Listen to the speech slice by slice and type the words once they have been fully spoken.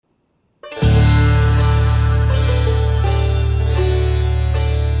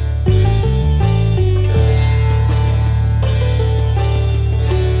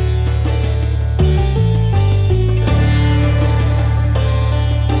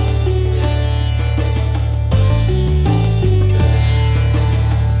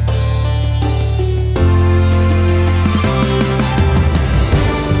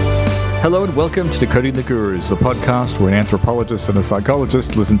Hello and welcome to Decoding the Gurus, the podcast where an anthropologist and a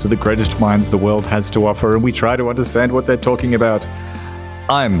psychologist listen to the greatest minds the world has to offer and we try to understand what they're talking about.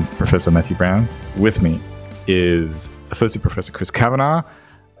 I'm Professor Matthew Brown. With me is Associate Professor Chris Kavanagh.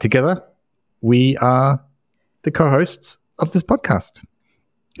 Together, we are the co-hosts of this podcast.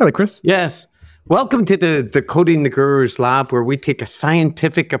 Hello, Chris. Yes. Welcome to the Decoding the Gurus lab, where we take a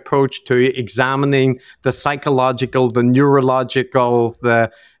scientific approach to examining the psychological, the neurological, the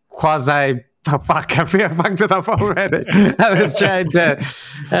quasi... Fuck, I fucked it up already. I was trying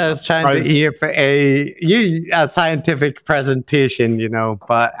to hear for a scientific presentation,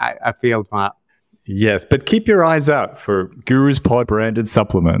 but I failed, Matt. Yes, but keep your eyes out for Gurus Pod branded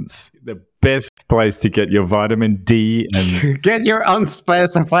supplements. The best place to get your vitamin D and get your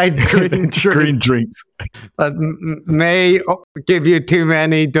unspecified green drinks that may give you too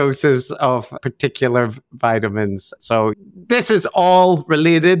many doses of particular vitamins. So this is all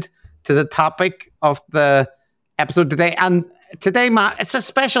related to the topic of the episode today. And today, Matt, it's a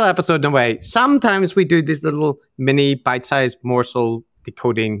special episode in a way. Sometimes we do these little mini bite-sized morsel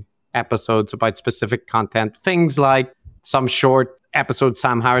decoding episodes about specific content. Things like some short episode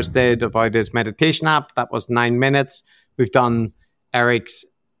Sam Harris did about his meditation app. That was 9 minutes. We've done Eric's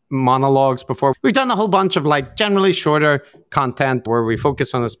monologues before. We've done a whole bunch of generally shorter content where we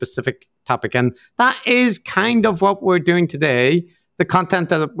focus on a specific topic. And that is kind of what we're doing today. The content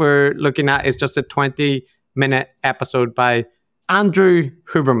that we're looking at is just a 20-minute episode by Andrew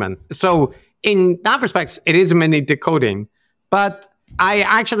Huberman. So in that respect, it is a mini decoding, but I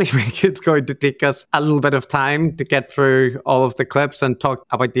actually think it's going to take us a little bit of time to get through all of the clips and talk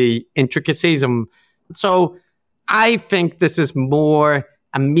about the intricacies. So I think this is more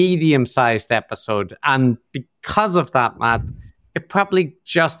a medium-sized episode. And because of that, Matt, it probably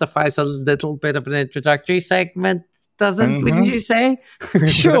justifies a little bit of an introductory segment. Wouldn't you say?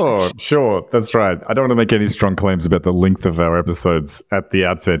 Sure. That's right. I don't want to make any strong claims about the length of our episodes at the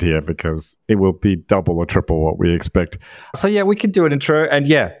outset here because it will be double or triple what we expect. So yeah, we could do an intro. And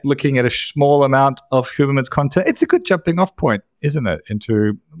yeah, looking at a small amount of Huberman's content, it's a good jumping off point, isn't it?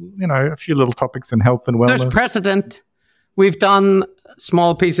 Into, a few little topics in health and wellness. There's precedent. We've done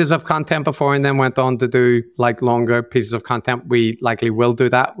small pieces of content before and then went on to do longer pieces of content. We likely will do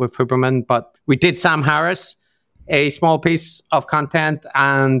that with Huberman, but we did Sam Harris, a small piece of content,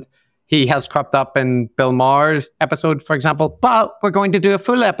 and he has cropped up in Bill Maher's episode, for example. But we're going to do a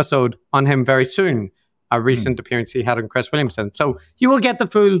full episode on him very soon, a recent appearance he had on Chris Williamson. So you will get the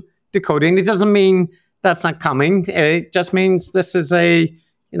full decoding. It doesn't mean that's not coming. It just means this is a,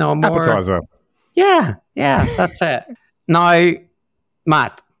 more... appetizer. Yeah, that's it. Now,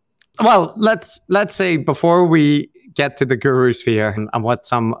 Matt, well, let's say before we get to the guru sphere and what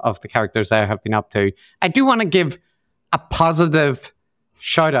some of the characters there have been up to, I do want to give a positive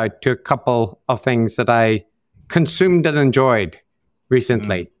shout out to a couple of things that I consumed and enjoyed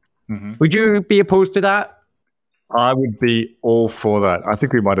recently. Mm-hmm. Would you be opposed to that? I would be all for that. I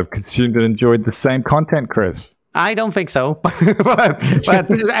think we might have consumed and enjoyed the same content, Chris. I don't think so, but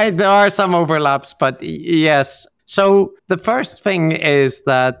there are some overlaps, but yes. So the first thing is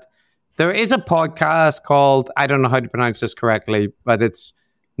that there is a podcast called, I don't know how to pronounce this correctly, but it's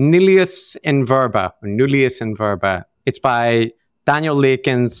Nullius in Verba. It's by Daniel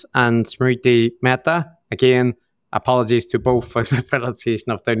Lakins and Smriti Mehta. Again, apologies to both for the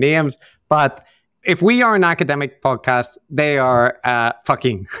pronunciation of their names. But if we are an academic podcast, they are a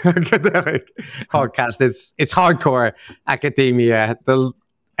fucking academic podcast. It's hardcore academia. The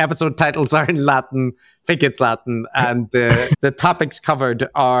episode titles are in Latin. I think it's Latin, and the topics covered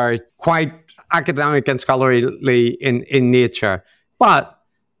are quite academic and scholarly in nature. But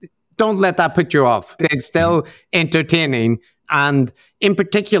don't let that put you off. It's still entertaining. And in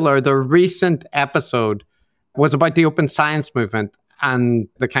particular, the recent episode was about the open science movement and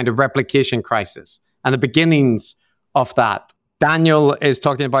the kind of replication crisis and the beginnings of that. Daniel is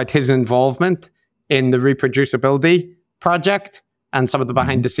talking about his involvement in the reproducibility project and some of the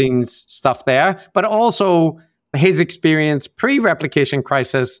behind-the-scenes stuff there, but also his experience pre-replication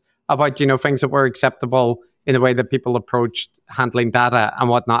crisis about, things that were acceptable in the way that people approached handling data and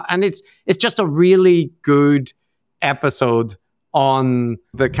whatnot. And it's just a really good episode on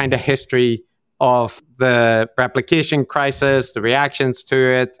the kind of history of the replication crisis, the reactions to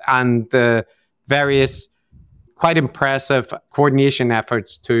it, and the various quite impressive coordination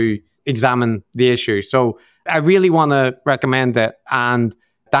efforts to examine the issue. So I really want to recommend it, and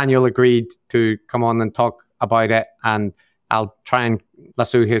Daniel agreed to come on and talk about it, and I'll try and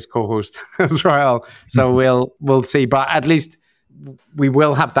lasso his co-host as well. So we'll see, but at least we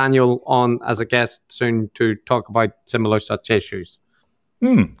will have Daniel on as a guest soon to talk about similar such issues.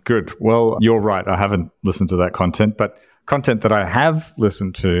 Good. Well, you're right. I haven't listened to that content, but content that I have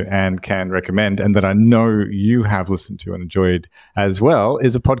listened to and can recommend, and that I know you have listened to and enjoyed as well,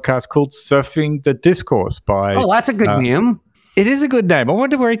 is a podcast called Surfing the Discourse by... Oh, that's a good name. It is a good name. I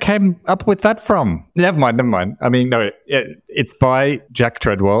wonder where he came up with that from. Never mind. I mean, no, it's by Jack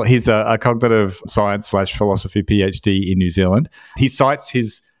Treadwell. He's a cognitive science / philosophy PhD in New Zealand. He cites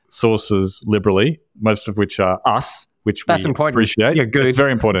his sources liberally, most of which are us, which that's we important. Appreciate. Yeah, good. It's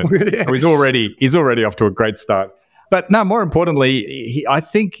very important. Yeah. He's already off to a great start. But no, more importantly, I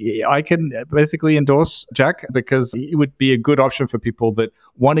think I can basically endorse Jack, because it would be a good option for people that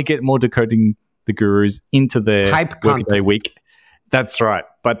want to get more Decoding the Gurus into their workday week. That's right.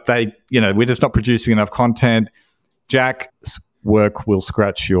 But we're just not producing enough content. Jack's work will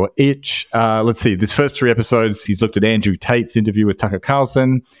scratch your itch. Let's see. This first 3 episodes, he's looked at Andrew Tate's interview with Tucker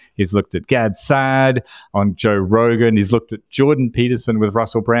Carlson. He's looked at Gad Saad on Joe Rogan. He's looked at Jordan Peterson with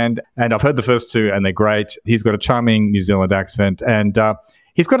Russell Brand. And I've heard the first 2, and they're great. He's got a charming New Zealand accent, and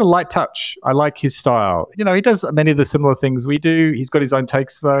he's got a light touch. I like his style. He does many of the similar things we do. He's got his own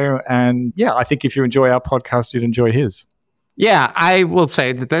takes, though. And yeah, I think if you enjoy our podcast, you'd enjoy his. Yeah, I will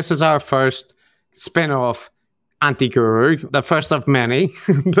say that this is our first spin-off anti-guru, the first of many.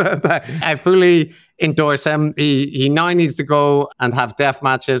 I fully endorse him. He now needs to go and have death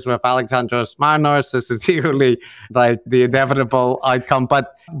matches with Alexandros Marnos. This is the only, the inevitable outcome.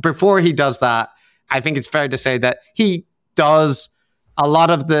 But before he does that, I think it's fair to say that he does a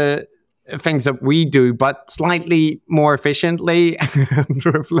lot of the things that we do, but slightly more efficiently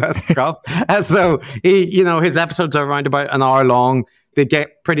with less guff. And so his episodes are around about an hour long. They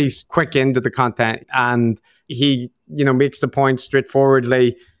get pretty quick into the content, and he makes the point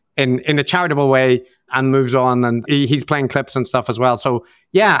straightforwardly in a charitable way and moves on, and he's playing clips and stuff as well. So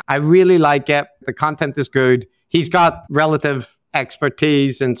yeah, I really like it. The content is good. He's got relative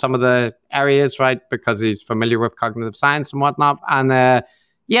expertise in some of the areas, right? Because he's familiar with cognitive science and whatnot. And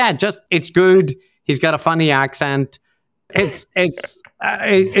it's good. He's got a funny accent.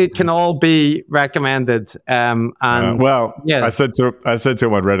 It can all be recommended. I said to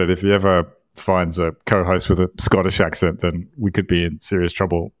him on Reddit, if he ever finds a co-host with a Scottish accent, then we could be in serious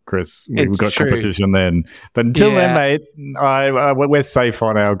trouble, Chris. We've got competition then. But until then, mate, we're safe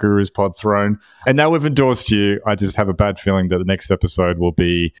on our Gurus Pod throne. And now we've endorsed you, I just have a bad feeling that the next episode will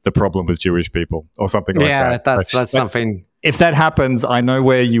be the problem with Jewish people or something like that. Yeah, that's something. If that happens, I know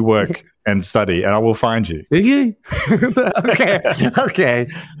where you work and study, and I will find you. Do you? Okay.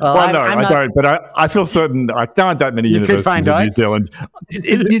 Well, no, I don't. But I feel certain. There aren't that many universities in New Zealand.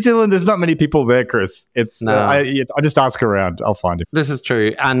 In New Zealand, there's not many people there, Chris. I just ask around. I'll find you. This is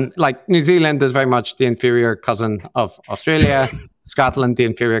true. And New Zealand is very much the inferior cousin of Australia. Scotland, the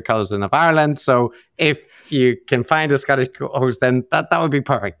inferior cousin of Ireland. So if you can find a Scottish host, then that would be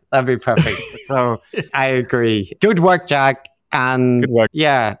perfect. That'd be perfect. So I agree. Good work, Jack. And good work.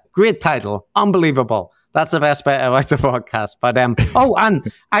 Yeah, great title. Unbelievable. That's the best bit about the podcast. But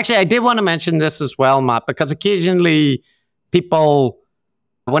and actually, I did want to mention this as well, Matt, because occasionally people,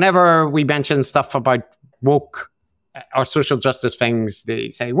 whenever we mention stuff about woke or social justice things, they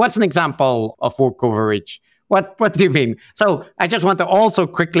say, "What's an example of woke overreach?" What do you mean? So I just want to also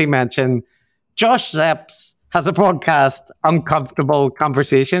quickly mention Josh Zepps has a podcast, Uncomfortable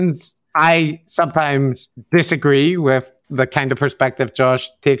Conversations. I sometimes disagree with the kind of perspective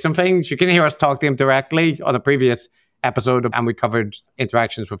Josh takes on things. You can hear us talk to him directly on a previous episode, and we covered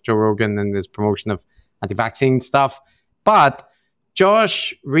interactions with Joe Rogan and his promotion of anti-vaccine stuff. But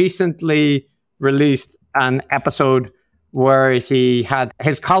Josh recently released an episode where he had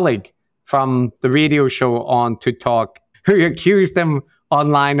his colleague from the radio show on to talk, who accused him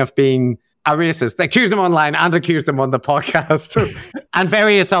online of being a racist. They accused him online and accused him on the podcast and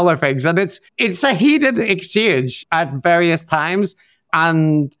various other things. And it's a heated exchange at various times.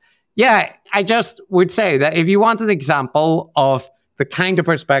 And yeah, I just would say that if you want an example of the kind of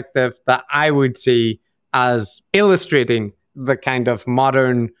perspective that I would see as illustrating the kind of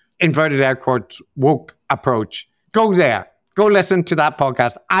modern, inverted air quotes, woke approach, go there. Go listen to that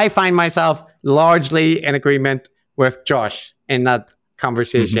podcast. I find myself largely in agreement with Josh in that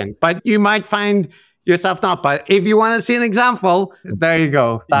conversation. But you might find yourself not. But if you want to see an example, there you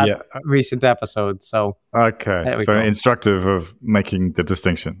go. That recent episode. So okay. So instructive of making the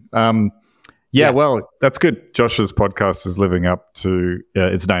distinction. Well, that's good. Josh's podcast is living up to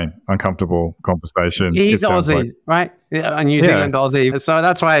its name, Uncomfortable Conversation. He's Aussie, right? Yeah, a New Zealand Aussie. So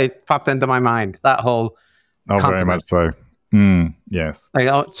that's why it popped into my mind, that whole continent. Very much so. Yes.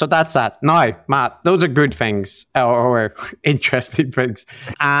 So that's that. Now, Matt, those are good things or interesting things.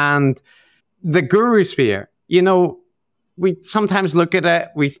 And the guru sphere, we sometimes look at it,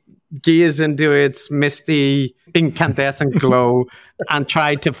 we gaze into its misty, incandescent glow and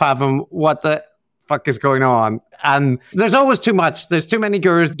try to fathom what the fuck is going on. And there's always too much. There's too many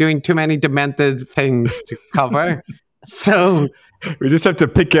gurus doing too many demented things to cover. So we just have to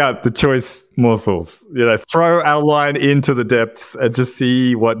pick out the choice morsels, throw our line into the depths and just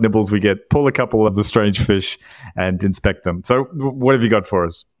see what nibbles we get. Pull a couple of the strange fish and inspect them. So what have you got for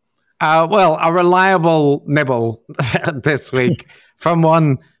us? Well, a reliable nibble this week from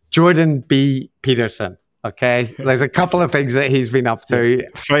one Jordan B. Peterson. Okay. There's a couple of things that he's been up to.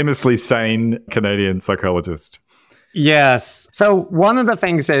 Famously sane Canadian psychologist. Yes. So one of the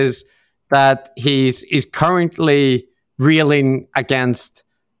things is that he's currently reeling against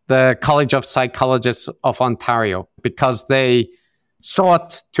the College of Psychologists of Ontario because they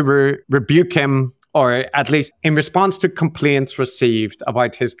sought to rebuke him, or at least in response to complaints received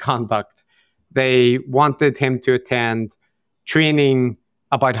about his conduct, they wanted him to attend training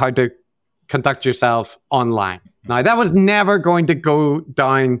about how to conduct yourself online. Now, that was never going to go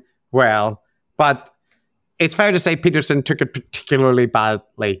down well, but it's fair to say Peterson took it particularly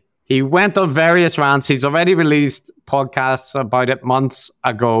badly. He went on various rants. He's already released podcasts about it months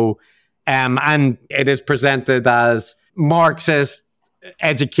ago, and it is presented as Marxist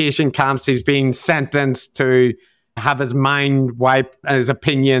education camps. He's being sentenced to have his mind wiped and his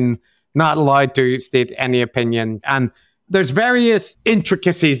opinion not allowed to state any opinion. And there's various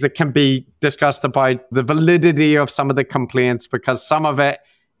intricacies that can be discussed about the validity of some of the complaints, because some of it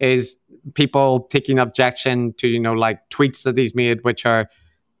is people taking objection to, like tweets that he's made, which are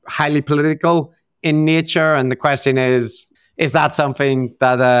highly political in nature. And the question is that something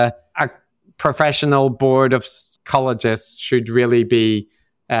that a professional board of psychologists should really be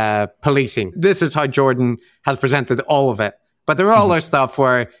policing? This is how Jordan has presented all of it. But there are other stuff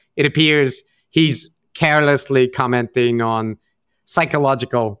where it appears he's carelessly commenting on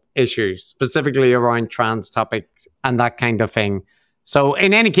psychological issues, specifically around trans topics and that kind of thing. So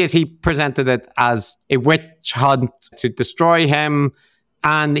in any case, he presented it as a witch hunt to destroy him,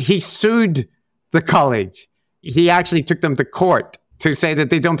 and he sued the college. He actually took them to court to say that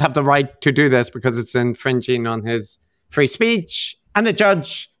they don't have the right to do this because it's infringing on his free speech. And the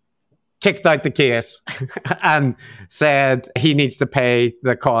judge kicked out the case and said he needs to pay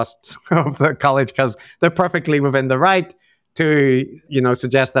the costs of the college because they're perfectly within the right to,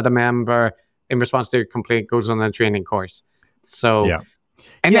 suggest that a member in response to a complaint goes on a training course. So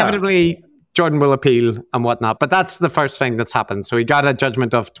inevitably, Jordan will appeal and whatnot. But that's the first thing that's happened. So he got a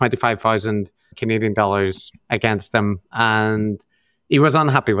judgment of 25,000 Canadian dollars against him, and he was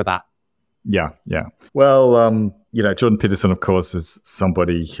unhappy with that. Yeah. Well, Jordan Peterson, of course, is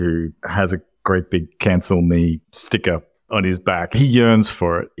somebody who has a great big cancel me sticker on his back. He yearns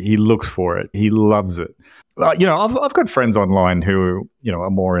for it. He looks for it. He loves it. I've got friends online who, are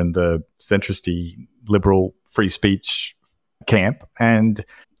more in the centristy, liberal, free speech camp. And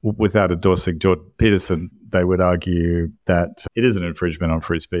without endorsing Jordan Peterson, they would argue that it is an infringement on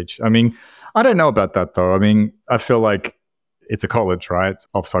free speech. I mean, I don't know about that, though. I mean, I feel like it's a college, right,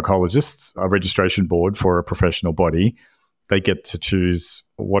 of psychologists, a registration board for a professional body. They get to choose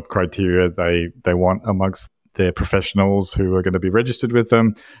what criteria they want amongst their professionals who are going to be registered with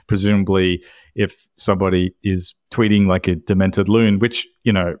them. Presumably, if somebody is tweeting like a demented loon, which,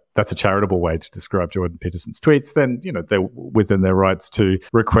 that's a charitable way to describe Jordan Peterson's tweets, then, they're within their rights to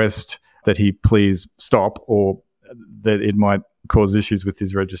request that he please stop, or that it might cause issues with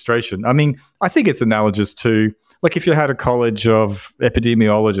his registration. I mean, I think it's analogous to, like, if you had a college of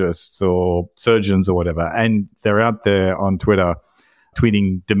epidemiologists or surgeons or whatever, and they're out there on Twitter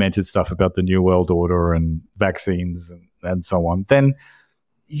tweeting demented stuff about the New World Order and vaccines and so on, then,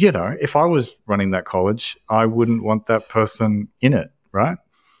 if I was running that college, I wouldn't want that person in it, right?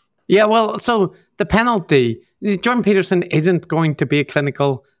 Yeah, well, so the penalty, Jordan Peterson isn't going to be a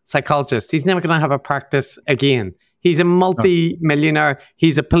clinical psychologist. He's never going to have a practice again. He's a multi-millionaire.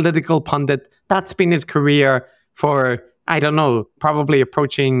 He's a political pundit. That's been his career for, I don't know, probably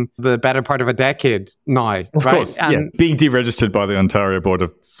approaching the better part of a decade now. Of course, and being deregistered by the Ontario Board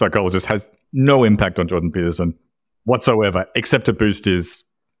of Psychologists has no impact on Jordan Peterson whatsoever, except to boost his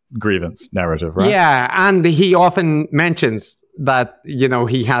grievance narrative, right? Yeah, and he often mentions that,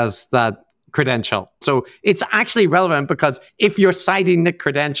 he has that credential. So it's actually relevant because if you're citing the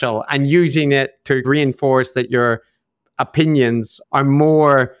credential and using it to reinforce that your opinions are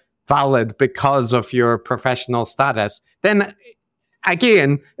more valid because of your professional status, then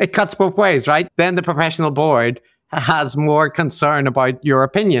again, it cuts both ways, right? Then the professional board has more concern about your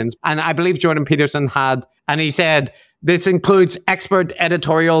opinions. And I believe Jordan Peterson had, and he said, this includes expert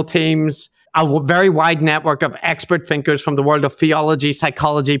editorial teams a very wide network of expert thinkers from the world of theology,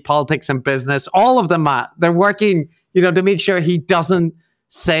 psychology, politics, and business. All of them, they're working, to make sure he doesn't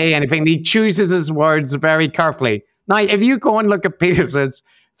say anything. He chooses his words very carefully. Now, if you go and look at Peterson's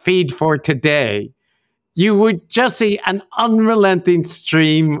feed for today, you would just see an unrelenting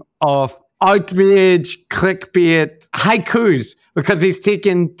stream of outrage, clickbait, haikus, because he's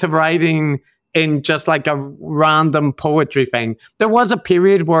taken to writing in just like a random poetry thing. There was a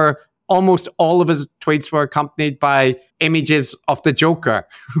period where almost all of his tweets were accompanied by images of the Joker,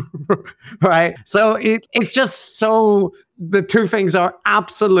 right? So it's just so the two things are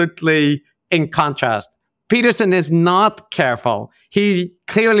absolutely in contrast. Peterson is not careful. He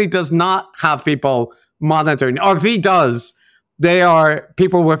clearly does not have people monitoring, or if he does, they are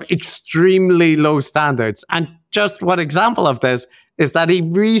people with extremely low standards. And just one example of this is that he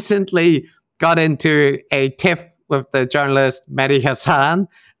recently got into a tiff with the journalist Mehdi Hassan,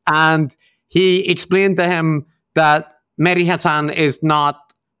 and he explained to him that Mehdi Hassan is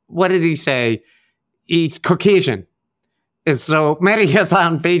not, what did he say? He's Caucasian. And so Mehdi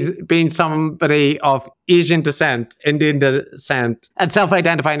Hassan being somebody of Asian descent, Indian descent, and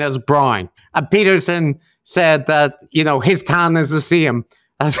self-identifying as brown. And Peterson said that, his tan is the same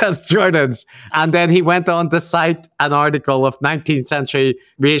as Jordan's. And then he went on to cite an article of 19th century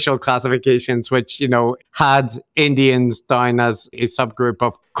racial classifications, which, had Indians down as a subgroup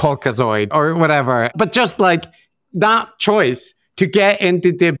of Caucasoid or whatever. But just like that choice to get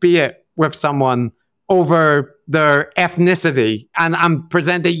into debate with someone over their ethnicity, and I'm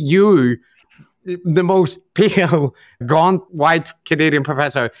presenting you, the most pale, gaunt, white Canadian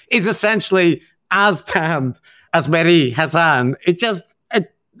professor, is essentially as tanned as Mehdi Hassan. It just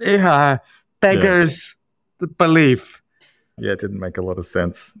beggars belief. Yeah, it didn't make a lot of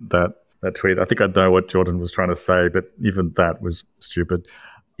sense, that tweet. I think I know what Jordan was trying to say, but even that was stupid.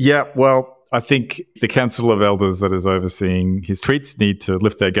 Yeah, well, I think the Council of Elders that is overseeing his tweets need to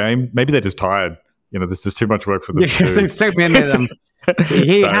lift their game. Maybe they're just tired. This is too much work for them to do. There's too many of them.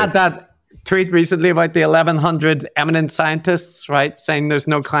 He had that tweet recently about the 1,100 eminent scientists, right, saying there's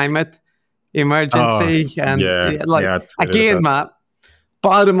no climate emergency. Again, Matt,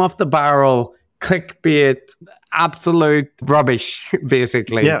 bottom of the barrel, clickbait, absolute rubbish,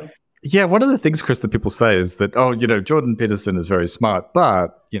 basically. Yeah, one of the things, Chris, that people say is that, Jordan Peterson is very smart,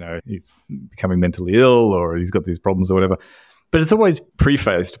 but, he's becoming mentally ill or he's got these problems or whatever. But it's always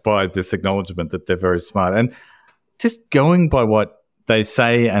prefaced by this acknowledgement that they're very smart. And just going by what they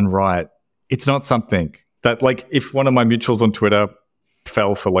say and write, it's not something that, like, if one of my mutuals on Twitter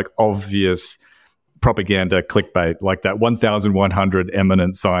fell for, like, obvious propaganda clickbait, like that 1,100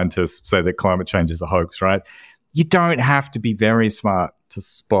 eminent scientists say that climate change is a hoax, right? You don't have to be very smart to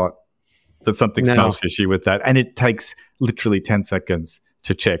spot that something smells fishy with that. And it takes literally 10 seconds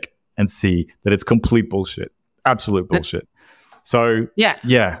to check and see that it's complete bullshit. Absolute bullshit. So, I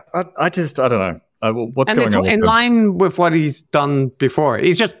don't know. What's going on? In line with what he's done before.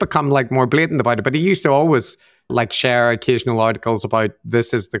 He's just become like more blatant about it, but he used to always like share occasional articles about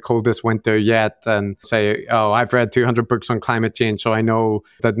this is the coldest winter yet and say, I've read 200 books on climate change, so I know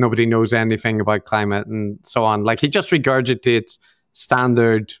that nobody knows anything about climate and so on. Like he just regurgitates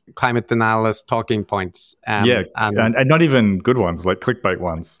standard climate denialist talking points. And not even good ones, like clickbait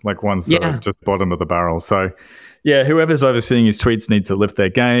ones, like ones that are just bottom of the barrel. So, whoever's overseeing his tweets need to lift their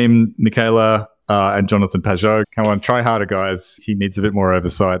game. Michaela and Jonathan Pajot, come on, try harder, guys. He needs a bit more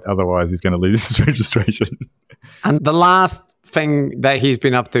oversight. Otherwise, he's going to lose his registration. And the last thing that he's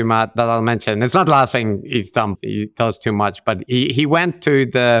been up to, Matt, that I'll mention, it's not the last thing he's done. He does too much, but he went to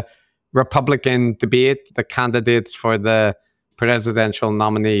the Republican debate, the candidates for the presidential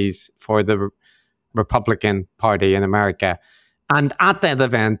nominees for the Republican Party in America. And at that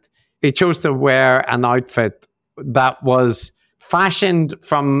event, he chose to wear an outfit that was fashioned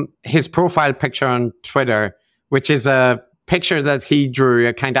from his profile picture on Twitter, which is a picture that he drew,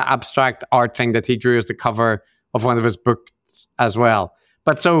 a kind of abstract art thing that he drew as the cover of one of his books as well.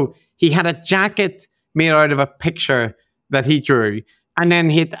 But so he had a jacket made out of a picture that he drew, and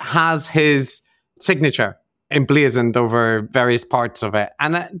then it has his signature emblazoned over various parts of it.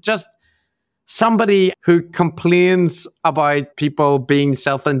 And just somebody who complains about people being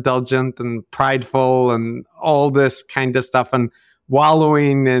self-indulgent and prideful and all this kind of stuff and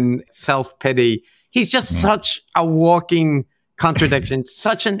wallowing in self-pity. He's just such a walking contradiction,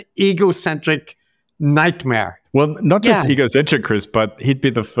 such an egocentric nightmare. Well, not just egocentric, Chris, but he'd be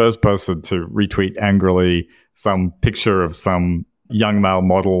the first person to retweet angrily some picture of some young male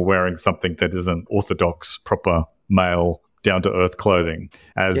model wearing something that isn't orthodox, proper male, down-to-earth clothing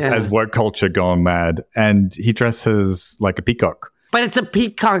as woke culture gone mad. And he dresses like a peacock. But it's a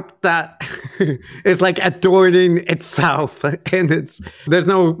peacock that is like adorning itself. And there's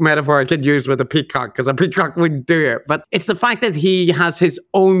no metaphor I could use with a peacock because a peacock wouldn't do it. But it's the fact that he has his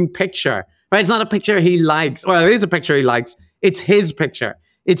own picture, right? It's not a picture he likes. Well, it is a picture he likes. It's his picture.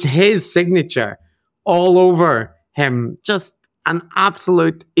 It's his signature all over him. Just an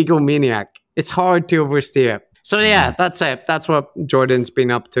absolute egomaniac. It's hard to overstate it. So yeah, that's it. That's what Jordan's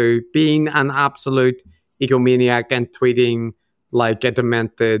been up to, being an absolute egomaniac and tweeting like a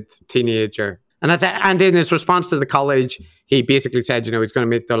demented teenager. And that's it. And in his response to the college, he basically said, he's going to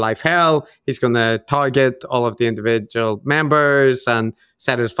make their life hell. He's going to target all of the individual members and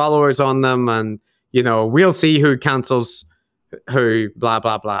set his followers on them. And, we'll see who cancels who, blah,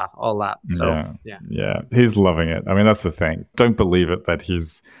 blah, blah, all that. So, yeah. He's loving it. I mean, that's the thing. Don't believe it that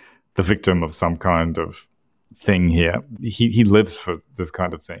he's the victim of some kind of thing here. He lives for this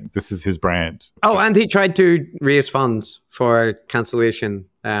kind of thing. This is his brand. Oh, and he tried to raise funds for cancellation.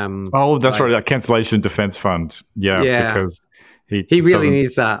 That's right. A cancellation defense fund. Yeah. Because he really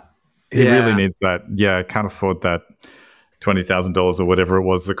needs that. He really needs that. Yeah, can't afford that $20,000 or whatever it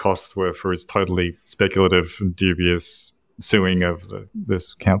was the costs were for his totally speculative and dubious suing of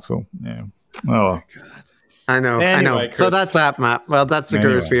this council. Yeah. Oh, God. I know. Chris. So that's that, Matt. Well, that's the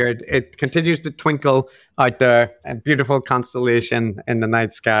Guru Sphere. It continues to twinkle out there, a beautiful constellation in the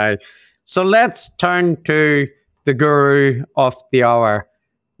night sky. So let's turn to the Guru of the hour,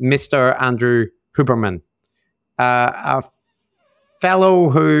 Mr. Andrew Huberman, a fellow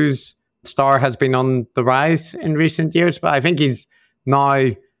whose star has been on the rise in recent years, but I think he's now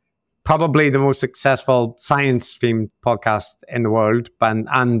probably the most successful science-themed podcast in the world.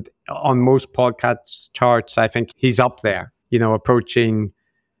 And on most podcast charts, I think he's up there, approaching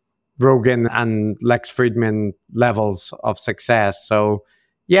Rogan and Lex Friedman levels of success. So,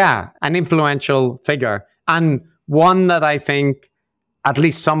 yeah, an influential figure. And one that I think at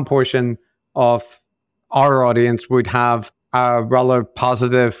least some portion of our audience would have a rather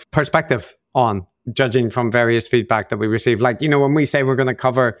positive perspective on, judging from various feedback that we receive. Like, when we say we're going to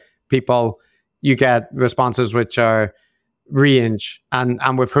cover people, you get responses which are range, and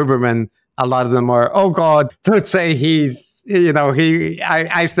with Huberman, a lot of them are, oh God, don't say he's,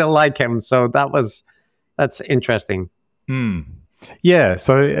 I still like him. So that's interesting. Yeah,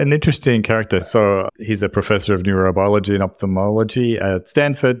 so an interesting character. So he's a professor of neurobiology and ophthalmology at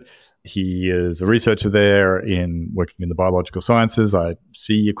Stanford. He is a researcher there working in the biological sciences. I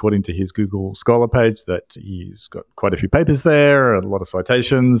see, according to his Google Scholar page, that he's got quite a few papers there, a lot of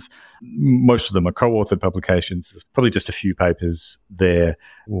citations. Most of them are co-authored publications. There's probably just a few papers there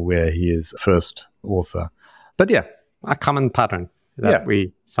where he is first author. But yeah. A common pattern that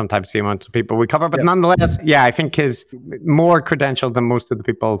we sometimes see amongst people we cover. But nonetheless, I think he's more credentialed than most of the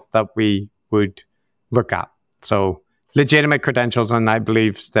people that we would look at. So legitimate credentials, and I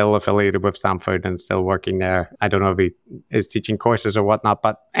believe still affiliated with Stanford and still working there. I don't know if he is teaching courses or whatnot,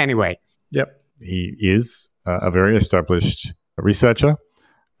 but anyway. Yep. He is a very established researcher.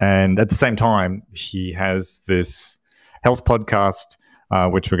 And at the same time, he has this health podcast,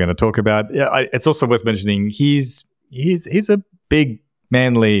 which we're going to talk about. It's also worth mentioning he's a big,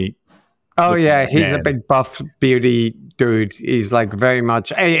 manly... Oh, yeah. He's a big, buff, beauty dude. He's like very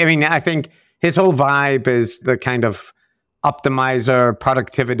much... I mean, I think his whole vibe is the kind of optimizer,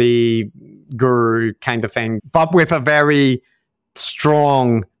 productivity guru kind of thing, but with a very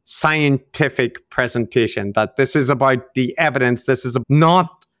strong scientific presentation that this is about the evidence. This is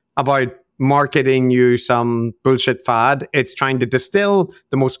not about marketing you some bullshit fad. It's trying to distill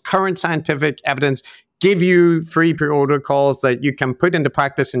the most current scientific evidence, give you free protocols that you can put into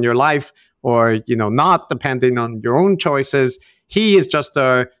practice in your life or, not, depending on your own choices. He is just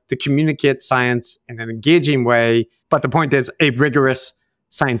there to communicate science in an engaging way. But the point is a rigorous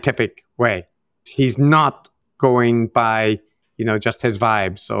scientific way. He's not going by, just his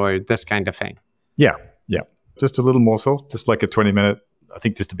vibes or this kind of thing. Yeah. Just a little morsel, just like a 20-minute, I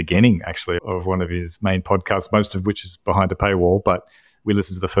think just a beginning, actually, of one of his main podcasts, most of which is behind a paywall, but we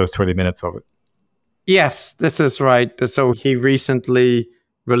listened to the first 20 minutes of it. Yes, this is right. So he recently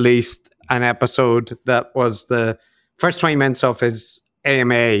released an episode that was the first 20 minutes of his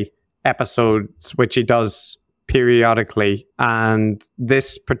AMA episodes, which he does periodically. And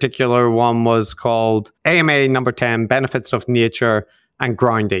this particular one was called AMA number 10, Benefits of Nature and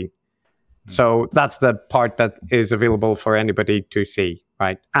Grounding. So that's the part that is available for anybody to see,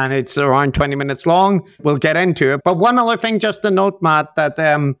 right? And it's around 20 minutes long. We'll get into it. But one other thing, just to note, Matt, that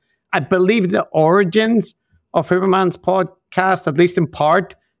I believe the origins of Huberman's podcast, at least in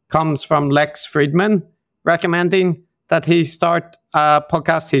part, comes from Lex Friedman recommending that he start a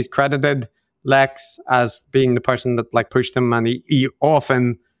podcast. He's credited Lex as being the person that like pushed him, and he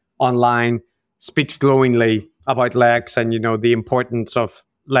often online speaks glowingly about Lex and, the importance of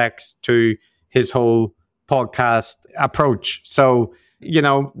Lex to his whole podcast approach. So,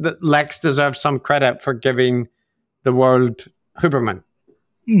 Lex deserves some credit for giving the world Huberman.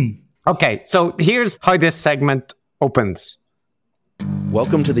 Okay, so here's how this segment opens.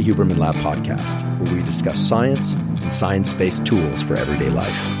 Welcome to the Huberman Lab podcast, where we discuss science and science-based tools for everyday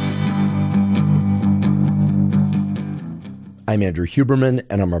life. I'm Andrew Huberman,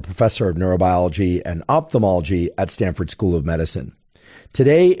 and I'm a professor of neurobiology and ophthalmology at Stanford School of Medicine.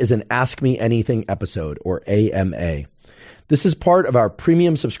 Today is an Ask Me Anything episode, or AMA. This is part of our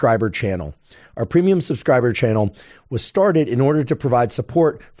premium subscriber channel. Our premium subscriber channel was started in order to provide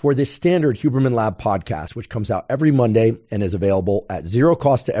support for this standard Huberman Lab podcast, which comes out every Monday and is available at zero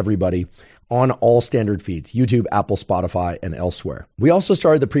cost to everybody on all standard feeds, YouTube, Apple, Spotify, and elsewhere. We also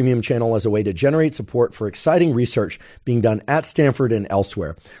started the premium channel as a way to generate support for exciting research being done at Stanford and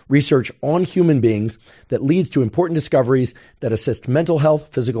elsewhere, research on human beings that leads to important discoveries that assist mental health,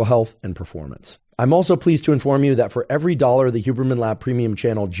 physical health, and performance. I'm also pleased to inform you that for every $1 the Huberman Lab Premium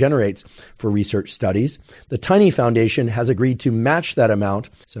channel generates for research studies, the Tiny Foundation has agreed to match that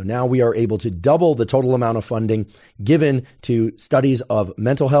amount. So now we are able to double the total amount of funding given to studies of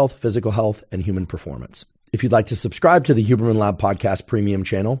mental health, physical health, and human performance. If you'd like to subscribe to the Huberman Lab Podcast Premium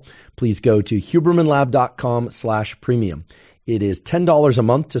channel, please go to hubermanlab.com/premium. It is $10 a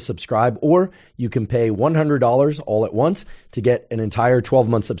month to subscribe, or you can pay $100 all at once to get an entire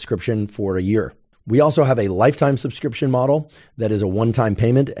 12-month subscription for a year. We also have a lifetime subscription model that is a one-time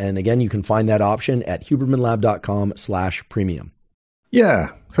payment. And again, you can find that option at hubermanlab.com/premium.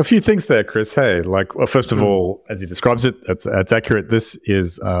 Yeah. So a few things there, Chris. Hey, first of all, as he describes it, it's accurate. This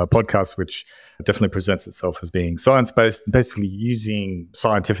is a podcast which definitely presents itself as being science-based, basically using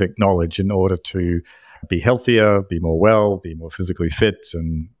scientific knowledge in order to be healthier, be more well, be more physically fit,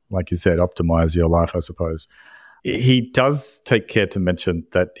 and like you said, optimize your life, I suppose. He does take care to mention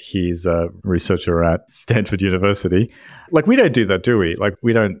that he's a researcher at Stanford University. We don't do that, do we?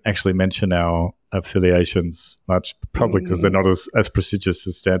 We don't actually mention our affiliations much, probably because they're not as prestigious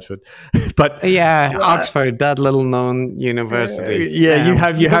as Stanford. But yeah, Oxford, that little known university. You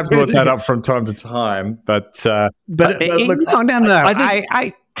have brought that up from time to time. But look, no.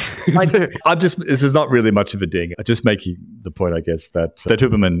 I'm just. This is not really much of a ding. I'm just making the point, I guess, that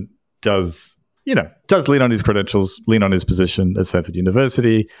Huberman does lean on his credentials, lean on his position at Stanford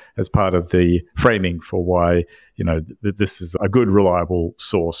University as part of the framing for why, this is a good, reliable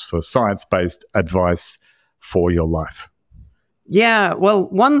source for science-based advice for your life. Yeah, well,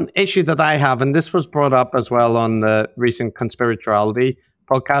 one issue that I have, and this was brought up as well on the recent Conspirituality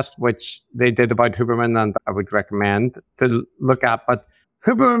podcast, which they did about Huberman, and I would recommend to look at. But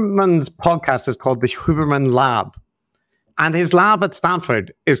Huberman's podcast is called the Huberman Lab, and his lab at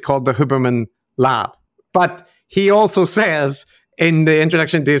Stanford is called the Huberman Lab. But he also says in the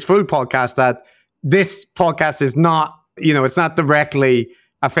introduction to his full podcast that this podcast is not, it's not directly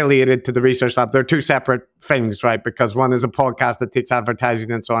affiliated to the research lab. They're two separate things, right? Because one is a podcast that takes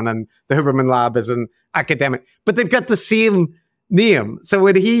advertising and so on, and the Huberman Lab is an academic. But they've got the same name. So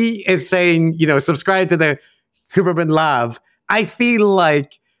when he is saying, subscribe to the Huberman Lab, I feel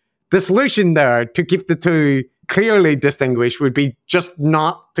like the solution there to keep the two clearly distinguished would be just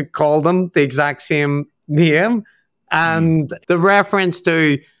not to call them the exact same name. And the reference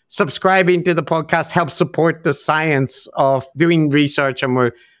to subscribing to the podcast helps support the science of doing research.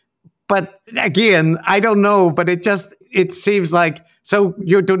 But again, I don't know, but it seems like, so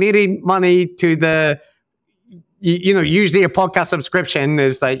you're donating money to the, usually a podcast subscription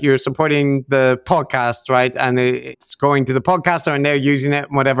is that you're supporting the podcast, right? And it's going to the podcaster and they're using it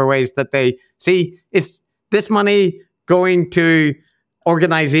in whatever ways that they see. Is this money going to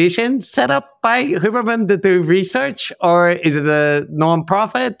organizations set up by Huberman to do research, or is it a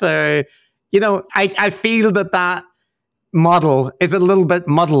non-profit? Or, I feel that model is a little bit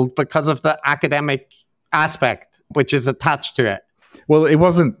muddled because of the academic aspect which is attached to it. Well, it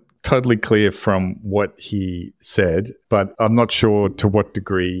wasn't totally clear from what he said, but I'm not sure to what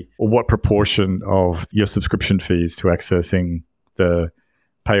degree or what proportion of your subscription fees to accessing the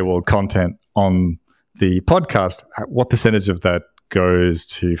paywall content on the podcast, what percentage of that goes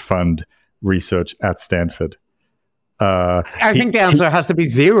to fund research at Stanford? I think the answer has to be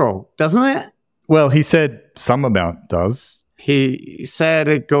zero, doesn't it? Well, he said some amount does. He said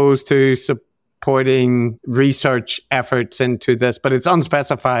it goes to supporting research efforts into this, but it's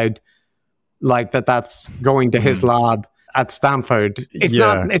unspecified, that's going to his lab at Stanford. It's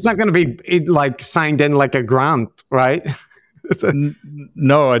not going to be signed in like a grant, right?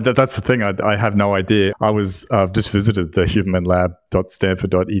 No, that's the thing. I have no idea. I was just visited the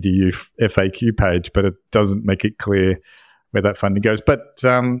hubermanlab.stanford.edu FAQ page, but it doesn't make it clear where that funding goes. But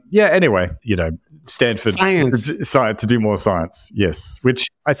anyway, Stanford science to do more science, yes. Which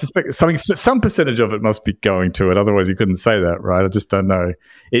I suspect some percentage of it must be going to it. Otherwise, you couldn't say that, right? I just don't know.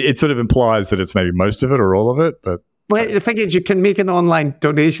 It sort of implies that it's maybe most of it or all of it, but. Well, the thing is, you can make an online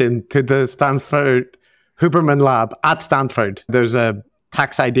donation to the Stanford Huberman Lab at Stanford. There's a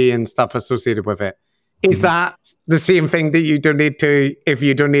tax ID and stuff associated with it. Is that the same thing that you donate to if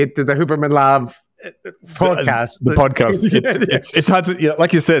you donate to the Huberman Lab podcast? The podcast. It's hard to,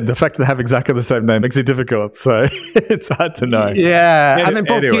 like you said, the fact that they have exactly the same name makes it difficult. So it's hard to know. Yeah. And in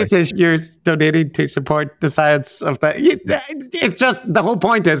both cases, you're donating to support the science of that. It's just, the whole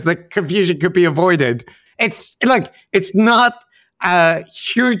point is the confusion could be avoided. It's like, it's not a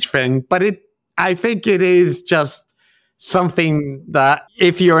huge thing, but I think it is just something that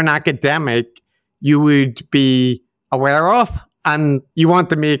if you're an academic, you would be aware of, and you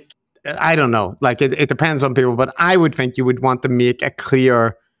want to make, I don't know, like it depends on people, but I would think you would want to make a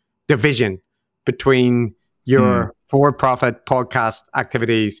clear division between your for-profit podcast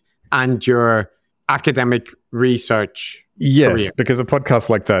activities and your academic research. Yes, career. Because a podcast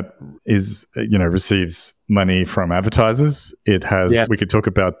like that is, receives money from advertisers. It has, we could talk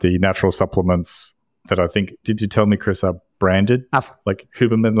about the natural supplements that I think, did you tell me, Chris, are branded? Like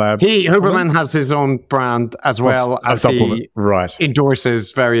Huberman Lab? Huberman has his own brand as well as he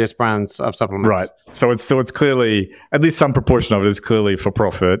endorses various brands of supplements. Right. So it's clearly, at least some proportion of it is clearly for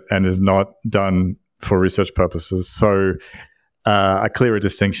profit and is not done for research purposes. So a clearer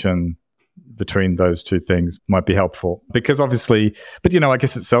distinction between those two things might be helpful, because obviously, but I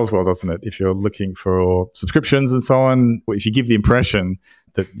guess it sells well, doesn't it? If you're looking for subscriptions and so on, if you give the impression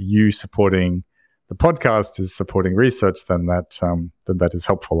that you supporting the podcast is supporting research, then that is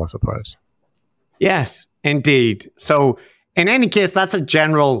helpful, I suppose. Yes, indeed. So in any case, that's a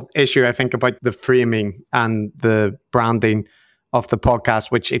general issue, I think, about the framing and the branding of the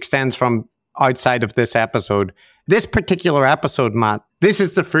podcast, which extends from outside of this episode. This particular episode, Matt, this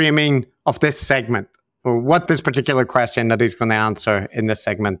is the framing of this segment, or what this particular question that he's going to answer in this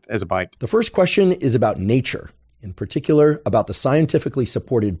segment is about. The first question is about nature, in particular about the scientifically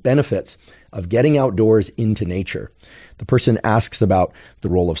supported benefits of getting outdoors into nature. The person asks about the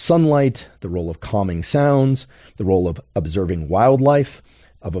role of sunlight, the role of calming sounds, the role of observing wildlife,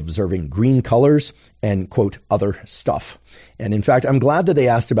 of observing green colors, and, quote, other stuff. And in fact, I'm glad that they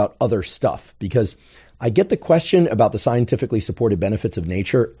asked about other stuff, because I get the question about the scientifically supported benefits of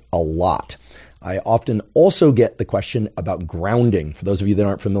nature a lot. I often also get the question about grounding. For those of you that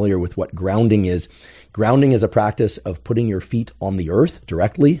aren't familiar with what grounding is a practice of putting your feet on the earth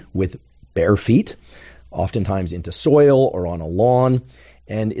directly with bare feet, oftentimes into soil or on a lawn.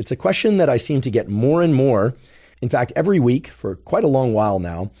 And it's a question that I seem to get more and more. In fact, every week for quite a long while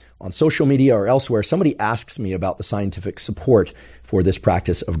now, on social media or elsewhere, somebody asks me about the scientific support for this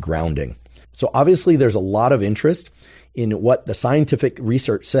practice of grounding. So obviously there's a lot of interest in what the scientific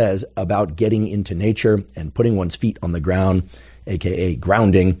research says about getting into nature and putting one's feet on the ground, aka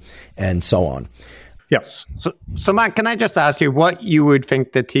grounding, and so on. Yes. So Matt, can I just ask you what you would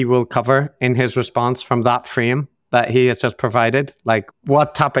think that he will cover in his response from that frame that he has just provided? Like,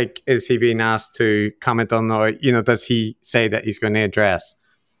 what topic is he being asked to comment on, or, does he say that he's going to address?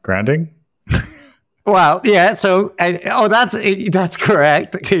 Grounding? Well, yeah. So, that's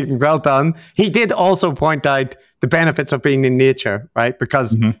correct. Well done. He did also point out the benefits of being in nature, right?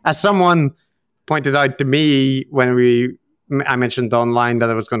 Because as someone pointed out to me when I mentioned online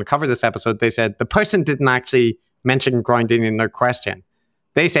that I was going to cover this episode, they said the person didn't actually mention grounding in their question.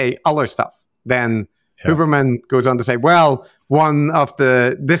 They say other stuff. Then Huberman goes on to say, well,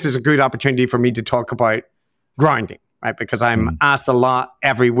 this is a good opportunity for me to talk about grounding, right? Because I'm asked a lot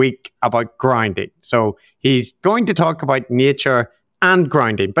every week about grounding. So he's going to talk about nature and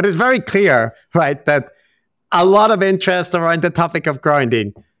grounding. But it's very clear, right, that a lot of interest around the topic of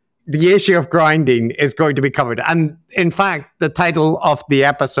grounding. The issue of grounding is going to be covered. And in fact, the title of the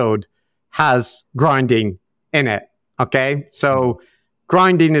episode has grounding in it. Okay. So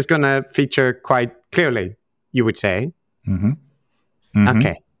grounding is going to feature quite clearly, you would say.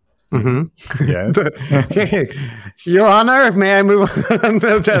 Okay. Yes. Your Honor, may I move on?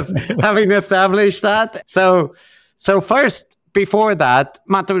 Just having established that. So first, before that,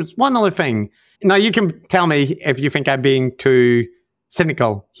 Matt, there was one other thing. Now, you can tell me if you think I'm being too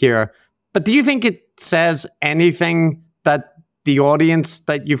cynical here, but do you think it says anything that the audience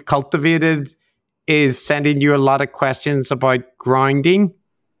that you've cultivated is sending you a lot of questions about grounding?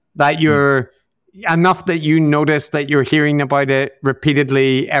 That you're enough that you notice that you're hearing about it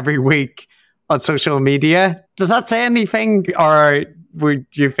repeatedly every week on social media. Does that say anything, or would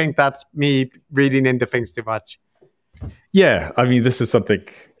you think that's me reading into things too much? Yeah, I mean, this is something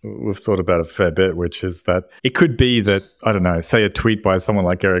we've thought about a fair bit, which is that it could be that, I don't know, say a tweet by someone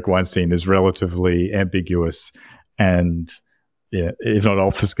like Eric Weinstein is relatively ambiguous and, yeah, if not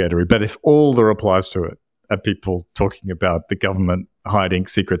obfuscatory, but if all the replies to it are people talking about the government hiding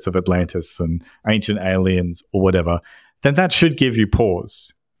secrets of Atlantis and ancient aliens or whatever, then that should give you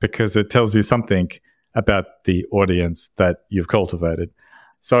pause, because it tells you something about the audience that you've cultivated.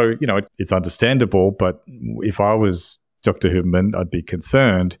 So, you know, it's understandable, but if I was Dr. Huberman, I'd be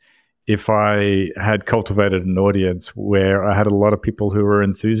concerned if I had cultivated an audience where I had a lot of people who were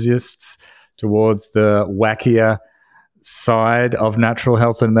enthusiasts towards the wackier side of natural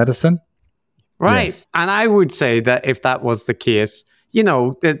health and medicine. Right. Yes. And I would say that if that was the case, you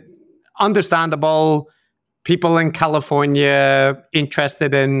know, that understandable, people in California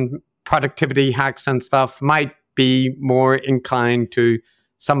interested in productivity hacks and stuff might be more inclined to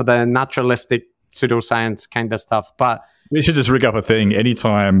some of the naturalistic pseudoscience kind of stuff. But we should just rig up a thing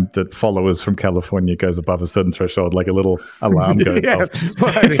anytime that followers from California goes above a certain threshold, like a little alarm goes off.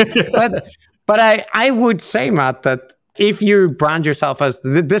 But I would say, Matt, that if you brand yourself as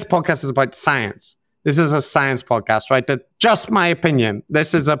this podcast is about science, this is a science podcast, right? That just my opinion,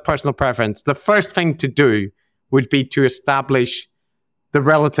 this is a personal preference. The first thing to do would be to establish the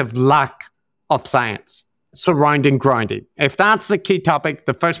relative lack of science surrounding grounding. If that's the key topic,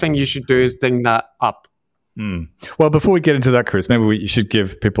 the first thing you should do is ding that up. Well, before we get into that, Chris, maybe we should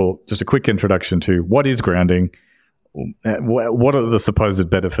give people just a quick introduction to what is grounding, what are the supposed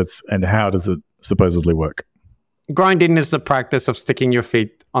benefits, and how does it supposedly work? Grounding is the practice of sticking your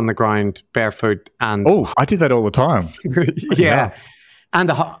feet on the ground barefoot and... Oh, I do that all the time. Yeah. And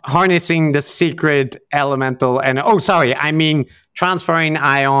harnessing the secret elemental... I mean transferring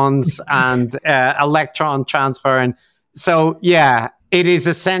ions and electron transfer. And so, yeah, it is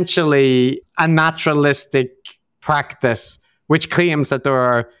essentially a naturalistic practice which claims that there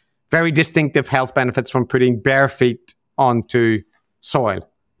are very distinctive health benefits from putting bare feet onto soil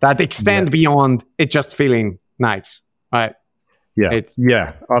that extend beyond it just feeling nice, right?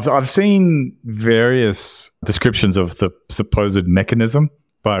 Yeah, I've seen various descriptions of the supposed mechanism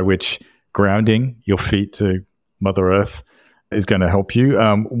by which grounding your feet to Mother Earth is going to help you.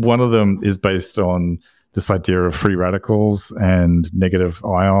 One of them is based on this idea of free radicals and negative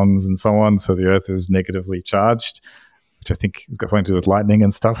ions and so on. So the Earth is negatively charged, which I think has got something to do with lightning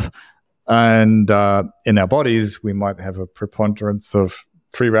and stuff. And in our bodies, we might have a preponderance of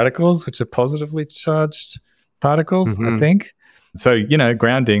free radicals, which are positively charged particles, I think. So, you know,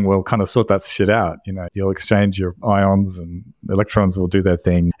 grounding will kind of sort that shit out. You know, you'll exchange your ions and electrons will do their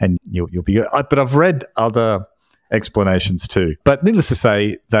thing and you'll be good. But I've read other explanations too. But needless to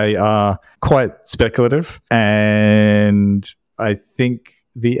say, they are quite speculative and I think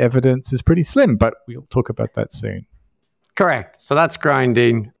the evidence is pretty slim, but we'll talk about that soon. Correct. So that's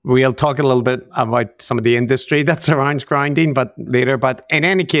grounding. We'll talk a little bit about some of the industry that surrounds grounding later. But in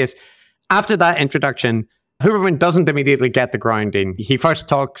any case, after that introduction, Huberman doesn't immediately get the grounding. He first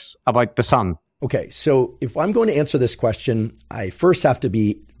talks about the sun. Okay, so if I'm going to answer this question, I first have to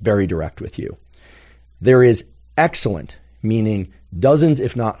be very direct with you. There is excellent, meaning dozens,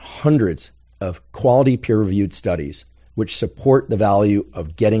 if not hundreds, of quality peer-reviewed studies which support the value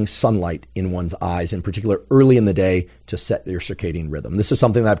of getting sunlight in one's eyes, in particular early in the day, to set your circadian rhythm. This is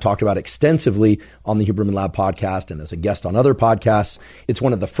something that I've talked about extensively on the Huberman Lab podcast and as a guest on other podcasts. It's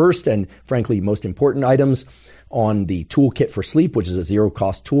one of the first and frankly most important items on the Toolkit for Sleep, which is a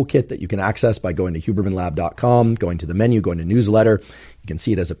zero-cost toolkit that you can access by going to hubermanlab.com, going to the menu, going to newsletter. You can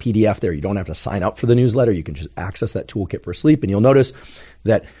see it as a PDF there. You don't have to sign up for the newsletter. You can just access that Toolkit for Sleep. And you'll notice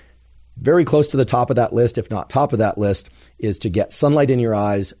that very close to the top of that list, if not top of that list, is to get sunlight in your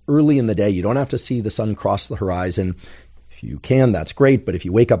eyes early in the day. You don't have to see the sun cross the horizon. If you can, that's great. But if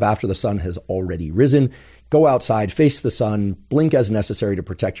you wake up after the sun has already risen, go outside, face the sun, blink as necessary to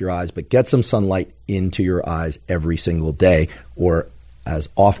protect your eyes, but get some sunlight into your eyes every single day or as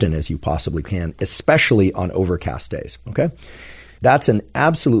often as you possibly can, especially on overcast days. Okay? That's an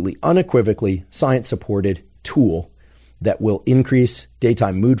absolutely unequivocally science-supported tool that will increase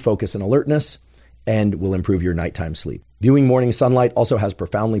daytime mood, focus, and alertness, and will improve your nighttime sleep. Viewing morning sunlight also has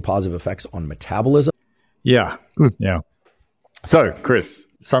profoundly positive effects on metabolism. Yeah. So, Chris,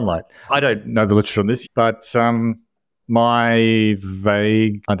 sunlight. I don't know the literature on this, but my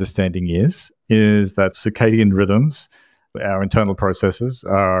vague understanding is that circadian rhythms, our internal processes,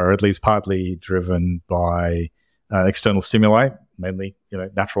 are at least partly driven by external stimuli, mainly,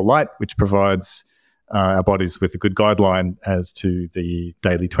 natural light, which provides our bodies with a good guideline as to the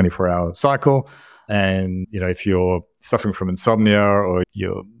daily 24-hour cycle. And, if you're suffering from insomnia or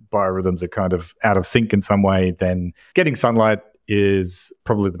your biorhythms are kind of out of sync in some way, then getting sunlight is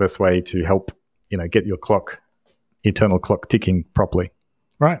probably the best way to help, get your internal clock ticking properly.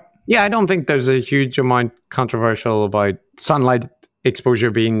 Right. Yeah, I don't think there's a huge amount controversial about sunlight exposure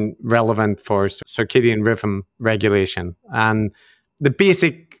being relevant for circadian rhythm regulation. And the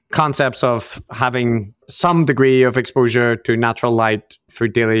basic concepts of having some degree of exposure to natural light through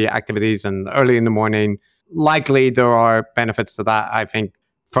daily activities and early in the morning, likely there are benefits to that. I think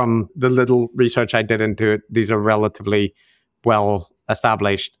from the little research I did into it, these are relatively well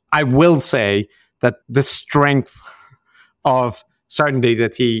established. I will say that the strength of certainty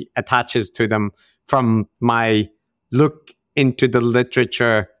that he attaches to them from my look into the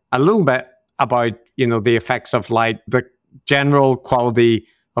literature a little bit about, the effects of light, the general quality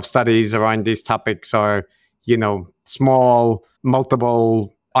of studies around these topics are, small,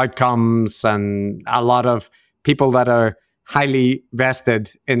 multiple outcomes, and a lot of people that are highly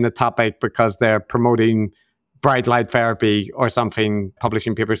vested in the topic because they're promoting bright light therapy or something,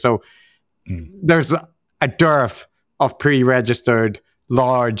 publishing papers. So there's a dearth of pre-registered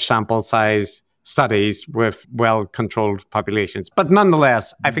large sample size studies with well-controlled populations. But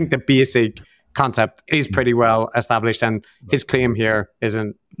nonetheless, I think the basic concept is pretty well established, and his claim here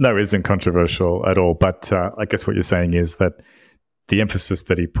isn't controversial at all. But I guess what you're saying is that the emphasis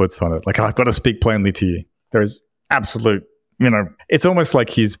that he puts on it, like, I've got to speak plainly to you. There is absolute, it's almost like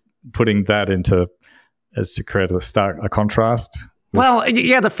he's putting that as to create a contrast. Well,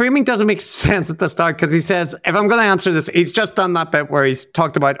 yeah, the framing doesn't make sense at the start because he says, if I'm going to answer this, he's just done that bit where he's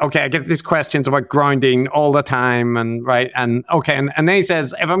talked about, okay, I get these questions about grounding all the time and then he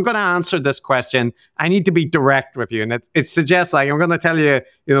says, if I'm going to answer this question, I need to be direct with you. And it suggests like, I'm going to tell you,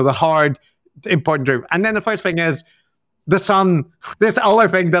 the hard, important truth. And then the first thing is the sun, this other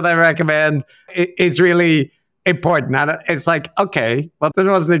thing that I recommend is really important. And it's like, okay, well, this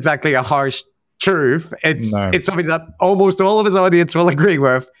wasn't exactly a harsh truth. It's something that almost all of his audience will agree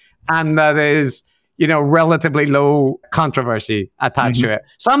with, and that is, relatively low controversy attached to it.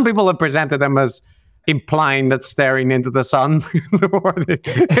 Some people have presented them as implying that staring into the sun in the morning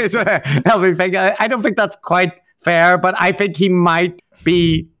is a healthy thing. I don't think that's quite fair, but I think he might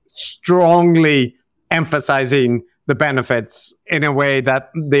be strongly emphasizing the benefits in a way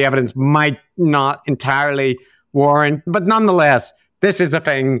that the evidence might not entirely warrant. But nonetheless, this is a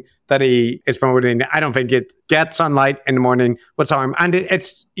thing that he is promoting. I don't think it gets sunlight in the morning. What's harm? And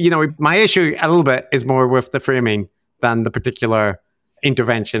it's, my issue a little bit is more with the framing than the particular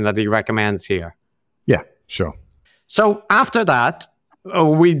intervention that he recommends here. Yeah, sure. So after that,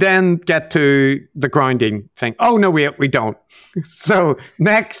 we then get to the grounding thing. Oh, no, we don't. So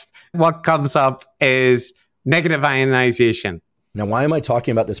next, what comes up is negative ionization. Now, why am I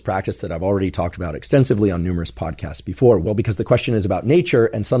talking about this practice that I've already talked about extensively on numerous podcasts before? Well, because the question is about nature,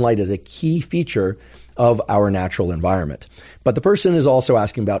 and sunlight is a key feature of our natural environment. But the person is also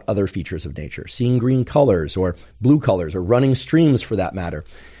asking about other features of nature, seeing green colors or blue colors or running streams for that matter.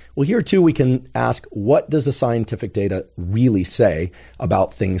 Well, here too, we can ask, what does the scientific data really say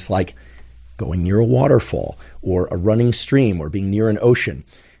about things like going near a waterfall or a running stream or being near an ocean?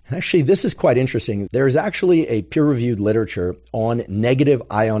 Actually, this is quite interesting. There is actually a peer-reviewed literature on negative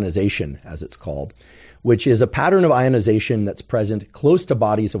ionization, as it's called, which is a pattern of ionization that's present close to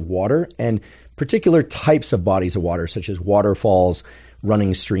bodies of water and particular types of bodies of water, such as waterfalls,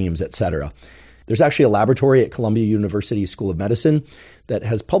 running streams, etc. There's actually a laboratory at Columbia University School of Medicine that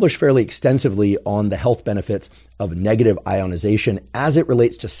has published fairly extensively on the health benefits of negative ionization as it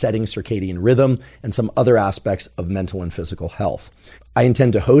relates to setting circadian rhythm and some other aspects of mental and physical health. I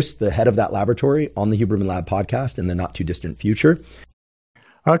intend to host the head of that laboratory on the Huberman Lab podcast in the not too distant future.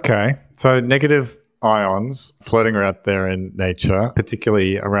 Okay, so negative ions floating around there in nature,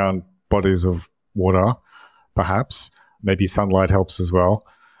 particularly around bodies of water, perhaps. Maybe sunlight helps as well.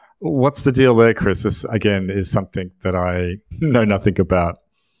 What's the deal there, Chris? This, again, is something that I know nothing about.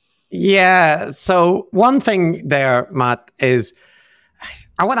 Yeah, so one thing there, Matt, is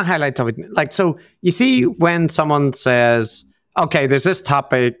I want to highlight something. Like, so you see when someone says, okay, there's this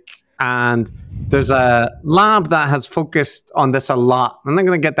topic and there's a lab that has focused on this a lot, and I'm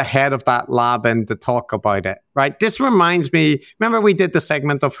going to get the head of that lab in to talk about it, right? This reminds me, remember we did the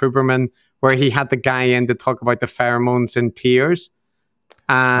segment of Huberman where he had the guy in to talk about the pheromones in tears?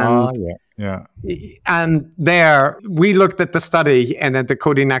 And and there we looked at the study in the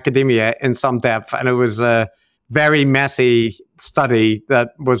Decoding Academia in some depth, and it was a very messy study that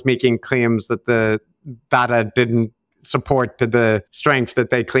was making claims that the data didn't support to the strength that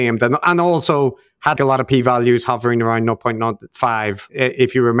they claimed, and also had a lot of p-values hovering around 0.05,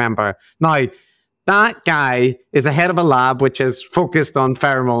 if you remember. Now, that guy is the head of a lab which is focused on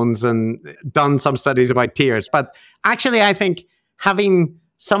pheromones and done some studies about tears. But actually, I think having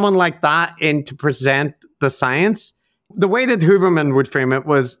someone like that in to present the science, the way that Huberman would frame it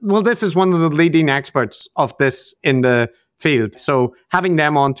was, well, this is one of the leading experts of this in the field. So having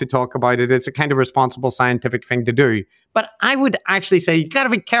them on to talk about it, it's a kind of responsible scientific thing to do. But I would actually say you got to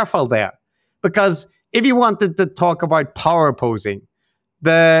be careful there, because if you wanted to talk about power posing,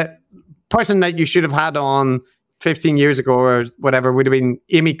 the person that you should have had on 15 years ago or whatever would have been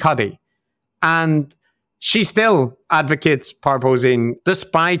Amy Cuddy. And she still advocates power posing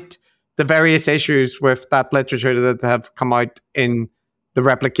despite the various issues with that literature that have come out in the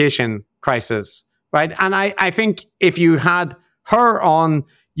replication crisis, right? And I think if you had her on,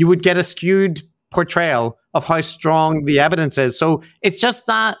 you would get a skewed portrayal of how strong the evidence is. So it's just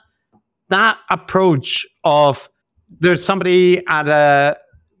that approach of there's somebody at a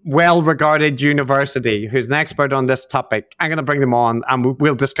well-regarded university who's an expert on this topic. I'm going to bring them on and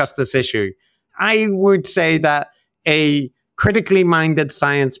we'll discuss this issue. I would say that a critically minded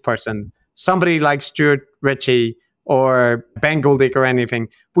science person, somebody like Stuart Ritchie or Ben Goldacre or anything,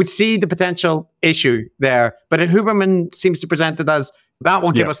 would see the potential issue there. But Huberman seems to present it as that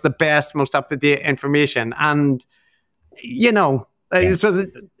will give us the best, most up-to-date information. And, so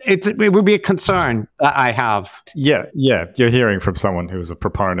it would be a concern that I have. Yeah. You're hearing from someone who is a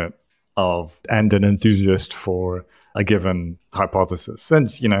proponent of and an enthusiast for a given hypothesis. And,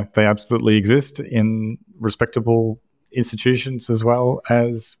 they absolutely exist in respectable institutions as well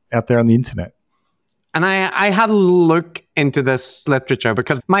as out there on the internet. And I had a look into this literature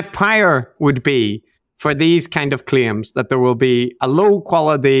because my prior would be for these kind of claims that there will be a low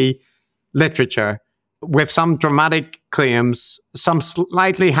quality literature with some dramatic claims, some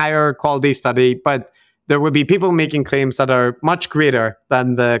slightly higher quality study, but there will be people making claims that are much greater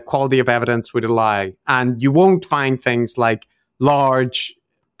than the quality of evidence would allow. And you won't find things like large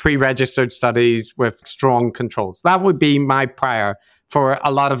pre-registered studies with strong controls. That would be my prior for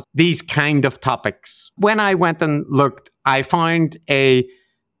a lot of these kind of topics. When I went and looked, I found a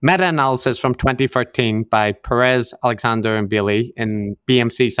meta-analysis from 2013 by Perez, Alexander, and Bailey in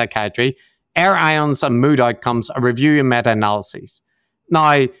BMC Psychiatry, Air Ions and Mood Outcomes, a review and meta-analyses.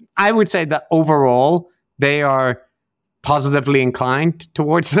 Now, I would say that overall, they are positively inclined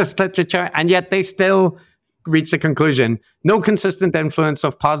towards this literature, and yet they still reach the conclusion, no consistent influence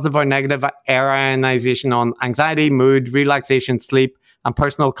of positive or negative air ionization on anxiety, mood, relaxation, sleep, and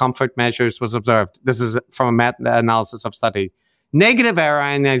personal comfort measures was observed. This is from a meta-analysis of study. Negative air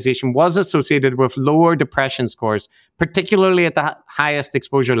ionization was associated with lower depression scores, particularly at the highest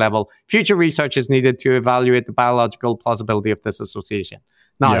exposure level. Future research is needed to evaluate the biological plausibility of this association.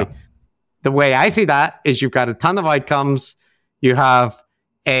 Now, the way I see that is you've got a ton of outcomes. You have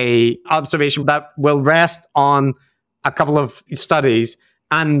a observation that will rest on a couple of studies,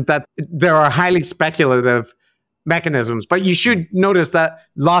 and that there are highly speculative mechanisms. But you should notice that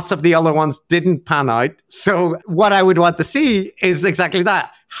lots of the other ones didn't pan out. So what I would want to see is exactly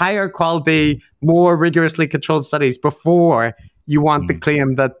that. Higher quality, more rigorously controlled studies before you want to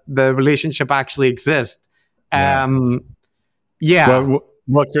claim that the relationship actually exists.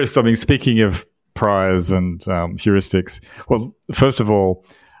 Well, Chris, speaking of priors and heuristics, well, first of all,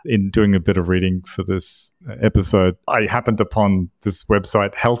 in doing a bit of reading for this episode, I happened upon this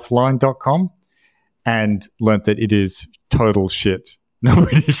website, healthline.com, and learnt that it is total shit.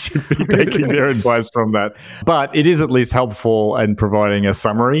 Nobody should be taking their advice from that. But it is at least helpful in providing a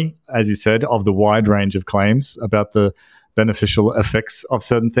summary, as you said, of the wide range of claims about the beneficial effects of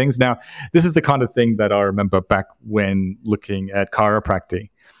certain things. Now, this is the kind of thing that I remember back when looking at chiropractic.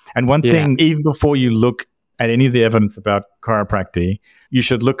 And one thing, even before you look at any of the evidence about chiropractic, you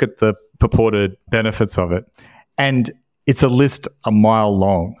should look at the purported benefits of it. And it's a list a mile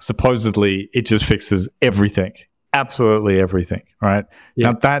long. Supposedly, it just fixes everything. Absolutely everything, right?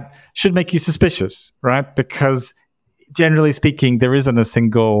 Now, that should make you suspicious, right? Because generally speaking, there isn't a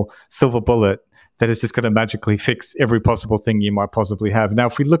single silver bullet that is just going to magically fix every possible thing you might possibly have. Now,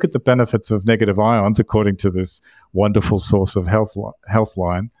 if we look at the benefits of negative ions, according to this wonderful source of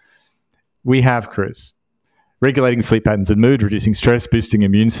Healthline, we have, Chris, regulating sleep patterns and mood, reducing stress, boosting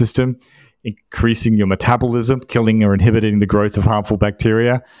immune system, increasing your metabolism, killing or inhibiting the growth of harmful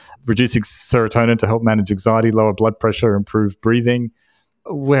bacteria, reducing serotonin to help manage anxiety, lower blood pressure, improve breathing.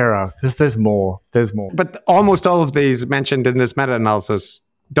 There's more. But almost all of these mentioned in this meta-analysis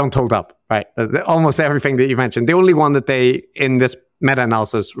don't hold up, right? Almost everything that you mentioned. The only one that they, in this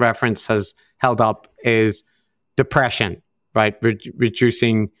meta-analysis reference, has held up is depression, right?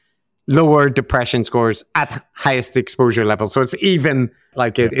 Reducing lower depression scores at highest exposure level. So it's even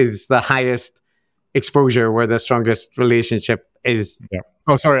like it is the highest exposure where the strongest relationship is. Yeah.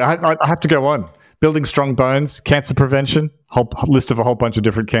 Oh, sorry. I have to go on. Building strong bones, cancer prevention, whole list of a whole bunch of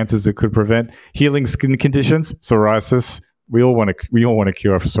different cancers it could prevent, healing skin conditions, psoriasis. We all want to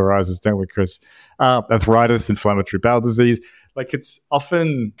cure for psoriasis, don't we, Chris? Arthritis, inflammatory bowel disease. Like, it's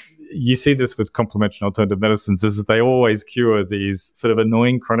often, you see this with complementary and alternative medicines, is that they always cure these sort of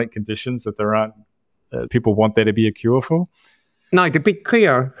annoying chronic conditions that there aren't people want there to be a cure for. Now, to be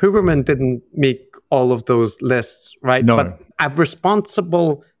clear, Huberman didn't make all of those lists, right? No. But a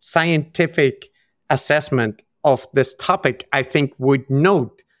responsible scientific assessment of this topic, I think, would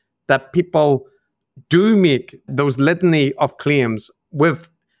note that people do make those litany of claims with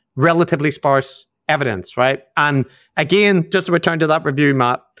relatively sparse evidence, right? And again, just to return to that review,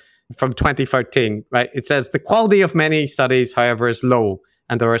 Matt, from 2013, right? It says the quality of many studies, however, is low,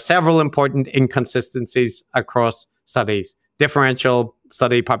 and there are several important inconsistencies across studies. Differential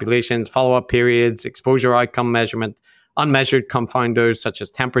study populations, follow-up periods, exposure outcome measurement, unmeasured confounders such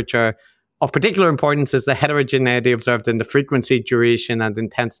as temperature. Of particular importance is the heterogeneity observed in the frequency, duration, and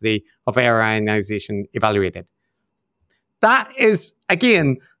intensity of air ionization evaluated. That is,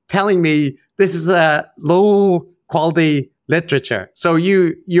 again, telling me this is a low-quality literature. So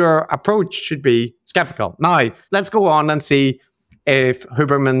your approach should be skeptical. Now, let's go on and see if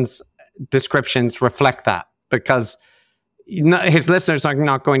Huberman's descriptions reflect that, because his listeners are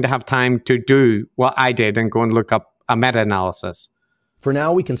not going to have time to do what I did and go and look up a meta-analysis. For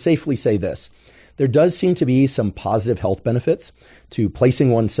now, we can safely say this. There does seem to be some positive health benefits to placing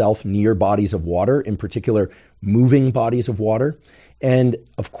oneself near bodies of water, in particular, moving bodies of water. And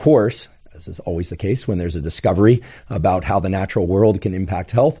of course, as is always the case when there's a discovery about how the natural world can impact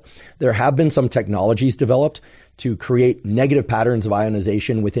health, there have been some technologies developed to create negative patterns of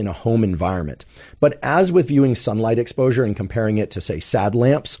ionization within a home environment. But as with viewing sunlight exposure and comparing it to, say, SAD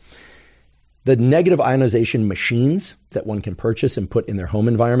lamps, the negative ionization machines that one can purchase and put in their home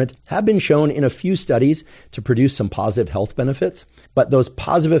environment have been shown in a few studies to produce some positive health benefits, but those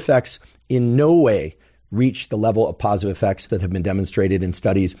positive effects in no way reach the level of positive effects that have been demonstrated in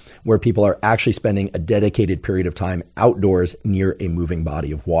studies where people are actually spending a dedicated period of time outdoors near a moving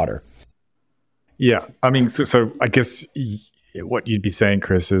body of water. Yeah, I mean, so I guess what you'd be saying,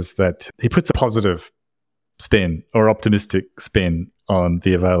 Chris, is that he puts a positive spin or optimistic spin on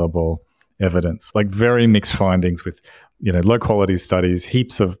the available evidence, like very mixed findings with, low quality studies,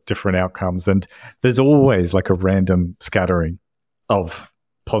 heaps of different outcomes. And there's always like a random scattering of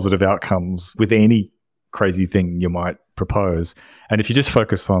positive outcomes with any crazy thing you might propose. And if you just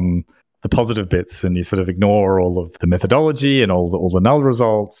focus on the positive bits and you sort of ignore all of the methodology and all the null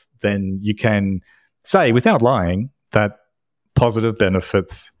results, then you can say without lying that positive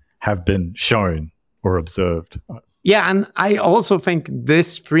benefits have been shown or observed. Yeah, and I also think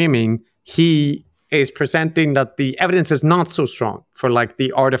this framing, he is presenting that the evidence is not so strong for like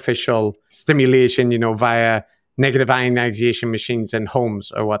the artificial stimulation, via negative ionization machines in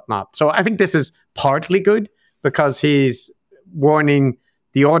homes or whatnot. So I think this is partly good because he's warning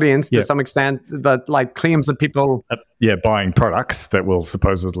the audience to some extent that like claims that people... buying products that will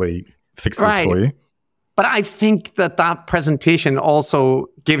supposedly fix this for you. But I think that presentation also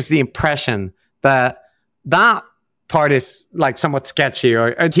gives the impression that part is like somewhat sketchy,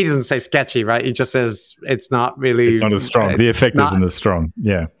 or he doesn't say sketchy, right? He just says it's not really... It's not as strong. The effect isn't as strong.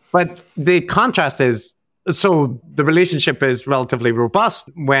 Yeah. But the contrast is, so the relationship is relatively robust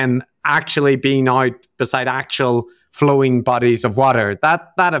when actually being out beside actual flowing bodies of water.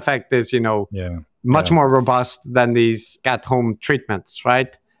 That effect is, much more robust than these at-home treatments,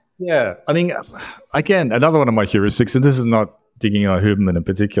 right? Yeah. I mean, again, another one of my heuristics, and this is not digging on Huberman in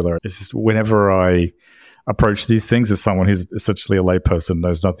particular, it's just whenever I approach these things as someone who's essentially a layperson,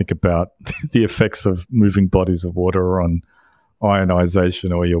 knows nothing about the effects of moving bodies of water on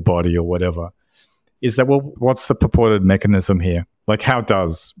ionization or your body or whatever, is that, well, what's the purported mechanism here? Like, how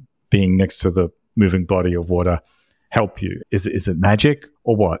does being next to the moving body of water help you? Is it magic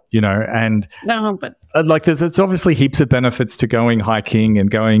or what? And no, but like there's obviously heaps of benefits to going hiking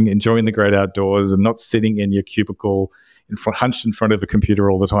and enjoying the great outdoors and not sitting in your cubicle hunched in front of a computer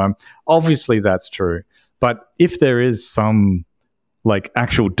all the time. Obviously, that's true. But if there is some like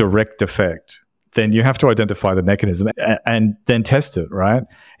actual direct effect, then you have to identify the mechanism and then test it, right?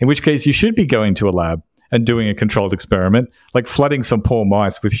 In which case you should be going to a lab and doing a controlled experiment, like flooding some poor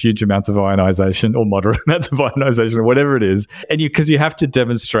mice with huge amounts of ionization or moderate amounts of ionization or whatever it is. And because you have to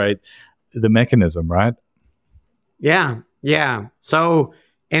demonstrate the mechanism, right? Yeah. So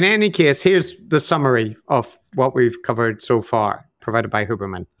In any case, here's the summary of what we've covered so far, provided by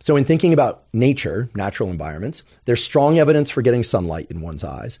Huberman. So in thinking about nature, natural environments, there's strong evidence for getting sunlight in one's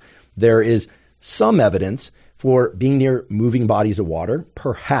eyes. There is some evidence for being near moving bodies of water,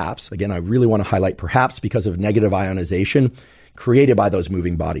 perhaps, again, I really want to highlight perhaps because of negative ionization created by those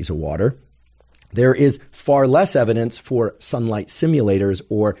moving bodies of water. There is far less evidence for sunlight simulators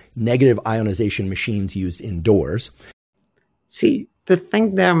or negative ionization machines used indoors. See, the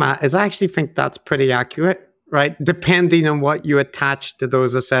thing there, Matt, is I actually think that's pretty accurate, right? Depending on what you attach to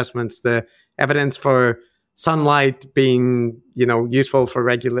those assessments, the evidence for sunlight being, useful for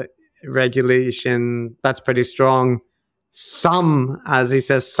regulation, that's pretty strong. Some, as he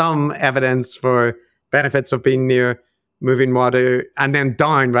says, some evidence for benefits of being near moving water, and then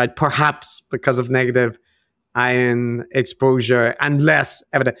down, right? Perhaps because of negative ion exposure and less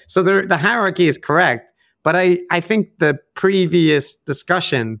evidence. So the hierarchy is correct. But I think the previous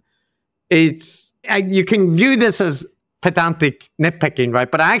discussion, you can view this as pedantic nitpicking, right?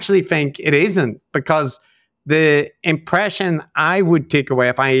 But I actually think it isn't, because the impression I would take away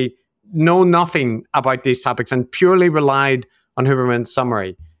if I know nothing about these topics and purely relied on Huberman's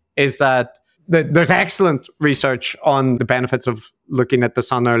summary is that there's excellent research on the benefits of looking at the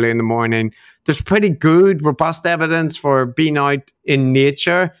sun early in the morning. There's pretty good, robust evidence for being out in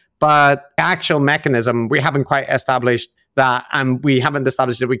nature. But the actual mechanism, we haven't quite established that, and we haven't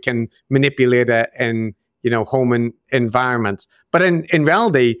established that we can manipulate it in, home environments. But in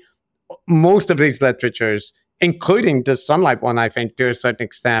reality, most of these literatures, including the sunlight one, I think, to a certain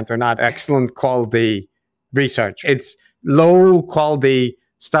extent, are not excellent quality research. It's low quality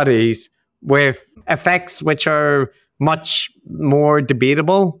studies with effects which are much more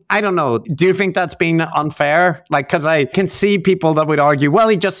debatable. I don't know. Do you think that's being unfair? Because I can see people that would argue, well,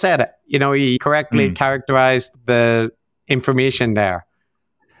 he just said it. He correctly characterized the information there.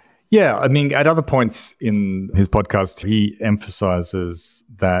 Yeah, I mean, at other points in his podcast, he emphasizes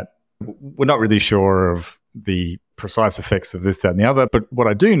that we're not really sure of the precise effects of this, that, and the other. But what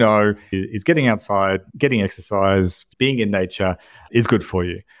I do know is getting outside, getting exercise, being in nature is good for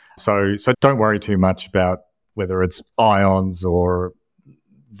you. So don't worry too much about whether it's ions or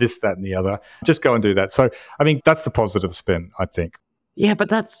this, that, and the other. Just go and do that. So, I mean, that's the positive spin, I think. Yeah, but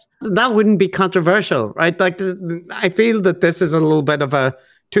that wouldn't be controversial, right? I feel that this is a little bit of a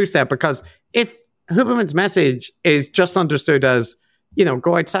two-step, because if Huberman's message is just understood as,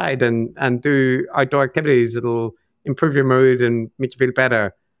 go outside and do outdoor activities, it'll improve your mood and make you feel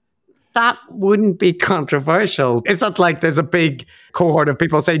better, that wouldn't be controversial. It's not like there's a big cohort of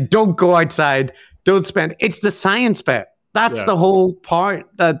people saying, don't go outside, don't spend. It's the science bit. That's the whole part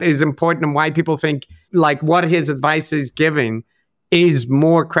that is important, and why people think what his advice is giving is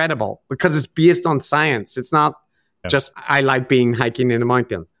more credible, because it's based on science. It's not just, I like hiking in a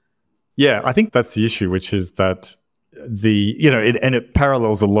mountain. Yeah, I think that's the issue, which is that it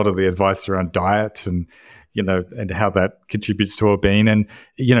parallels a lot of the advice around diet and how that contributes to well-being. And,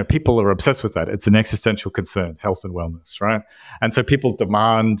 people are obsessed with that. It's an existential concern, health and wellness, right? And so people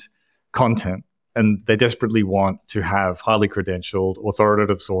demand content, and they desperately want to have highly credentialed,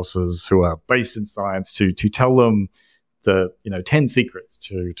 authoritative sources who are based in science to tell them the 10 secrets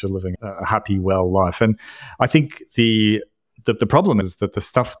to living a happy, well life. And I think the problem is that the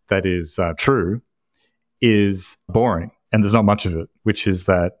stuff that is true is boring, and there's not much of it, which is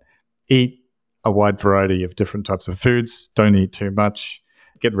that eat a wide variety of different types of foods, don't eat too much,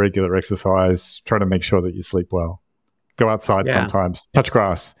 get regular exercise, try to make sure that you sleep well, go outside sometimes, touch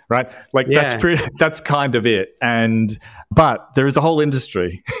grass, right? That's kind of it. But there is a whole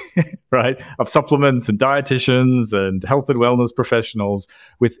industry, right, of supplements and dietitians and health and wellness professionals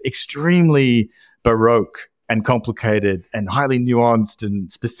with extremely baroque and complicated and highly nuanced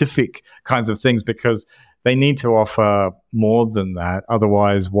and specific kinds of things, because they need to offer more than that.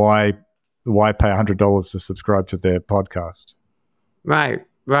 Otherwise, why pay $100 to subscribe to their podcast? Right.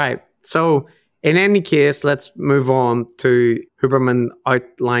 So in any case, let's move on to Huberman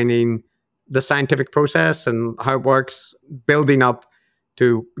outlining the scientific process and how it works, building up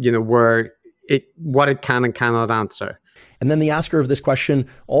to, what it can and cannot answer. And then the asker of this question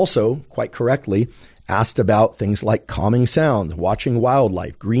also, quite correctly, asked about things like calming sounds, watching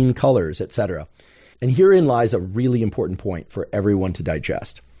wildlife, green colors, etc. And herein lies a really important point for everyone to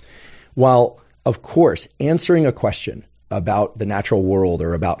digest. While, of course, answering a question about the natural world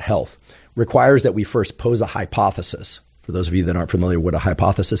or about health requires that we first pose a hypothesis. For those of you that aren't familiar with what a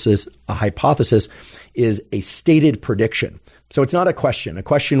hypothesis is a stated prediction. So it's not a question. A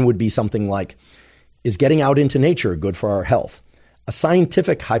question would be something like, is getting out into nature good for our health? A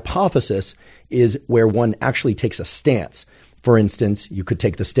scientific hypothesis is where one actually takes a stance For instance, you could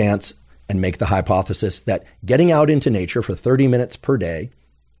take the stance and make the hypothesis that getting out into nature for 30 minutes per day,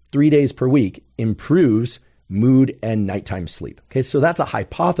 3 days per week, improves mood and nighttime sleep. Okay, so that's a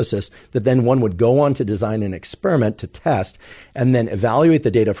hypothesis that then one would go on to design an experiment to test and then evaluate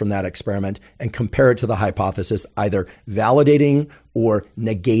the data from that experiment and compare it to the hypothesis, either validating or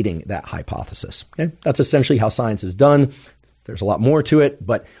negating that hypothesis. Okay, that's essentially how science is done. There's a lot more to it,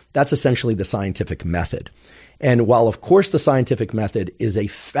 but that's essentially the scientific method. And while, of course, the scientific method is a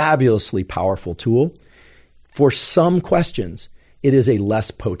fabulously powerful tool, for some questions, it is a less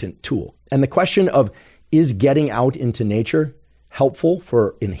potent tool. And the question of, is getting out into nature helpful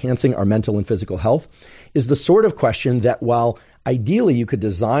for enhancing our mental and physical health, is the sort of question that, while ideally you could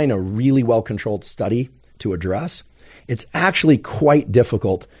design a really well-controlled study to address, it's actually quite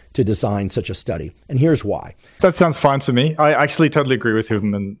difficult to design such a study. And here's why. That sounds fine to me. I actually totally agree with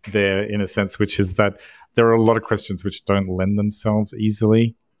Huberman there in a sense, which is that there are a lot of questions which don't lend themselves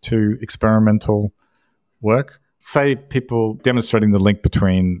easily to experimental work. Say people demonstrating the link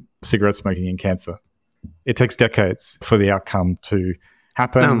between cigarette smoking and cancer. It takes decades for the outcome to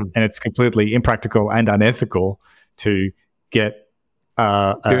happen, and it's completely impractical and unethical to get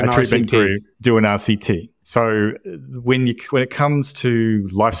a treatment through, do an RCT. So when it comes to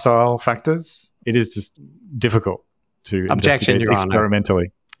lifestyle factors, it is just difficult to investigate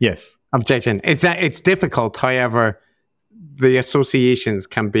experimentally. Yes. Objection. It's difficult. However, the associations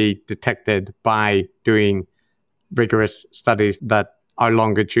can be detected by doing rigorous studies that are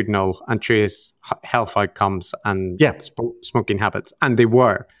longitudinal and trace health outcomes and smoking habits. And they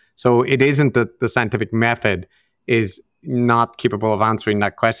were. So it isn't that the scientific method is not capable of answering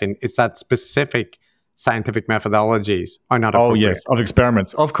that question. It's that specific scientific methodologies are not appropriate. Oh, yes, of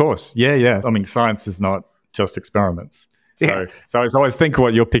experiments. Of course. Yeah. I mean, science is not just experiments. So I always think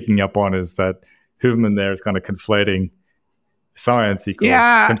what you're picking up on is that Huberman there is kind of conflating science equals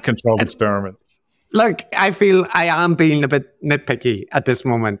controlled experiments. Look, I feel I am being a bit nitpicky at this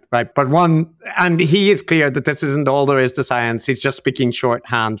moment, right? But and he is clear that this isn't all there is to science. He's just speaking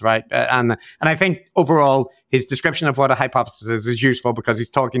shorthand, right? And I think overall, his description of what a hypothesis is useful because he's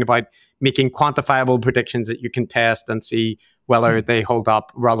talking about making quantifiable predictions that you can test and see whether they hold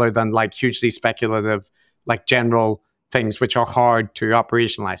up, rather than like hugely speculative, like general things which are hard to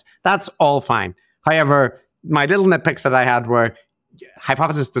operationalize. That's all fine. However, my little nitpicks that I had were,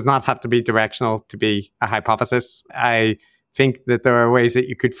 hypothesis does not have to be directional to be a hypothesis. I think that there are ways that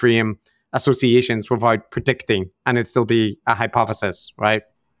you could frame associations without predicting and it still be a hypothesis, right?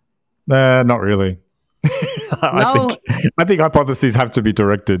 Not really. I think hypotheses have to be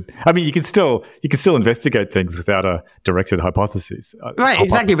directed. I mean, you can still investigate things without a directed hypothesis. Right,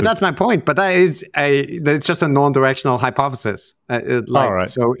 exactly. But that's my point. But it's just a non-directional hypothesis.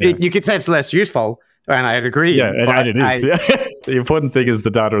 You could say it's less useful. And I'd agree. Yeah, and it is. The important thing is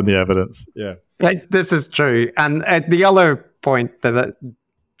the data and the evidence. Yeah. This is true. And the other point,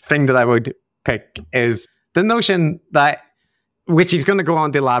 thing that I would pick is the notion that, which he's going to go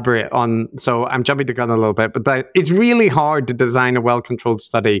on to elaborate on, so I'm jumping the gun a little bit, but that it's really hard to design a well-controlled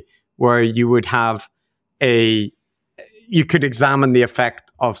study where you would have you could examine the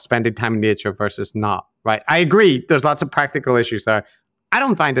effect of spending time in nature versus not, right? I agree. There's lots of practical issues there. I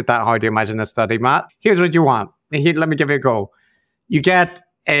don't find it that hard to imagine a study, Matt. Here's what you want. Let me give you a go. You get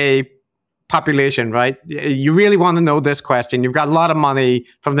a population, right? You really want to know this question. You've got a lot of money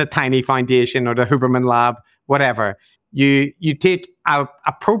from the Tiny Foundation or the Huberman Lab, whatever. You take an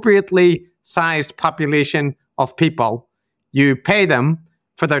appropriately sized population of people. You pay them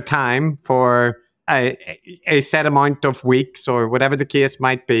for their time for a set amount of weeks or whatever the case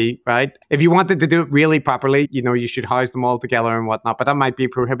might be, right? If you wanted to do it really properly, you should house them all together and whatnot, but that might be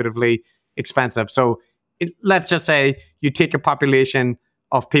prohibitively expensive. So let's just say you take a population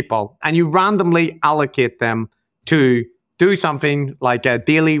of people and you randomly allocate them to do something like a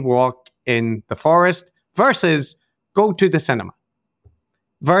daily walk in the forest versus go to the cinema,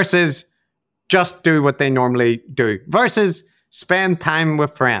 versus just do what they normally do, versus spend time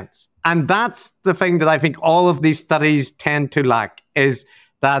with friends. And that's the thing that I think all of these studies tend to lack, is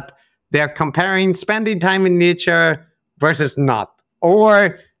that they're comparing spending time in nature versus not.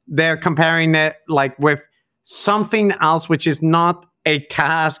 Or they're comparing it like with something else which is not a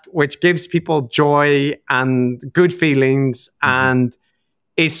task, which gives people joy and good feelings and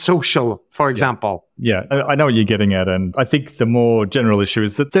is social, for example. Yeah, I know what you're getting at. And I think the more general issue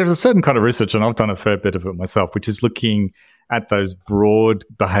is that there's a certain kind of research, and I've done a fair bit of it myself, which is looking at those broad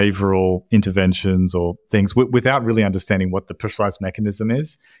behavioral interventions or things without really understanding what the precise mechanism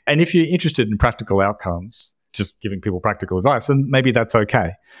is. And if you're interested in practical outcomes, just giving people practical advice, and maybe that's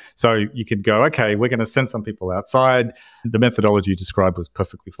okay. So you could go, okay, we're going to send some people outside. The methodology you described was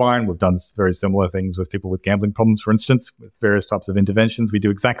perfectly fine. We've done very similar things with people with gambling problems, for instance, with various types of interventions. We do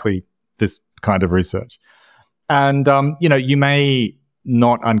exactly this kind of research. And, you may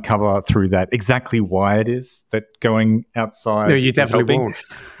not uncover through that exactly why it is that going outside. No, you definitely helping.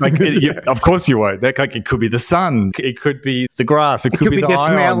 won't. Of course you won't. It could be the sun. It could be the grass. It could be the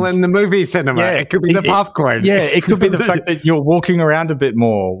smell in the movie cinema. Yeah, it could be the popcorn. It could be the fact that you're walking around a bit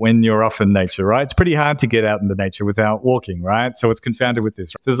more when you're off in nature, right? It's pretty hard to get out into nature without walking, right? So it's confounded with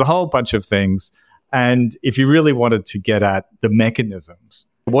this. So there's a whole bunch of things. And if you really wanted to get at the mechanisms,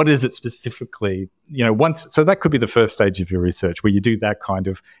 what is it specifically? So that could be the first stage of your research where you do that kind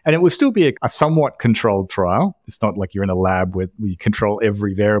of, and it will still be a somewhat controlled trial. It's not like you're in a lab where you control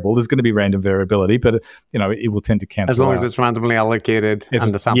every variable. There's going to be random variability, but it will tend to cancel as long out. as it's randomly allocated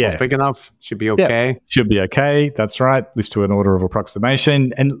and the sample's big enough, should be okay. Yeah, should be okay. That's right. At least to an order of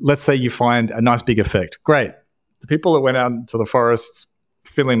approximation. And let's say you find a nice big effect. Great. The people that went out into the forests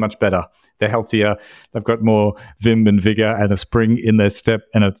feeling much better. They're healthier. They've got more vim and vigor and a spring in their step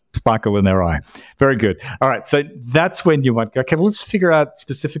and a sparkle in their eye. Very good. All right. So that's when you might go, okay, well, let's figure out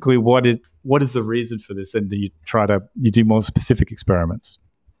specifically what is the reason for this. And then you do more specific experiments.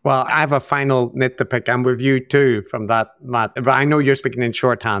 Well, I have a final nit to pick. I'm with you too from that, Matt. But I know you're speaking in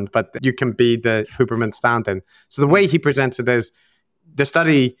shorthand, but you can be the Huberman stand-in. So the way he presents it is the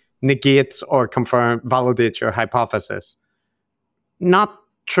study negates or validates your hypothesis. Not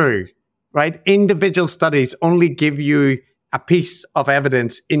true. Right? Individual studies only give you a piece of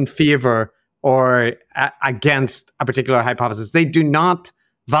evidence in favor or against a particular hypothesis. They do not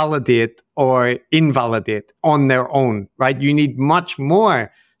validate or invalidate on their own, right? You need much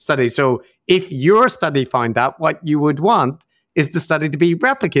more studies. So if your study found that, what you would want is the study to be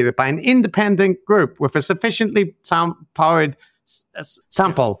replicated by an independent group with a sufficiently powered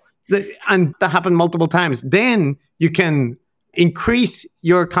sample. And that happened multiple times. Then you can increase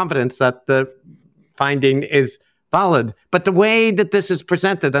your confidence that the finding is valid. But the way that this is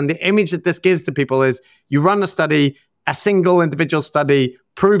presented and the image that this gives to people is you run a study, a single individual study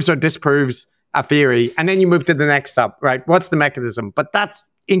proves or disproves a theory, and then you move to the next step, right? What's the mechanism? But that's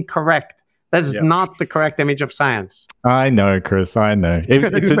incorrect. That is not the correct image of science. I know, Chris. I know.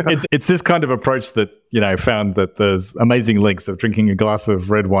 It's this kind of approach that, found that there's amazing links of drinking a glass of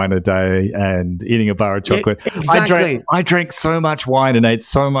red wine a day and eating a bar of chocolate. Exactly. I drank so much wine and ate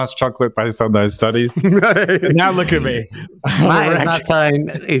so much chocolate based on those studies. Now look at me.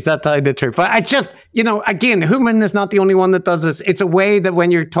 He's not telling the truth. But I just, again, Huberman is not the only one that does this. It's a way that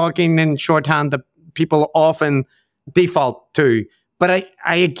when you're talking in shorthand that people often default to. But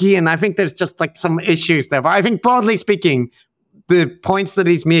I think there's just like some issues there. But I think broadly speaking, the points that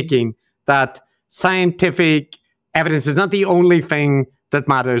he's making, that scientific evidence is not the only thing that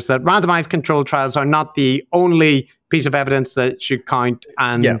matters, that randomized controlled trials are not the only piece of evidence that should count.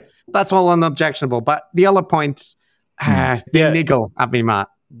 And that's all unobjectionable. But the other points, they niggle at me, Matt.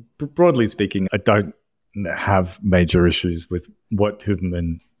 Broadly speaking, I don't have major issues with what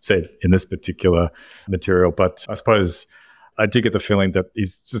Huberman said in this particular material. But I suppose I do get the feeling that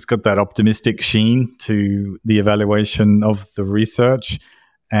he's just got that optimistic sheen to the evaluation of the research.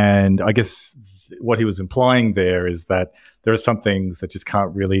 And I guess what he was implying there is that there are some things that just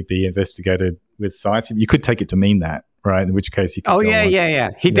can't really be investigated with science. You could take it to mean that, right? In which case you could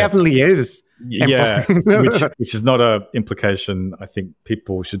He definitely is. Yeah, which is not a implication I think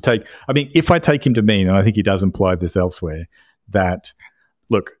people should take. I mean, if I take him to mean, and I think he does imply this elsewhere, that,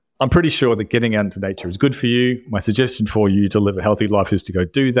 look, I'm pretty sure that getting out into nature is good for you. My suggestion for you to live a healthy life is to go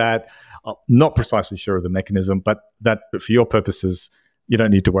do that. I'm not precisely sure of the mechanism, but for your purposes, you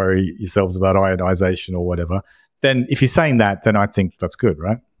don't need to worry yourselves about ionization or whatever. Then if he's saying that, then I think that's good,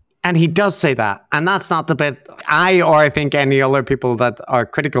 right? And he does say that. And that's not the bit I think any other people that are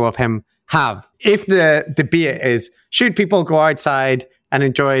critical of him have. If the debate is, should people go outside and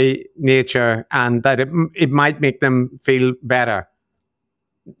enjoy nature and that it might make them feel better?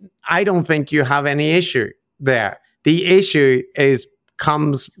 I don't think you have any issue there. The issue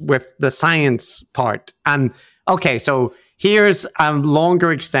comes with the science part. And okay, so here's a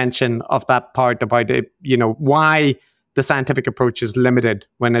longer extension of that part about why the scientific approach is limited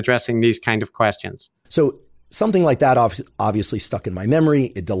when addressing these kind of questions. So something like that obviously stuck in my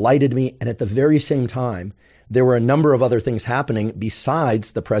memory. It delighted me. And at the very same time, there were a number of other things happening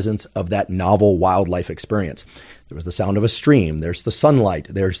besides the presence of that novel wildlife experience. There was the sound of a stream. There's the sunlight.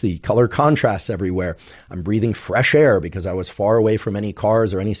 There's the color contrasts everywhere. I'm breathing fresh air because I was far away from any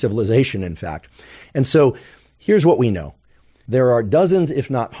cars or any civilization, in fact. And so here's what we know. There are dozens, if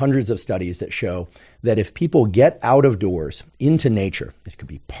not hundreds of studies that show that if people get out of doors into nature, this could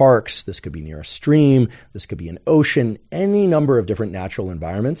be parks, this could be near a stream, this could be an ocean, any number of different natural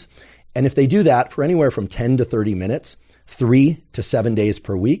environments. And if they do that for anywhere from 10 to 30 minutes, 3 to 7 days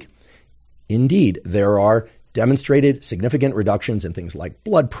per week, indeed, there are demonstrated significant reductions in things like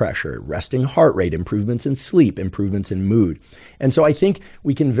blood pressure, resting heart rate, improvements in sleep, improvements in mood. And so I think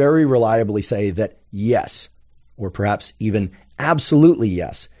we can very reliably say that yes, or perhaps even absolutely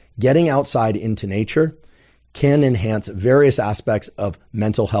yes, getting outside into nature can enhance various aspects of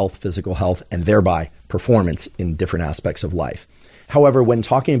mental health, physical health, and thereby performance in different aspects of life. However, when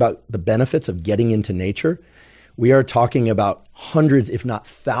talking about the benefits of getting into nature, we are talking about hundreds, if not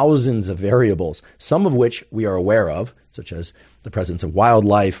thousands of variables, some of which we are aware of, such as the presence of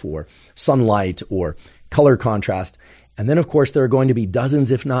wildlife or sunlight or color contrast. And then, of course, there are going to be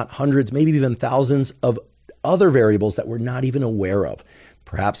dozens, if not hundreds, maybe even thousands of other variables that we're not even aware of.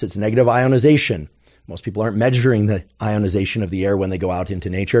 Perhaps it's negative ionization. Most people aren't measuring the ionization of the air when they go out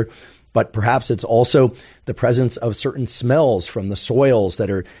into nature, but perhaps it's also the presence of certain smells from the soils that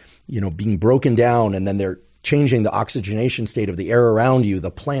are, being broken down, and then they're changing the oxygenation state of the air around you,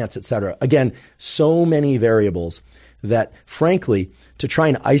 the plants, etc. Again, so many variables that, frankly, to try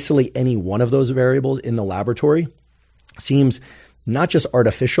and isolate any one of those variables in the laboratory seems not just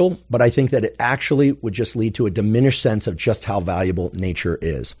artificial, but I think that it actually would just lead to a diminished sense of just how valuable nature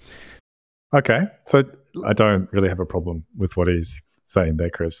is. Okay, so I don't really have a problem with what he's saying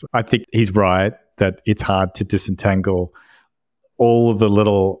there, Chris. I think he's right that it's hard to disentangle all of the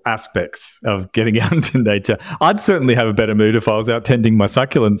little aspects of getting out into nature. I'd certainly have a better mood if I was out tending my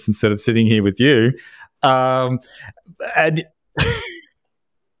succulents instead of sitting here with you. And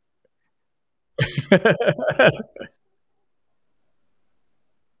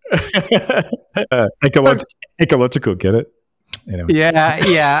ecological, get it? Anyway.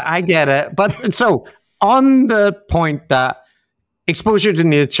 Yeah, I get it. But so on the point that exposure to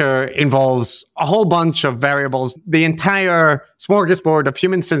nature involves a whole bunch of variables, the entire smorgasbord of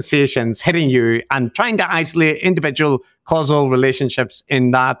human sensations hitting you, and trying to isolate individual causal relationships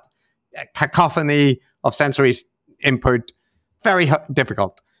in that cacophony of sensory input, very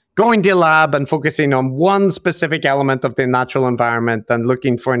difficult. Going to a lab and focusing on one specific element of the natural environment and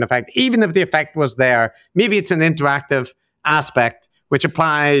looking for an effect, even if the effect was there, maybe it's an interactive aspect which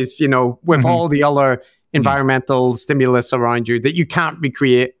applies, with all the other environmental stimulus around you that you can't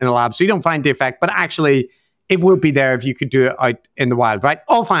recreate in a lab. So you don't find the effect, but actually it would be there if you could do it out in the wild, right?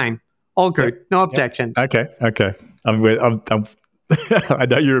 All fine, all good, no objection. Okay. I'm I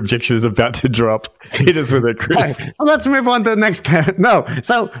know your objection is about to drop. Hit us with it, Chris. Right, so let's move on to the next. No.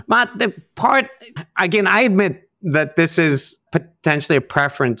 So, Matt, the part, again, I admit that this is potentially a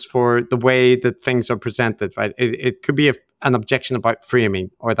preference for the way that things are presented, right? It could be an objection about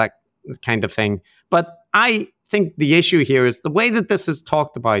framing or that kind of thing. But I think the issue here is the way that this is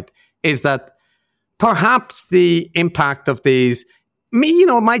talked about is that perhaps the impact of these,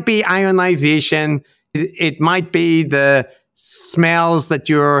 it might be ionization. It might be the smells that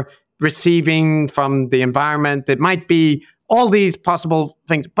you're receiving from the environment. It might be all these possible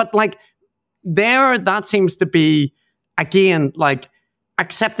things. But that seems to be, again,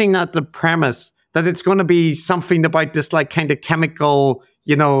 accepting that the premise that it's going to be something about this kind of chemical,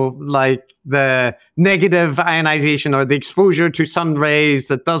 the negative ionization or the exposure to sun rays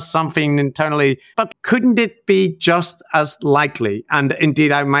that does something internally. But couldn't it be just as likely, and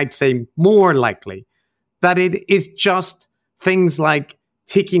indeed I might say more likely, that it is just things like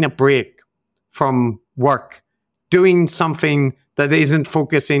taking a break from work, doing something that isn't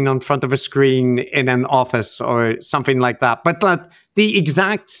focusing on front of a screen in an office or something like that, but that the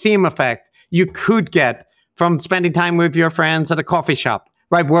exact same effect you could get from spending time with your friends at a coffee shop,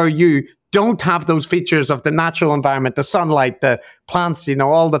 right? Where you don't have those features of the natural environment, the sunlight, the plants,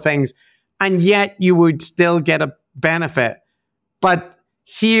 all the things, and yet you would still get a benefit. But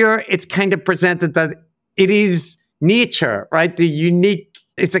here it's kind of presented that it is nature, right?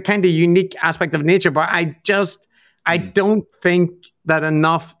 It's a kind of unique aspect of nature, but I don't think that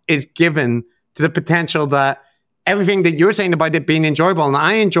enough is given to the potential that everything that you're saying about it being enjoyable, and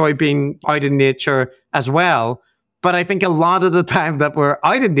I enjoy being out in nature as well. But I think a lot of the time that we're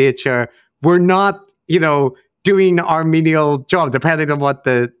out in nature, we're not, doing our menial job, depending on what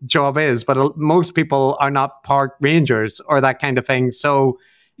the job is. But most people are not park rangers or that kind of thing. So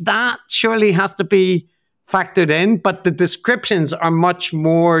that surely has to be factored in. But the descriptions are much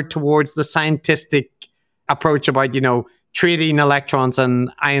more towards the scientific approach about, trading electrons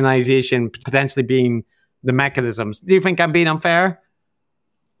and ionization potentially being the mechanisms. Do you think I'm being unfair?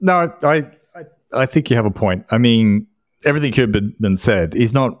 No, I think you have a point. I mean, everything Huberman said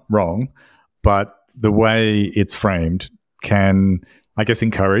is not wrong, but the way it's framed can, I guess,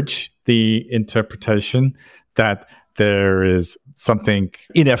 encourage the interpretation that there is something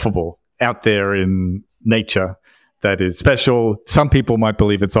ineffable out there in nature that is special. Some people might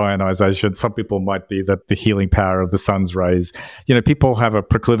believe it's ionization. Some people might be that the healing power of the sun's rays. People have a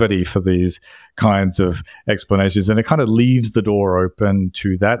proclivity for these kinds of explanations, and it kind of leaves the door open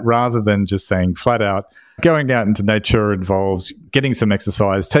to that rather than just saying flat out, going out into nature involves getting some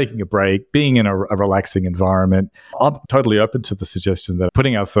exercise, taking a break, being in a relaxing environment. I'm totally open to the suggestion that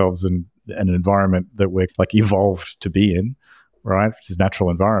putting ourselves in an environment that we're evolved to be in, right, which is natural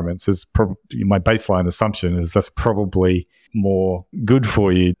environments, is my baseline assumption is that's probably more good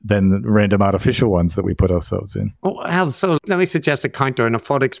for you than the random artificial ones that we put ourselves in. Well, so let me suggest a counter and a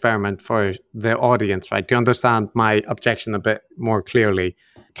thought experiment for the audience, right, to understand my objection a bit more clearly.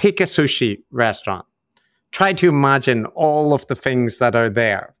 Take a sushi restaurant. Try to imagine all of the things that are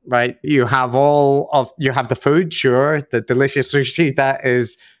there, right? You have the food, sure, the delicious sushi that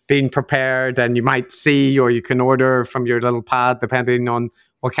is being prepared, and you might see, or you can order from your little pad, depending on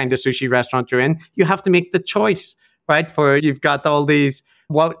what kind of sushi restaurant you're in. You have to make the choice, right? You've got all these,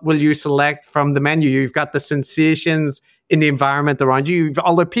 what will you select from the menu? You've got the sensations in the environment around you. You've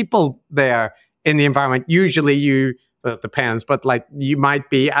other people there in the environment. Usually well, it depends, but you might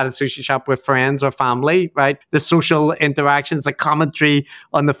be at a sushi shop with friends or family, right? The social interactions, the commentary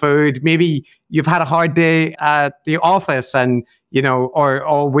on the food. Maybe you've had a hard day at the office and, or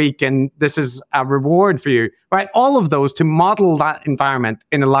all week, and this is a reward for you, right? All of those, to model that environment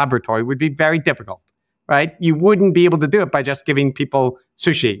in a laboratory would be very difficult, right? You wouldn't be able to do it by just giving people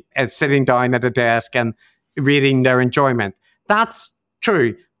sushi and sitting down at a desk and reading their enjoyment. That's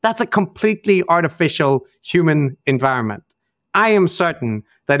true. That's a completely artificial human environment. I am certain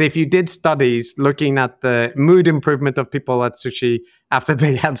that if you did studies looking at the mood improvement of people at sushi after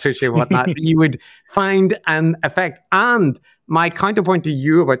they had sushi and whatnot, you would find an effect. And my counterpoint to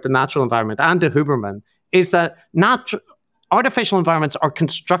you about the natural environment and to Huberman is that artificial environments are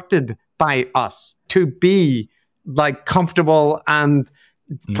constructed by us to be comfortable and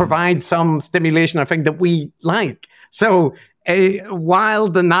provide some stimulation or thing that we like. So while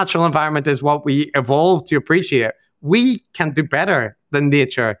the natural environment is what we evolved to appreciate, we can do better than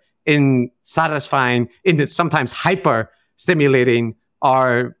nature in satisfying, in sometimes hyper stimulating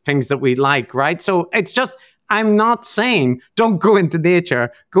our things that we like, right? So it's just, I'm not saying don't go into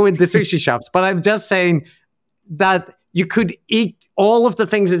nature, go into sushi shops, but I'm just saying that you could eat all of the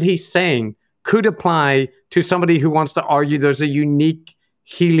things that he's saying could apply to somebody who wants to argue there's a unique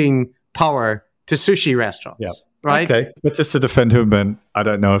healing power to sushi restaurants. Yeah. Right? Okay, but just to defend Huberman, I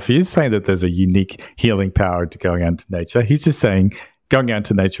don't know if he is saying that there's a unique healing power to going out into nature. He's just saying going out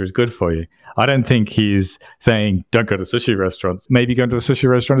into nature is good for you. I don't think he's saying don't go to sushi restaurants. Maybe going to a sushi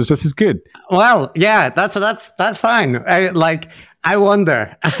restaurant is just as good. Well, yeah, that's fine. I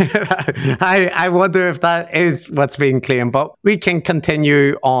wonder. I wonder if that is what's being claimed. But we can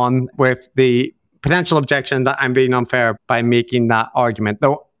continue on with the potential objection that I'm being unfair by making that argument,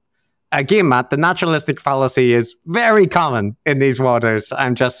 though. Again, Matt, the naturalistic fallacy is very common in these waters.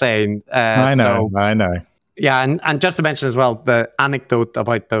 I'm just saying. I know. Yeah, and just to mention as well, the anecdote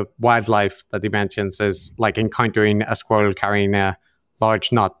about the wildlife that he mentions is like encountering a squirrel carrying a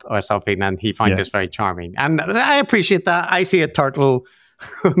large nut or something, and he finds this very charming. And I appreciate that. I see a turtle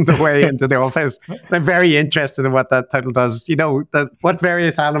on the way into the office. I'm very interested in what that turtle does. What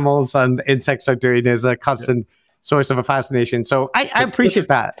various animals and insects are doing is a constant source of a fascination. So I appreciate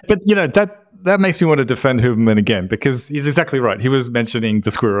that. But, that makes me want to defend Huberman again, because he's exactly right. He was mentioning the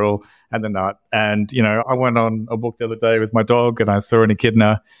squirrel and the nut. And, I went on a walk the other day with my dog and I saw an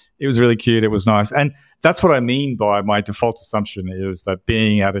echidna. It was really cute. It was nice. And that's what I mean by my default assumption is that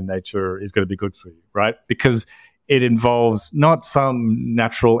being out in nature is going to be good for you, right? Because it involves not some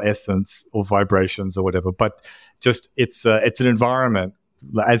natural essence or vibrations or whatever, but just it's an environment,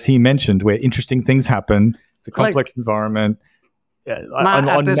 as he mentioned, where interesting things happen. It's a complex environment.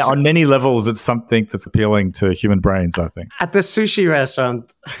 On many levels, it's something that's appealing to human brains, I think. At the sushi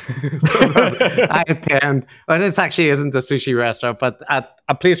restaurant I attend, well, it actually isn't a sushi restaurant, but at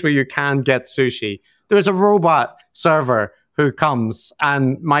a place where you can get sushi, there's a robot server who comes,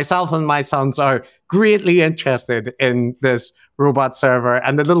 and myself and my sons are greatly interested in this robot server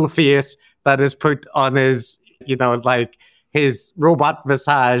and the little face that is put on his, his robot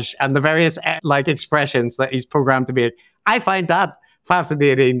visage and the various expressions that he's programmed to make. I find that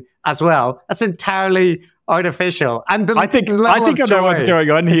fascinating as well. That's entirely artificial. And I think I know what's going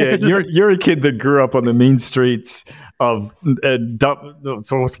on here. You're a kid that grew up on the mean streets of where are you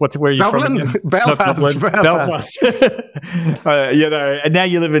Dublin? from? Belfast. Belfast. And now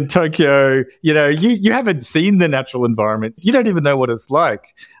you live in Tokyo. You haven't seen the natural environment. You don't even know what it's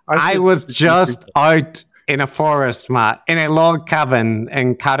like. I was just out in a forest, Matt, in a log cabin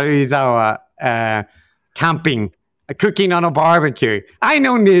in Karuizawa, camping, cooking on a barbecue. I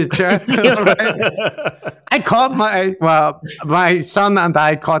know nature. I caught my son and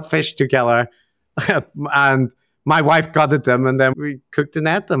I caught fish together, and my wife gutted them, and then we cooked and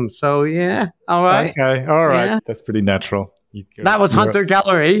ate them. So yeah, all right. Okay, all right. Yeah. That's pretty natural. That was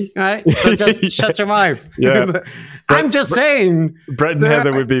hunter-gatherer, right? So just shut your mouth. Yeah. I'm just saying. Brett and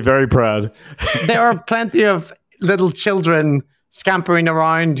Heather would be very proud. There are plenty of little children scampering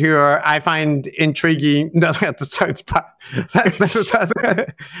around who I find intriguing. No, that sounds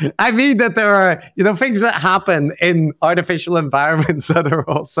bad. I mean that there are things that happen in artificial environments that are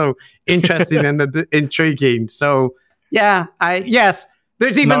also interesting and intriguing. So yeah, yes.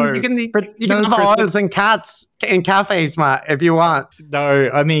 There's even you can have oils and cats in cafes, Matt, if you want.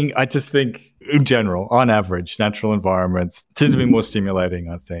 No, I mean I just think in general, on average, natural environments tend to be more stimulating.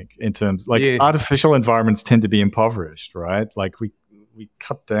 I think in terms artificial environments tend to be impoverished, right? Like we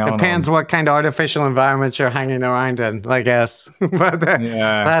cut down. Depends what kind of artificial environments you're hanging around in, I guess. But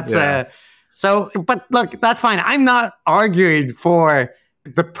but look, that's fine. I'm not arguing for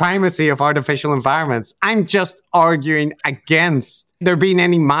the primacy of artificial environments. I'm just arguing against there being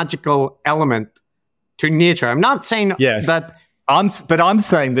any magical element to nature. I'm not saying that. I'm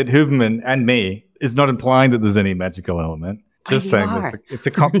saying that Huberman and me is not implying that there's any magical element. Just saying it's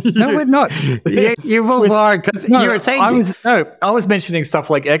a No, we're not. You both are, because you were saying I was mentioning stuff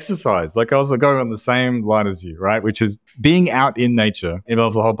like exercise. Like I was going on the same line as you, right? Which is being out in nature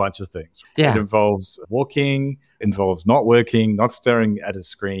involves a whole bunch of things. Yeah. It involves walking, involves not working, not staring at a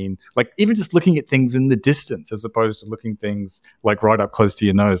screen, like even just looking at things in the distance as opposed to looking things like right up close to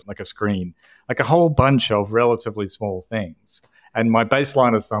your nose, like a screen, like a whole bunch of relatively small things. And my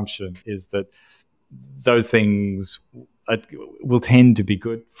baseline assumption is that those things will tend to be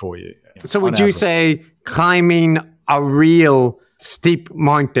good for you. So would you say climbing a real steep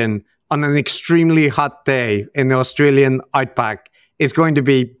mountain on an extremely hot day in the Australian outback is going to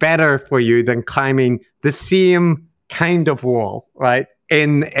be better for you than climbing the same kind of wall, right,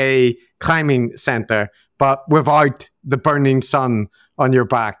 in a climbing center, but without the burning sun on your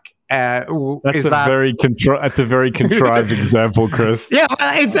back? That's a very contrived example, Chris. Yeah,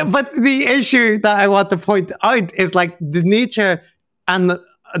 but the issue that I want to point out is like the nature and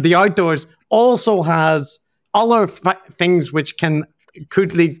the outdoors also has other things which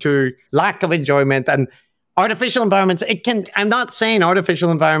could lead to lack of enjoyment, and artificial environments. I'm not saying artificial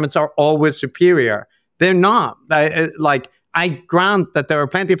environments are always superior. They're not. I grant that there are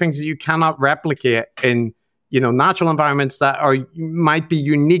plenty of things that you cannot replicate in natural environments that might be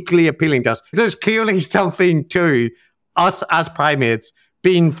uniquely appealing to us. There's clearly something to us as primates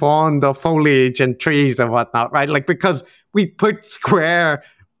being fond of foliage and trees and whatnot, right? Like, because we put square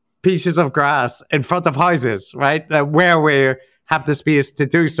pieces of grass in front of houses, right? Where we have the space to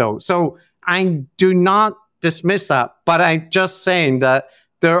do so. So I do not dismiss that, but I'm just saying that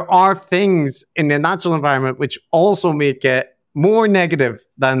there are things in the natural environment which also make it more negative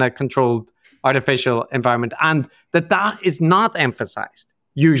than a controlled artificial environment, and that is not emphasized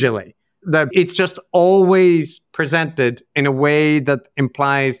usually. That it's just always presented in a way that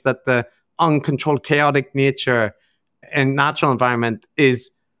implies that the uncontrolled chaotic nature in natural environment is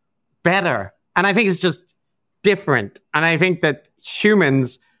better. And I think it's just different. And I think that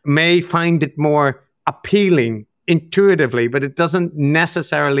humans may find it more appealing intuitively, but it doesn't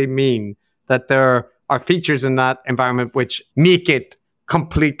necessarily mean that there are features in that environment which make it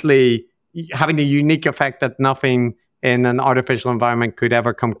completely having a unique effect that nothing in an artificial environment could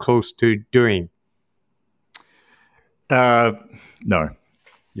ever come close to doing. No,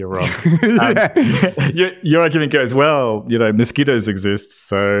 you're wrong. Your argument goes, well, mosquitoes exist.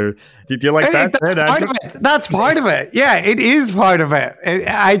 So did you like that? That's part of it. Yeah, it is part of it.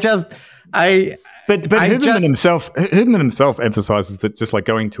 But Huberman himself emphasizes that just like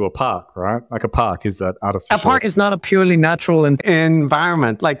going to a park, right? Like a park is that artificial. A park is not a purely natural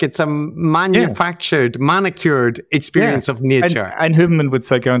environment. Like it's a manufactured, manicured experience of nature. And Huberman would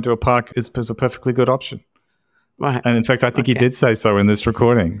say going to a park is a perfectly good option. Right. And in fact, I think he did say so in this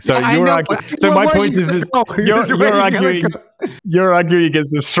recording. So my point is you're arguing You're arguing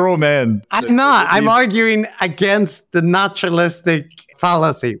against a straw man. I'm not. I'm arguing against the naturalistic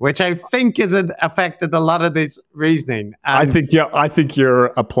fallacy, which I think has affected a lot of this reasoning. I think you're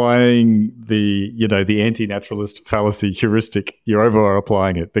applying the anti-naturalist fallacy heuristic. You're over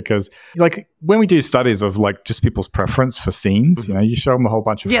applying it because, like, when we do studies of like just people's preference for scenes, you show them a whole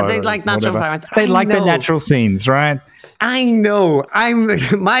bunch of photos. They like natural environments. They like the natural scenes, right? I know.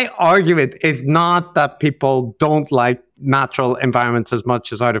 My argument is not that people don't like natural environments as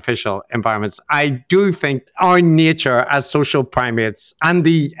much as artificial environments. I do think our nature as social primates and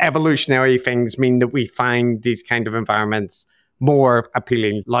the evolutionary things mean that we find these kind of environments more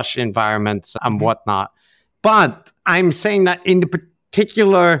appealing, lush environments and whatnot. But I'm saying that in the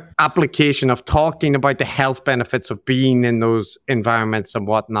particular application of talking about the health benefits of being in those environments and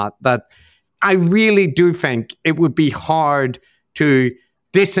whatnot, that I really do think it would be hard to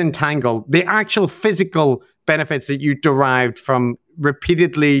disentangle the actual physical benefits that you derived from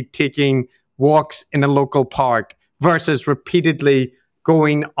repeatedly taking walks in a local park versus repeatedly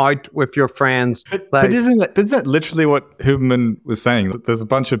going out with your friends. But isn't that literally what Huberman was saying? There's a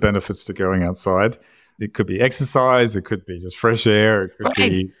bunch of benefits to going outside. It could be exercise, it could be just fresh air, it could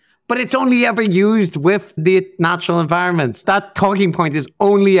be... But it's only ever used with the natural environments. That talking point is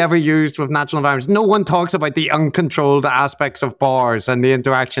only ever used with natural environments. No one talks about the uncontrolled aspects of bars and the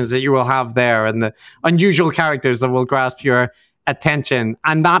interactions that you will have there and the unusual characters that will grasp your attention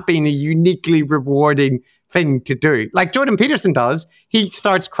and that being a uniquely rewarding thing to do. Like Jordan Peterson does. He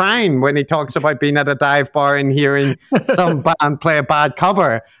starts crying when he talks about being at a dive bar and hearing some band play a bad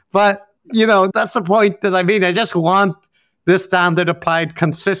cover. But, that's the point that I mean. I just want this standard applied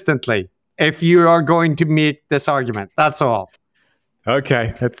consistently if you are going to make this argument. That's all.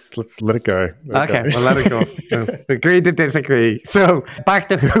 Okay, let's let it go. Okay, we'll let it go. Agree to disagree. So back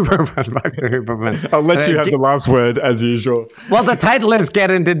to Huberman. I'll let you have the last word as usual. Well, the title is Get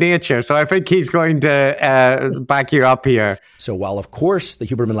Into Nature, so I think he's going to back you up here. So while, of course, the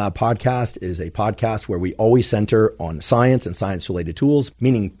Huberman Lab podcast is a podcast where we always center on science and science-related tools,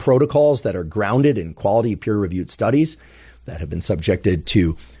 meaning protocols that are grounded in quality peer-reviewed studies that have been subjected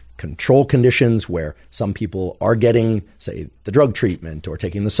to control conditions where some people are getting, say, the drug treatment or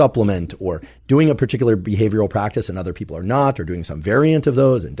taking the supplement or doing a particular behavioral practice and other people are not, or doing some variant of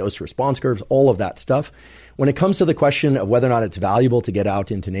those and dose response curves, all of that stuff. When it comes to the question of whether or not it's valuable to get out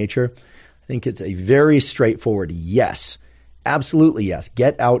into nature, I think it's a very straightforward yes. Absolutely yes.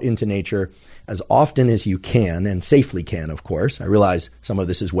 Get out into nature as often as you can and safely can, of course. I realize some of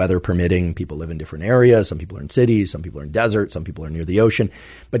this is weather permitting. People live in different areas. Some people are in cities. Some people are in deserts. Some people are near the ocean.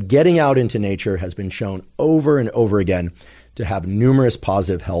 But getting out into nature has been shown over and over again to have numerous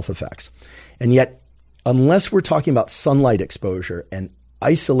positive health effects. And yet, unless we're talking about sunlight exposure and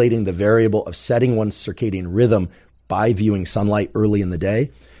isolating the variable of setting one's circadian rhythm by viewing sunlight early in the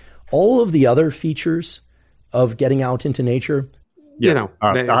day, all of the other features of getting out into nature,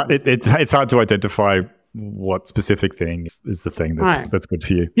 it's hard to identify what specific thing is the thing that's good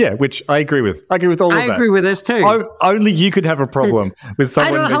for you. Yeah, which I agree with. I agree with all of that. I agree with this too. Only you could have a problem with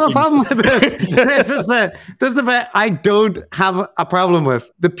someone. I don't have a problem with this. This is the bit I don't have a problem with.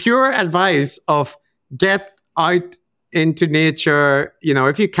 The pure advice of get out into nature,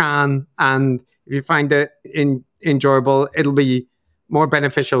 if you can, and if you find it enjoyable, it'll be more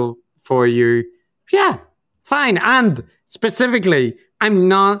beneficial for you. Yeah. Fine. And specifically, I'm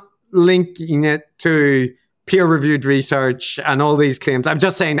not linking it to peer-reviewed research and all these claims. I'm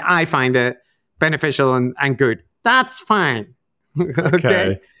just saying I find it beneficial and good. That's fine.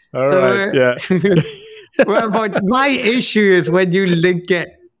 Okay. All right. Yeah. Well, but my issue is when you link it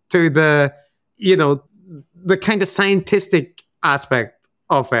to the kind of scientific aspect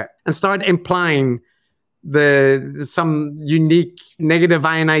of it and start implying some unique negative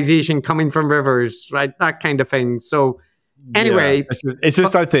ionization coming from rivers, right? That kind of thing. So anyway, it's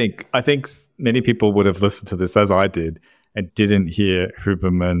just I think many people would have listened to this as I did and didn't hear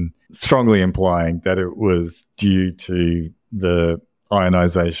Huberman strongly implying that it was due to the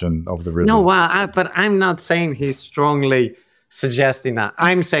ionization of the rivers. No, but I'm not saying he's strongly suggesting that.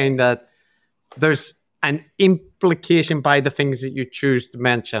 I'm saying that there's an implication by the things that you choose to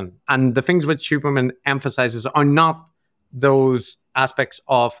mention. And the things which Huberman emphasizes are not those aspects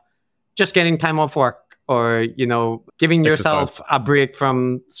of just getting time off work or, giving yourself a break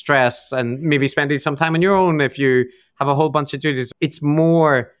from stress and maybe spending some time on your own if you have a whole bunch of duties. It's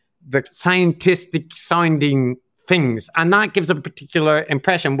more the scientific sounding things. And that gives a particular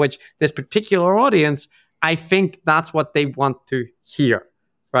impression, which this particular audience, I think that's what they want to hear.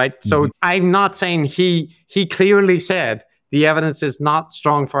 Right. So I'm not saying he clearly said the evidence is not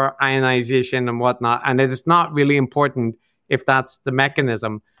strong for ionization and whatnot. And it is not really important if that's the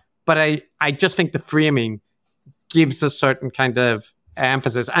mechanism. But I just think the framing gives a certain kind of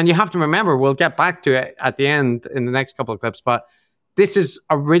emphasis. And you have to remember, we'll get back to it at the end in the next couple of clips, but this is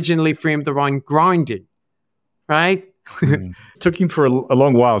originally framed around grounding, right? Took him for a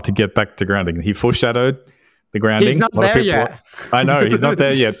long while to get back to grounding. He foreshadowed the grounding. He's not there yet. I know, he's not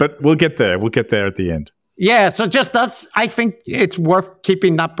there yet, but we'll get there. We'll get there at the end. Yeah, so I think it's worth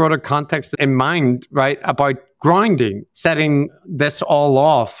keeping that broader context in mind, right, about grounding, setting this all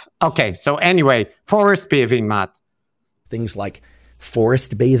off. Okay, so anyway, forest bathing, Matt. Things like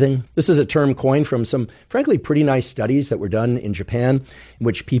forest bathing. This is a term coined from some, frankly, pretty nice studies that were done in Japan, in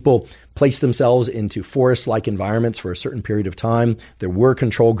which people placed themselves into forest-like environments for a certain period of time. There were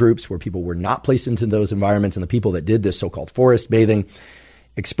control groups where people were not placed into those environments, and the people that did this so-called forest bathing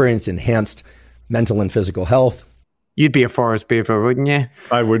experienced enhanced mental and physical health. You'd be a forest bather, wouldn't you?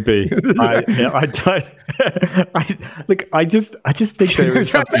 I would be. Look, I just think there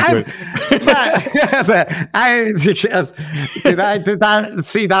is something good. Did that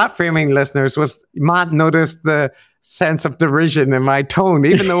see that framing, listeners? Was Matt noticed the sense of derision in my tone,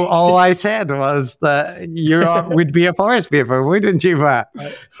 even though all I said was that you would be a forest bather, wouldn't you, Matt?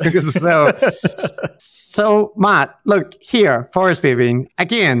 So Matt, look here, forest bathing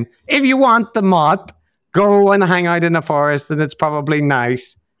again. If you want the mod, go and hang out in the forest, and it's probably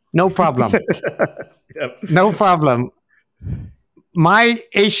nice. No problem. Yep. No problem. My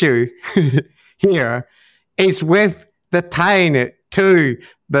issue here is with the tying it to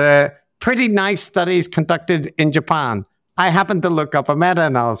the pretty nice studies conducted in Japan. I happened to look up a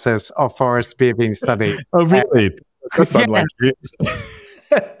meta-analysis of forest bathing studies. Oh, really? That's unlikely.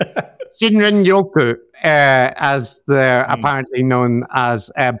 Shinrin-yoku, as they're apparently known as,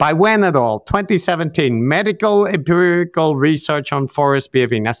 by Wen et al., 2017, Medical Empirical Research on Forest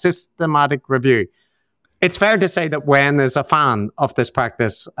Bathing, a Systematic Review. It's fair to say that Wen is a fan of this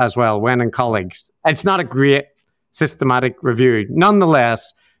practice as well, Wen and colleagues. It's not a great systematic review.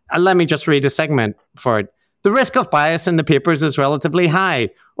 Nonetheless, let me just read a segment for it. The risk of bias in the papers is relatively high.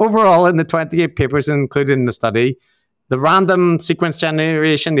 Overall, in the 28 papers included in the study, the random sequence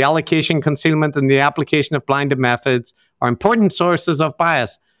generation, the allocation, concealment, and the application of blinded methods are important sources of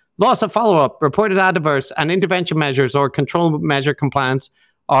bias. Loss of follow-up, reported adverse, and intervention measures or control measure compliance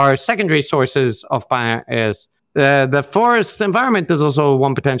are secondary sources of bias. The forest environment is also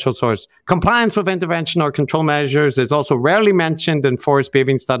one potential source. Compliance with intervention or control measures is also rarely mentioned in forest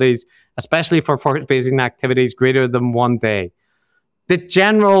bathing studies, especially for forest bathing activities greater than 1 day. The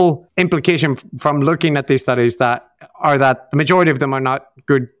general implication from looking at these studies that the majority of them are not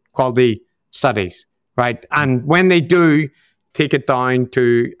good quality studies, right? And when they do take it down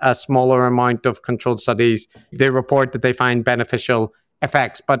to a smaller amount of controlled studies, they report that they find beneficial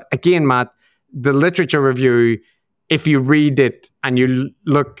effects. But again, Matt, the literature review, if you read it and you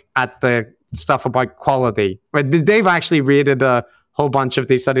look at the stuff about quality, right? They've actually rated a whole bunch of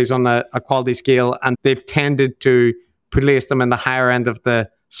these studies on a quality scale, and they've tended to place them in the higher end of the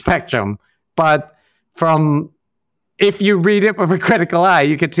spectrum. But if you read it with a critical eye,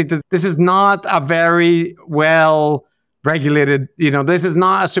 you can see that this is not a very well regulated, this is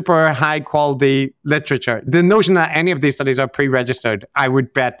not a super high quality literature. The notion that any of these studies are pre-registered, I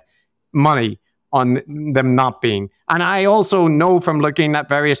would bet money on them not being. And I also know from looking at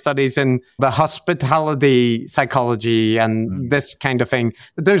various studies in the hospitality psychology and this kind of thing,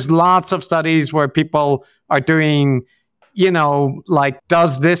 that there's lots of studies where people are doing,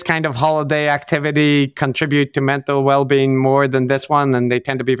 does this kind of holiday activity contribute to mental well-being more than this one? And they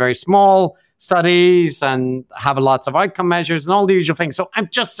tend to be very small studies and have lots of outcome measures and all the usual things. So I'm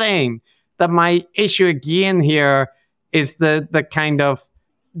just saying that my issue again here is the kind of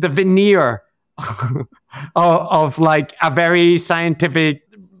the veneer of like a very scientific,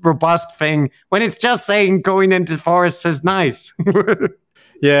 robust thing when it's just saying going into forests is nice.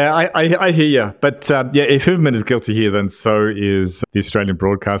 Yeah, I hear you. But if Huberman is guilty here, then so is the Australian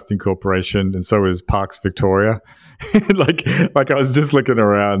Broadcasting Corporation, and so is Parks Victoria. like I was just looking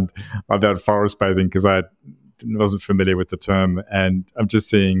around about forest bathing because I wasn't familiar with the term, and I'm just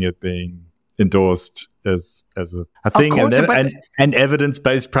seeing it being endorsed as a thing, and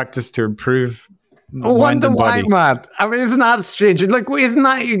evidence-based practice to improve mind and body. Why, Matt? I mean, isn't that strange? Like,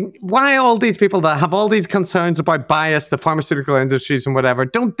 why all these people that have all these concerns about bias, the pharmaceutical industries and whatever,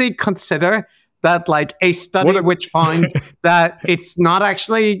 don't they consider that like a study which found that it's not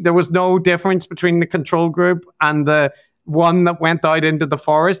actually, there was no difference between the control group and the one that went out into the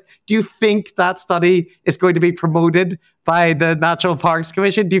forest? Do you think that study is going to be promoted by the Natural Parks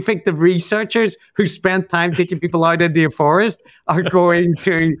Commission? Do you think the researchers who spent time taking people out into the forest are going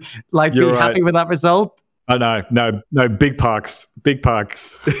to be happy with that result? Oh no, big parks. Yeah,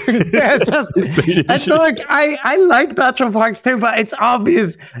 and look, I like natural parks too, but it's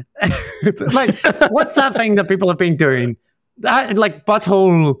obvious. Like, what's that thing that people have been doing? That, like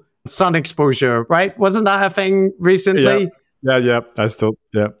butthole sun exposure, right? Wasn't that a thing recently? Yeah.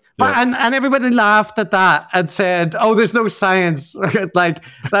 But, and everybody laughed at that and said, "Oh, there's no science." Like,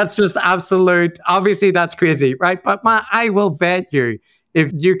 that's just absolute. Obviously, that's crazy, right? But I will bet you,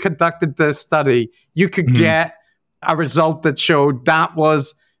 if you conducted this study, you could get a result that showed that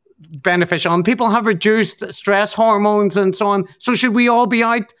was beneficial. And people have reduced stress hormones and so on. So should we all be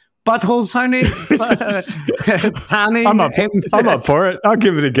out butthole sounding, tanning? I'm up for it. I'll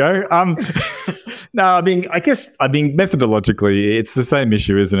give it a go. No, I mean, methodologically, it's the same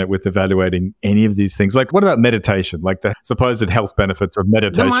issue, isn't it, with evaluating any of these things? Like, what about meditation? Like the supposed health benefits of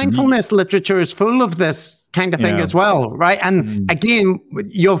meditation. The mindfulness literature is full of this kind of thing as well, right? And again,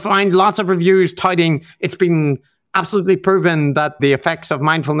 you'll find lots of reviews touting it's been absolutely proven that the effects of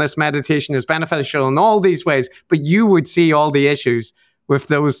mindfulness meditation is beneficial in all these ways, but you would see all the issues with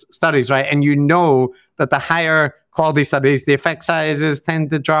those studies, right? And you know that the higher quality studies, the effect sizes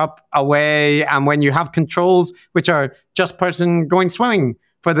tend to drop away. And when you have controls, which are just person going swimming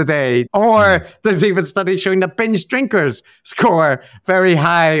for the day, or there's even studies showing that binge drinkers score very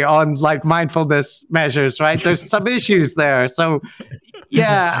high on like mindfulness measures, right? There's some issues there. So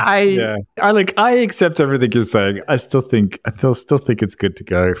I accept everything you're saying. I still think it's good to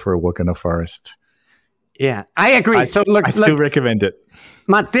go for a walk in a forest. Yeah, I agree. I still recommend it.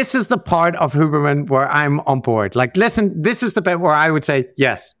 Matt, this is the part of Huberman where I'm on board. Like, listen, this is the bit where I would say,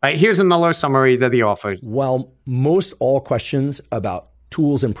 yes, right, here's another summary that he offers. While most all questions about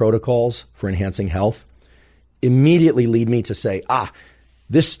tools and protocols for enhancing health immediately lead me to say,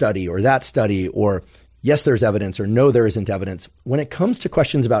 this study or that study, or yes, there's evidence, or no, there isn't evidence. When it comes to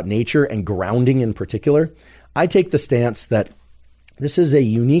questions about nature and grounding in particular, I take the stance that this is a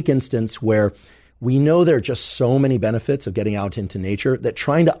unique instance where we know there are just so many benefits of getting out into nature that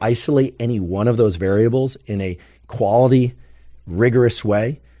trying to isolate any one of those variables in a quality, rigorous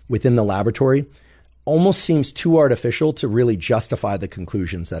way within the laboratory almost seems too artificial to really justify the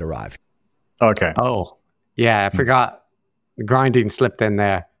conclusions that arrive. Okay. Oh, yeah, I forgot. The grinding slipped in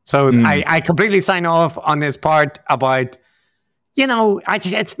there. So I completely sign off on this part about,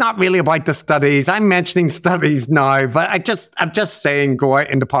 it's not really about the studies. I'm mentioning studies now, but I'm just saying go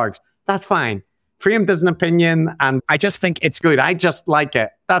out in the parks. That's fine. Framed as an opinion, and I just think it's good. I just like it.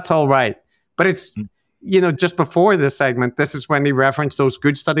 That's all right. But it's, just before this segment, this is when he referenced those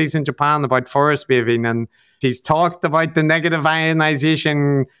good studies in Japan about forest bathing, and he's talked about the negative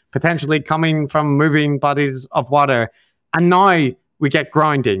ionization potentially coming from moving bodies of water. And now we get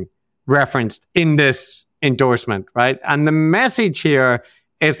grounding referenced in this endorsement, right? And the message here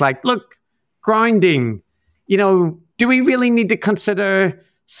is like, look, grounding, do we really need to consider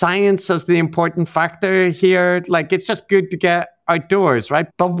science as the important factor here? Like, it's just good to get outdoors, right?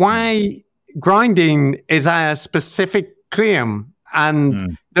 But why grounding is a specific claim,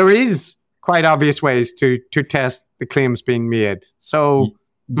 and there is quite obvious ways to test the claims being made. So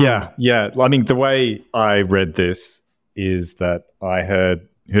yeah. I mean, the way I read this is that I heard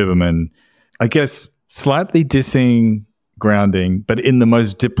Huberman, I guess, slightly dissing grounding, but in the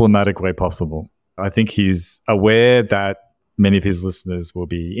most diplomatic way possible. I think he's aware that many of his listeners will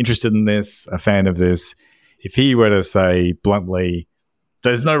be interested in this, a fan of this. If he were to say bluntly,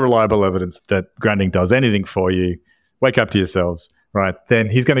 there's no reliable evidence that grounding does anything for you, wake up to yourselves, right? Then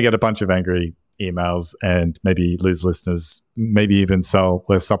he's going to get a bunch of angry emails and maybe lose listeners, maybe even sell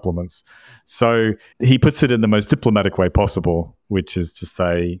less supplements. So he puts it in the most diplomatic way possible, which is to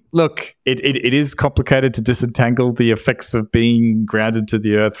say, look, it is complicated to disentangle the effects of being grounded to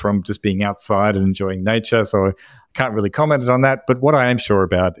the earth from just being outside and enjoying nature. So I can't really comment on that. But what I am sure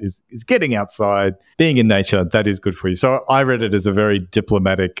about is getting outside, being in nature, that is good for you. So I read it as a very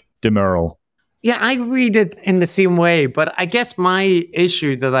diplomatic demurral. Yeah, I read it in the same way. But I guess my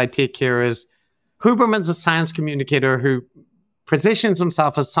issue that I take here is Huberman's a science communicator who positions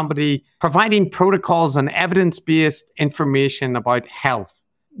himself as somebody providing protocols and evidence-based information about health.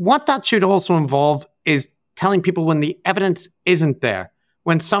 What that should also involve is telling people when the evidence isn't there,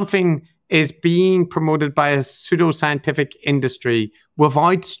 when something is being promoted by a pseudoscientific industry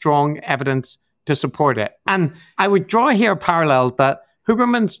without strong evidence to support it. And I would draw here a parallel that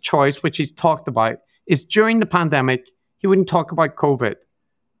Huberman's choice, which he's talked about, is during the pandemic, he wouldn't talk about COVID,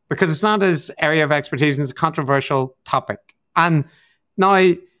 because it's not his area of expertise and it's a controversial topic. And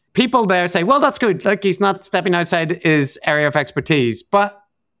now people there say, well, that's good. Like, he's not stepping outside his area of expertise. But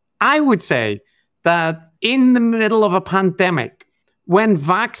I would say that in the middle of a pandemic, when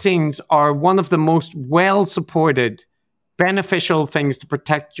vaccines are one of the most well-supported, beneficial things to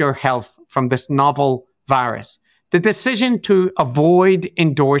protect your health from this novel virus, the decision to avoid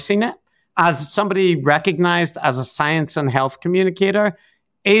endorsing it, as somebody recognized as a science and health communicator,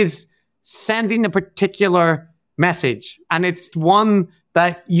 is sending a particular message. And it's one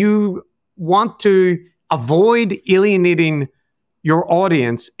that you want to avoid alienating your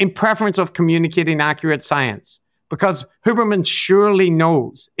audience in preference of communicating accurate science. Because Huberman surely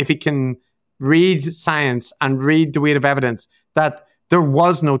knows, if he can read science and read the weight of evidence, that there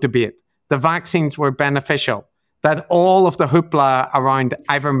was no debate. The vaccines were beneficial, that all of the hoopla around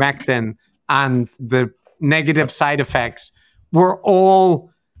ivermectin and the negative side effects were all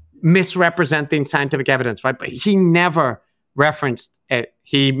misrepresenting scientific evidence, right? But he never referenced it.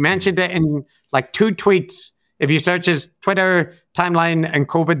 He mentioned it in like 2 tweets. If you search his Twitter timeline and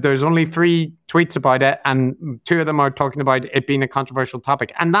COVID, there's only 3 tweets about it, and 2 of them are talking about it being a controversial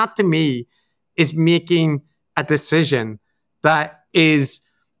topic. And that, to me, is making a decision that is,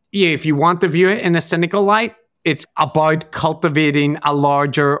 if you want to view it in a cynical light, it's about cultivating a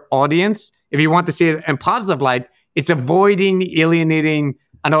larger audience. If you want to see it in positive light, it's avoiding alienating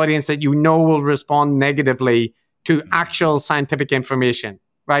an audience that you know will respond negatively to actual scientific information,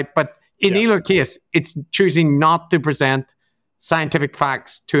 right? But in either case, it's choosing not to present scientific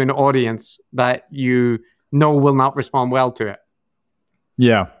facts to an audience that you know will not respond well to it.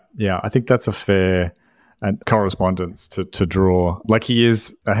 Yeah. I think that's a fair correspondence to draw. Like, he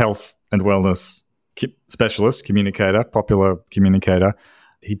is a health and wellness specialist, communicator, popular communicator.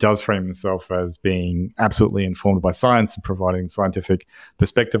 He does frame himself as being absolutely informed by science and providing scientific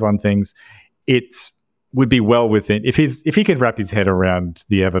perspective on things. It would be well within, if he could wrap his head around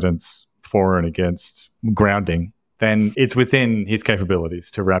the evidence for and against grounding, then it's within his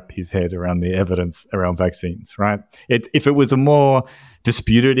capabilities to wrap his head around the evidence around vaccines, right? If it was a more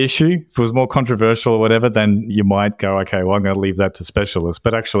disputed issue, if it was more controversial or whatever, then you might go, okay, well, I'm going to leave that to specialists.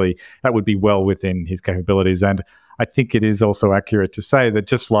 But actually, that would be well within his capabilities. And I think it is also accurate to say that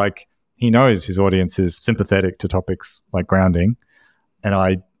just like he knows his audience is sympathetic to topics like grounding,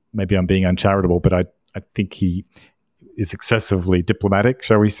 and maybe I'm being uncharitable, but I think he is excessively diplomatic,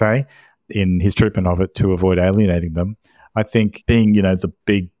 shall we say, in his treatment of it to avoid alienating them. I think being, the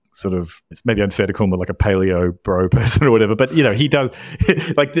big sort of, it's maybe unfair to call him like a paleo bro person or whatever, but, he does,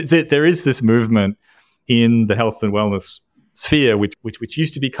 like there is this movement in the health and wellness sphere, which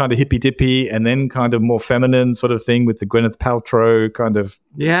used to be kind of hippy-dippy and then kind of more feminine sort of thing with the Gwyneth Paltrow kind of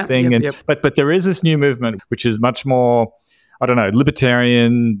thing. But there is this new movement, which is much more, I don't know,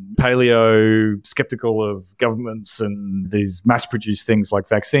 libertarian, paleo, skeptical of governments and these mass-produced things like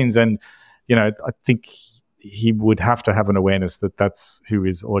vaccines. And, I think he would have to have an awareness that that's who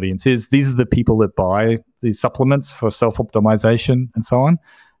his audience is. These are the people that buy these supplements for self-optimization and so on.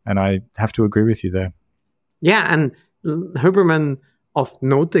 And I have to agree with you there. Yeah, and Huberman, of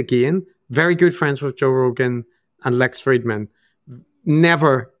note again, very good friends with Joe Rogan and Lex Fridman,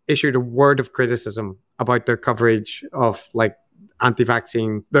 never issued a word of criticism about their coverage of like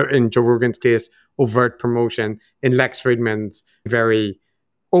anti-vaccine, in Joe Rogan's case, overt promotion, in Lex Fridman's very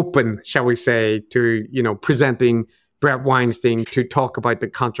open, shall we say, to, presenting Brett Weinstein to talk about the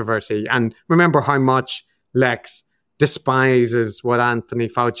controversy. And remember how much Lex despises what Anthony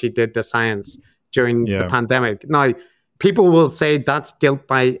Fauci did to science during the pandemic. Now, people will say that's guilt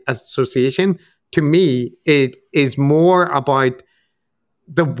by association. To me, it is more about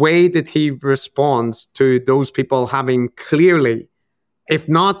the way that he responds to those people having clearly, if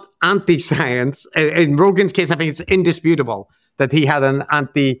not anti-science, in Rogan's case, I think it's indisputable that he had an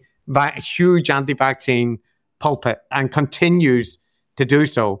huge anti-vaccine pulpit and continues to do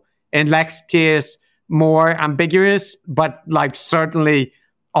so. In Lex's case, more ambiguous, but like certainly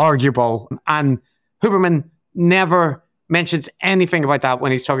arguable. And Huberman never mentions anything about that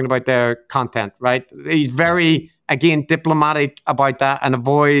when he's talking about their content, right? He's very, again, diplomatic about that and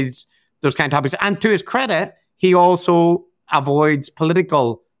avoids those kind of topics. And to his credit, he also avoids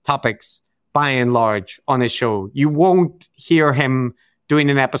political topics by and large on his show. You won't hear him doing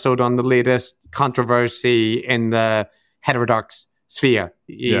an episode on the latest controversy in the heterodox sphere.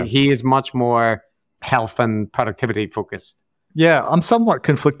 He is much more health and productivity focused. Yeah, I'm somewhat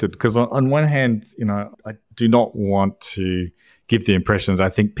conflicted because on one hand, I do not want to give the impression that I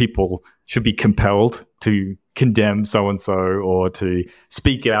think people should be compelled to condemn so-and-so or to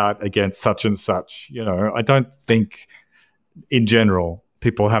speak out against such and such. I don't think in general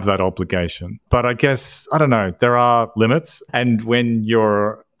people have that obligation. But I guess, I don't know, there are limits. And when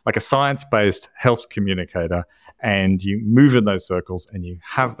you're like a science-based health communicator, and you move in those circles and you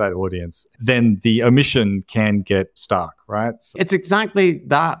have that audience, then the omission can get stark, right? So, it's exactly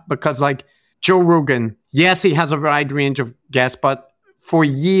that, because like Joe Rogan, yes, he has a wide range of guests, but for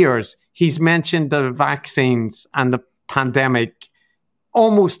years, he's mentioned the vaccines and the pandemic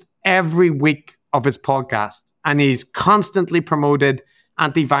almost every week of his podcast. And he's constantly promoted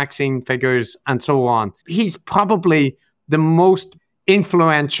anti-vaccine figures and so on. He's probably the most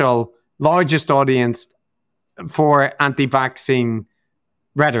influential, largest audience for anti-vaccine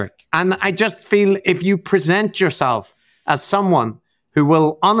rhetoric. And I just feel if you present yourself as someone who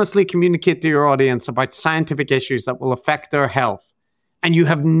will honestly communicate to your audience about scientific issues that will affect their health, and you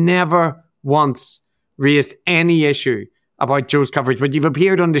have never once raised any issue about Joe's coverage, but you've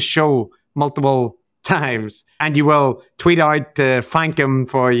appeared on the show multiple times, and you will tweet out to thank him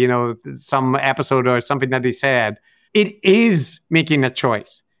for, some episode or something that he said, it is making a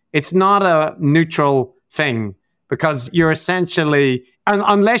choice. It's not a neutral thing, because you're essentially,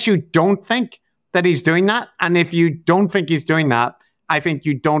 unless you don't think that he's doing that, and if you don't think he's doing that, I think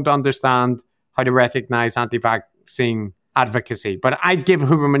you don't understand how to recognize anti-vaccine advocacy. But I give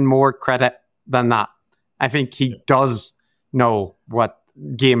Huberman more credit than that. I think he does know what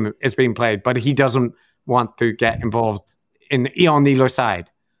game is being played, but he doesn't want to get involved on either side.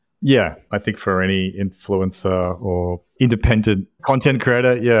 Yeah, I think for any influencer or independent content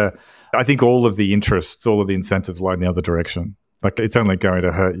creator, I think all of the interests, all of the incentives lie in the other direction. Like, it's only going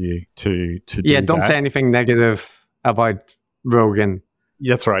to hurt you to do don't say anything negative about Rogan.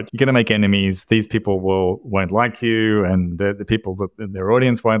 That's right. You're going to make enemies. These people won't like you, and the people that their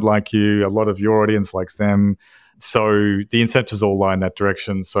audience won't like you. A lot of your audience likes them. So the incentives all lie in that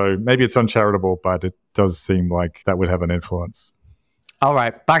direction. So maybe it's uncharitable, but it does seem like that would have an influence. All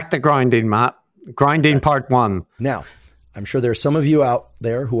right, back to grinding, Matt. Grinding part 1. Now, I'm sure there's some of you out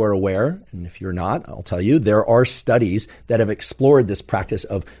there who are aware, and if you're not, I'll tell you, there are studies that have explored this practice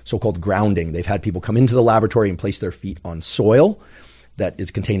of so-called grounding. They've had people come into the laboratory and place their feet on soil that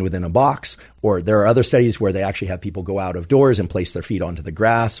is contained within a box, or there are other studies where they actually have people go out of doors and place their feet onto the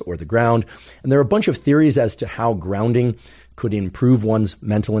grass or the ground. And there are a bunch of theories as to how grounding could improve one's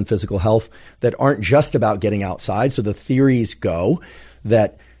mental and physical health that aren't just about getting outside. So the theories go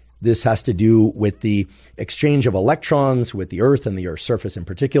that this has to do with the exchange of electrons with the Earth and the Earth's surface in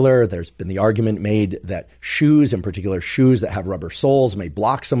particular. There's been the argument made that shoes, in particular shoes that have rubber soles, may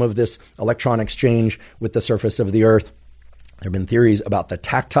block some of this electron exchange with the surface of the Earth. There have been theories about the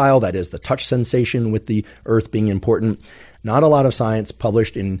tactile, that is the touch sensation with the Earth being important. Not a lot of science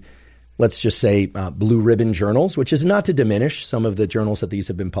published in, let's just say, blue ribbon journals, which is not to diminish some of the journals that these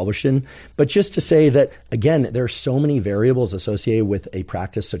have been published in, but just to say that, again, there are so many variables associated with a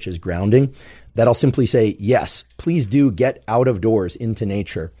practice such as grounding that I'll simply say, yes, please do get out of doors into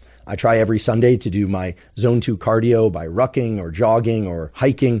nature. I try every Sunday to do my zone 2 cardio by rucking or jogging or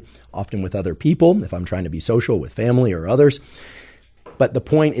hiking, often with other people, if I'm trying to be social with family or others. But the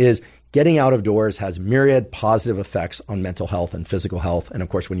point is, getting out of doors has myriad positive effects on mental health and physical health. And of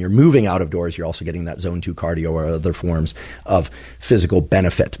course, when you're moving out of doors, you're also getting that zone 2 cardio or other forms of physical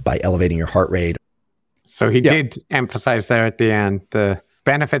benefit by elevating your heart rate. So he did emphasize there at the end the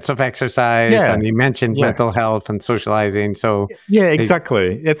benefits of exercise, and he mentioned mental health and socializing. So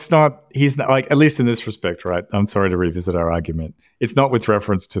exactly. He's not, like, at least in this respect, right? I'm sorry to revisit our argument. It's not with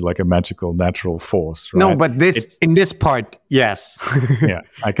reference to like a magical natural force, right? No, but in this part, yes. Yeah.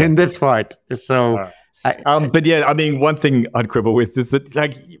 Okay. In this part. So, but yeah, I mean, one thing I'd quibble with is that,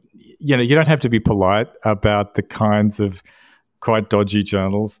 like, you don't have to be polite about the kinds of quite dodgy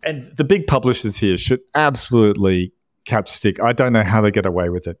journals. And the big publishers here should absolutely catch stick. I don't know how they get away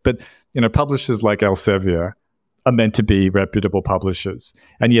with it. But, publishers like Elsevier are meant to be reputable publishers.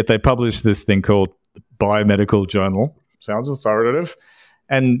 And yet they publish this thing called Biomedical Journal. Sounds authoritative.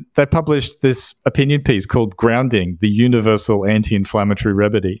 And they published this opinion piece called Grounding, the Universal Anti-Inflammatory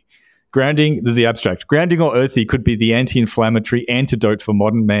Remedy. Grounding, there's the abstract. Grounding or earthy could be the anti-inflammatory antidote for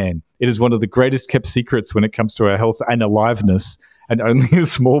modern man. It is one of the greatest kept secrets when it comes to our health and aliveness, and only a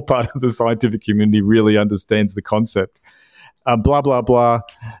small part of the scientific community really understands the concept. Blah, blah, blah.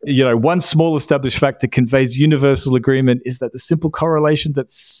 One small established fact that conveys universal agreement is that the simple correlation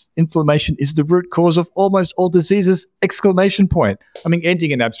that inflammation is the root cause of almost all diseases, ! I mean,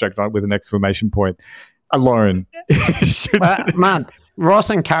 ending an abstract with an exclamation point alone. Man, Ross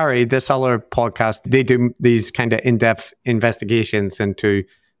and Carrie, this other podcast, they do these kind of in-depth investigations into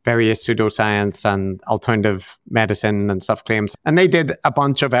various pseudoscience and alternative medicine and stuff claims. And they did a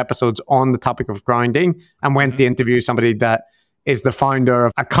bunch of episodes on the topic of grounding and went to interview somebody that is the founder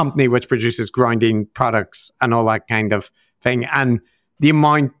of a company which produces grounding products and all that kind of thing. And the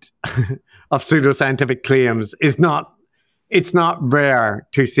amount of pseudoscientific claims it's not rare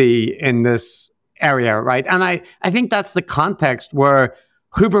to see in this area, right? And I think that's the context where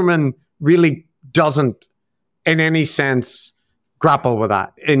Huberman really doesn't, in any sense, grapple with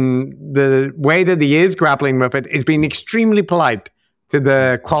that. In the way that he is grappling with it is being extremely polite to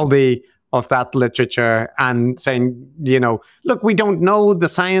the quality of that literature and saying, look, we don't know, the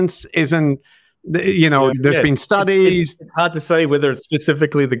science isn't, there's been studies. It's hard to say whether it's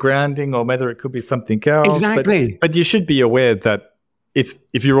specifically the grounding or whether it could be something else. Exactly. But you should be aware that if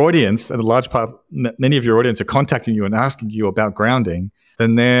your audience, and a large part, many of your audience are contacting you and asking you about grounding,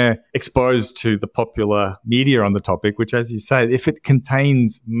 then they're exposed to the popular media on the topic, which, as you say, if it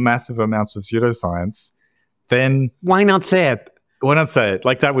contains massive amounts of pseudoscience, then why not say it? Why not say it?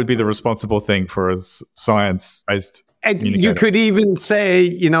 Like, that would be the responsible thing for a science-based communicator. You could even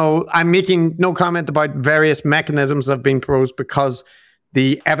say, I'm making no comment about various mechanisms that have been proposed because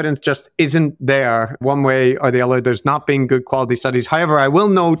the evidence just isn't there one way or the other. There's not been good quality studies. However, I will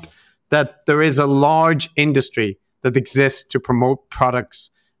note that there is a large industry that exists to promote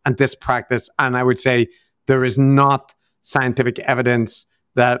products and this practice. And I would say there is not scientific evidence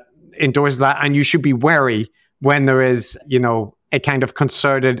that endorses that. And you should be wary when there is, a kind of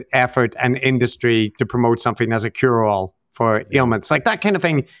concerted effort and industry to promote something as a cure-all for ailments. Like that kind of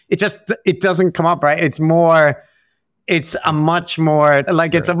thing, it doesn't come up, right? It's a much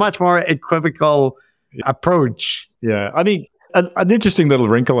more equivocal approach. Yeah. I mean, an interesting little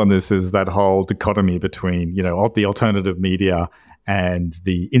wrinkle on this is that whole dichotomy between, the alternative media and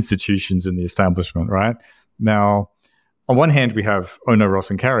the institutions in the establishment, right? Now, on one hand, we have Ono, Ross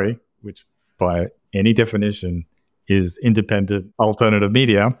and Carey, which by any definition is independent alternative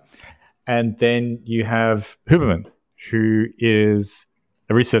media. And then you have Huberman, who is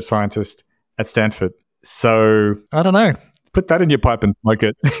a research scientist at Stanford. So, I don't know. Put that in your pipe and smoke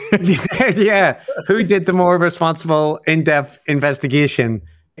it. Yeah. Who did the more responsible, in-depth investigation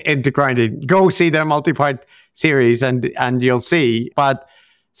into grounding? Go see their multi-part series and you'll see. But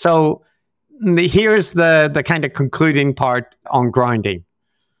so here's the kind of concluding part on grounding.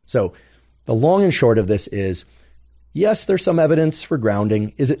 So the long and short of this is, yes, there's some evidence for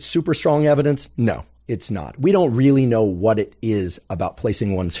grounding. Is it super strong evidence? No, it's not. We don't really know what it is about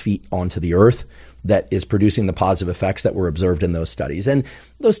placing one's feet onto the earth that is producing the positive effects that were observed in those studies. And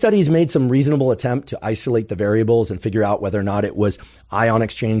those studies made some reasonable attempt to isolate the variables and figure out whether or not it was ion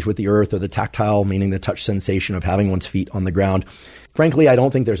exchange with the earth or the tactile, meaning the touch sensation of having one's feet on the ground. Frankly, I don't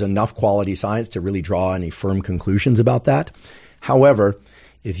think there's enough quality science to really draw any firm conclusions about that. However,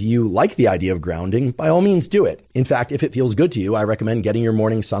 if you like the idea of grounding, by all means do it. In fact, if it feels good to you, I recommend getting your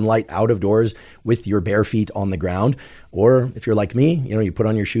morning sunlight out of doors with your bare feet on the ground. Or if you're like me, you put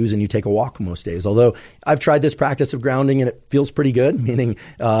on your shoes and you take a walk most days. Although I've tried this practice of grounding and it feels pretty good, meaning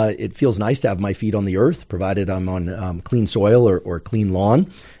it feels nice to have my feet on the earth, provided I'm on clean soil or clean lawn.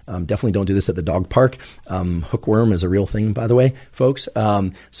 Definitely don't do this at the dog park. Hookworm is a real thing, by the way, folks.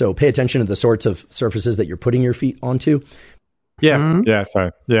 So pay attention to the sorts of surfaces that you're putting your feet onto. Yeah, yeah. So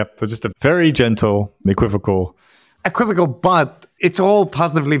just a very gentle, equivocal, but it's all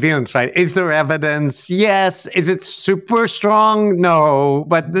positively valence, right? Is there evidence? Yes. Is it super strong? No.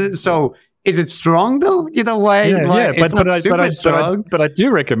 But so is it strong though? Why? Yeah. But I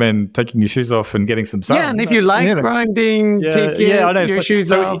do recommend taking your shoes off and getting some sun. Yeah, and if you like grinding, take your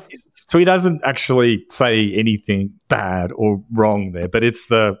shoes off. So he doesn't actually say anything bad or wrong there, but it's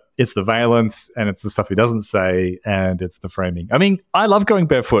the valence and it's the stuff he doesn't say and it's the framing. I mean, I love going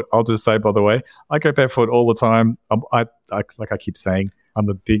barefoot. I'll just say, by the way, I go barefoot all the time. I like I keep saying, I'm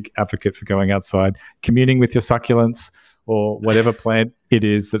a big advocate for going outside, communing with your succulents or whatever plant it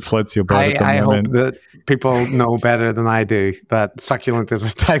is that floats your boat at the moment. I hope that people know better than I do that succulent is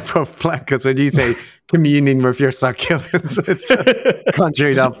a type of plant, because when you say communing with your succulents, it's just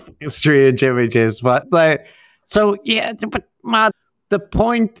conjured up strange images. But Matt, the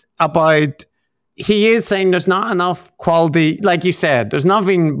point about he is saying there's not enough quality, like you said, there's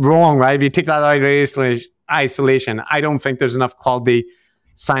nothing wrong, right? If you take that out of isolation, I don't think there's enough quality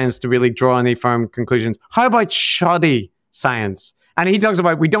science to really draw any firm conclusions. How about shoddy science? And he talks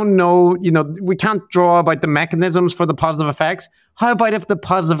about, we don't know, we can't draw about the mechanisms for the positive effects. How about if the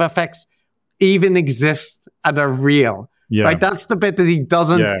positive effects even exist and are real? Yeah. Right, that's the bit that he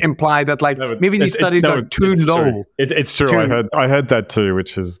doesn't imply that, maybe these studies are too low. It's true. I heard that too,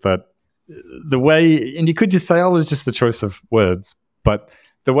 which is that the way, and you could just say, it was just the choice of words, but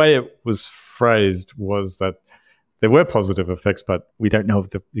the way it was phrased was that there were positive effects, but we don't know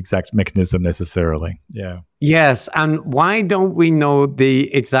the exact mechanism necessarily. Yeah. Yes, and why don't we know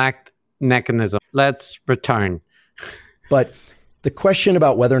the exact mechanism? Let's return. But The question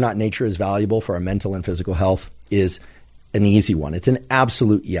about whether or not nature is valuable for our mental and physical health is an easy one. It's an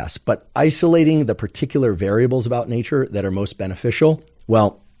absolute yes. But isolating the particular variables about nature that are most beneficial,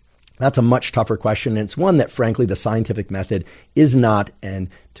 well, that's a much tougher question. And it's one that, frankly, the scientific method is not. And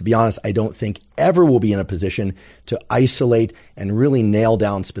to be honest, I don't think ever will be in a position to isolate and really nail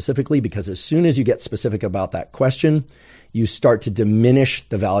down specifically, because as soon as you get specific about that question, you start to diminish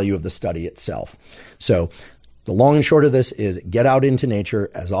the value of the study itself. So the long and short of this is get out into nature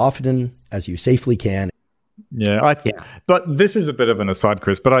as often as you safely can. Yeah, but this is a bit of an aside,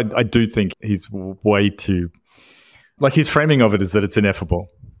 Chris, but I do think he's way too, like, his framing of it is that it's ineffable,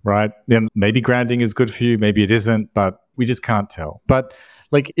 right? Then maybe grounding is good for you, maybe it isn't, but we just can't tell. But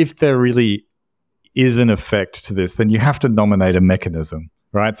like, if there really is an effect to this, then you have to nominate a mechanism,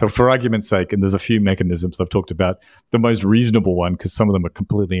 right? So for argument's sake, and there's a few mechanisms I've talked about, the most reasonable one, because some of them are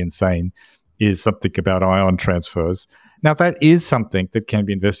completely insane, is something about ion transfers. Now, that is something that can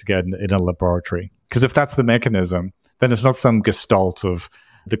be investigated in a laboratory, because if that's the mechanism, then it's not some gestalt of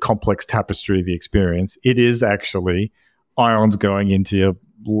the complex tapestry of the experience. It is actually ions going into your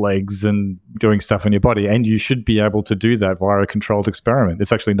legs and doing stuff in your body, and you should be able to do that via a controlled experiment.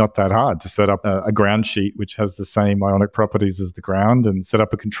 It's actually not that hard to set up a ground sheet which has the same ionic properties as the ground and set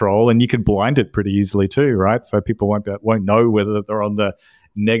up a control, and you can blind it pretty easily too, right? So people won't know whether they're on the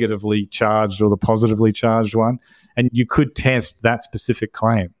negatively charged or the positively charged one, and you could test that specific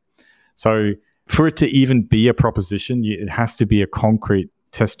claim. So for it to even be a proposition, it has to be a concrete,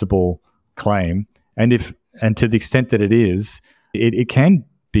 testable claim, and to the extent that it is, it can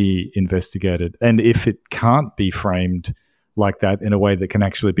be investigated. And if it can't be framed like that in a way that can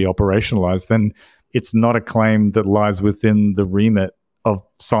actually be operationalized, then it's not a claim that lies within the remit of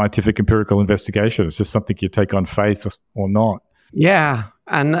scientific empirical investigation. It's just something you take on faith or not. Yeah.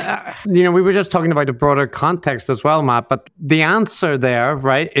 And, we were just talking about the broader context as well, Matt, but the answer there,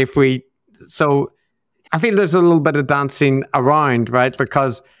 right? So I feel there's a little bit of dancing around, right?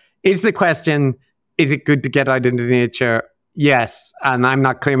 Because is the question, is it good to get out into nature? Yes. And I'm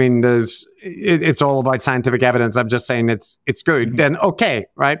not claiming it's all about scientific evidence. I'm just saying it's good. Mm-hmm. Then okay,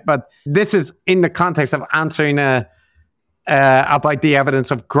 right? But this is in the context of answering about the evidence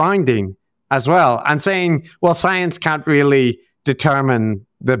of grounding as well, and saying, well, science can't really determine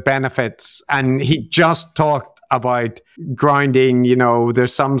the benefits. And he just talked about grounding,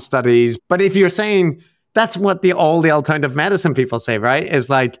 there's some studies. But if you're saying that's what all the alternative medicine people say, right? Is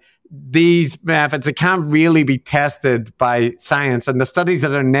like, these methods, it can't really be tested by science. And the studies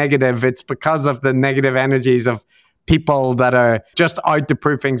that are negative, it's because of the negative energies of people that are just out to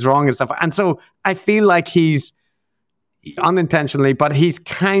prove things wrong and stuff. And so I feel like he's unintentionally, but he's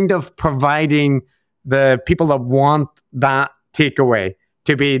kind of providing the people that want that takeaway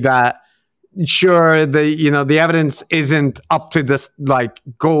to be that, sure, the evidence isn't up to this like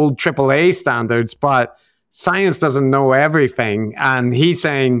gold AAA standards, but science doesn't know everything. And he's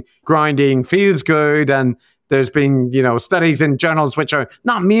saying grounding feels good. And there's been, studies in journals which are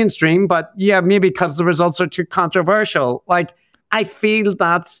not mainstream, but yeah, maybe because the results are too controversial. Like, I feel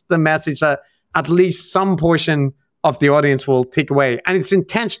that's the message that at least some portion of the audience will take away. And it's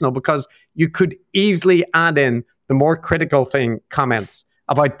intentional, because you could easily add in the more critical comments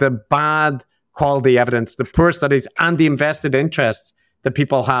about the bad quality evidence, the poor studies, and the invested interests that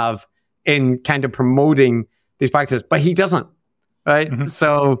people have in kind of promoting these practices, but he doesn't, right? Mm-hmm.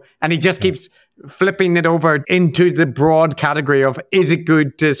 So, and he just keeps flipping it over into the broad category of, is it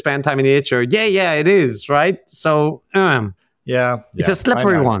good to spend time in nature? Yeah, it is, right? So, it's a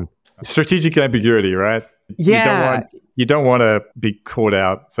slippery one. Strategic ambiguity, right? Yeah. You don't want to be caught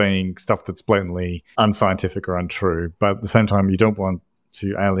out saying stuff that's blatantly unscientific or untrue, but at the same time, you don't want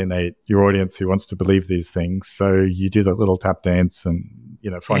to alienate your audience who wants to believe these things. So you do that little tap dance and,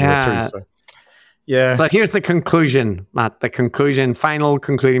 find your way through. So, yeah. So here's the conclusion, Matt, final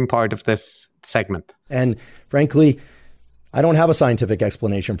concluding part of this segment. And frankly, I don't have a scientific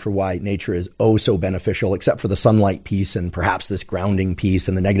explanation for why nature is so beneficial, except for the sunlight piece and perhaps this grounding piece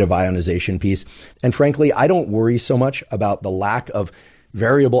and the negative ionization piece. And frankly, I don't worry so much about the lack of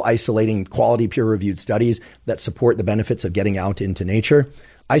variable isolating quality peer-reviewed studies that support the benefits of getting out into nature.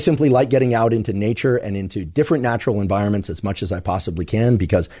 I simply like getting out into nature and into different natural environments as much as I possibly can,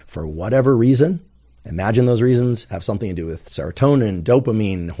 because for whatever reason, imagine those reasons have something to do with serotonin,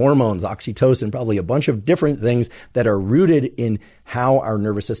 dopamine, hormones, oxytocin, probably a bunch of different things that are rooted in how our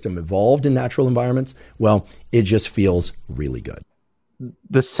nervous system evolved in natural environments. Well, it just feels really good.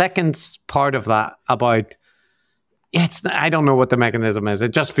 The second part of that about I don't know what the mechanism is.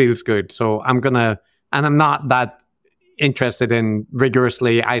 It just feels good. So I'm not that interested in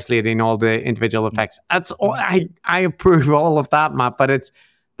rigorously isolating all the individual effects. That's all, I approve all of that, Matt, but it's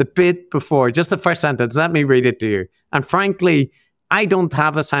the bit before, just the first sentence. Let me read it to you. And frankly, I don't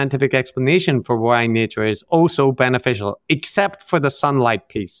have a scientific explanation for why nature is also beneficial, except for the sunlight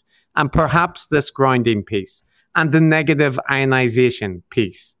piece, and perhaps this grounding piece, and the negative ionization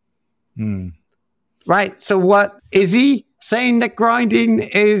piece. Right? So what is he saying? That grounding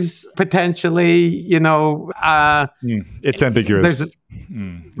is potentially, it's ambiguous.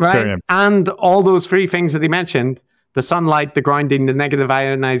 Right? And all those three things that he mentioned, the sunlight, the grounding, the negative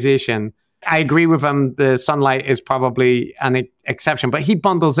ionization, I agree with him. The sunlight is probably an exception, but he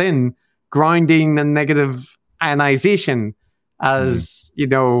bundles in grounding and negative ionization as, in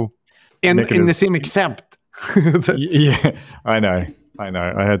the same accept. Yeah, I know. I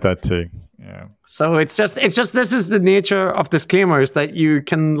heard that too. Yeah. So it's just this is the nature of disclaimers, that you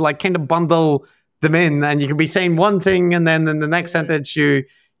can like kind of bundle them in, and you can be saying one thing and then in the next sentence you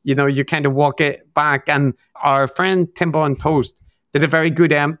kind of walk it back. And our friend Timbo on Toast did a very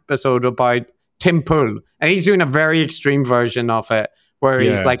good episode about Tim Pool, and he's doing a very extreme version of it, where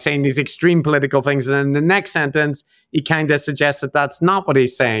he's like saying these extreme political things, and then in the next sentence he kind of suggests that that's not what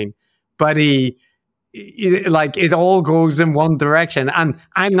he's saying, but it all goes in one direction. And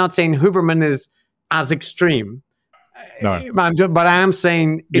I'm not saying Huberman is as extreme, no, but I am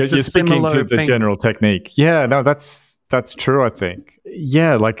saying it's a similar sticking to the general technique. Yeah, no, that's true. I think.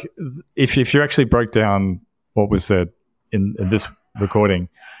 Yeah, like if you actually broke down what was said in this recording,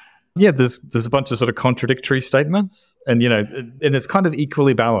 there's a bunch of sort of contradictory statements, and and it's kind of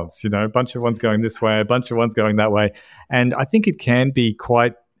equally balanced. A bunch of ones going this way, a bunch of ones going that way, and I think it can be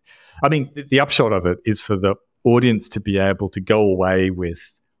quite. I mean, the upshot of it is for the audience to be able to go away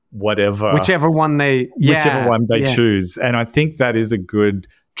with whichever one they choose. And I think that is a good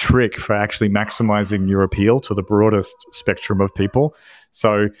trick for actually maximizing your appeal to the broadest spectrum of people.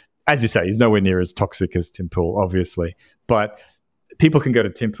 So, as you say, he's nowhere near as toxic as Tim Pool, obviously, but people can go to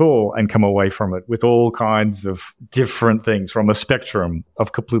Tim Pool and come away from it with all kinds of different things, from a spectrum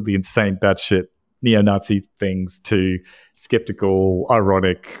of completely insane batshit neo-Nazi things to skeptical,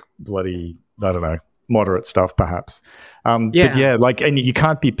 ironic, bloody, I don't know, moderate stuff perhaps. But and you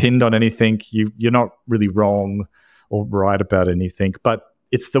can't be pinned on anything. You're not really wrong or right about anything, but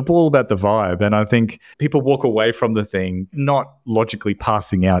it's all about the vibe. And I think people walk away from the thing not logically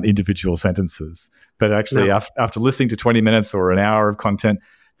passing out individual sentences, but actually after listening to 20 minutes or an hour of content,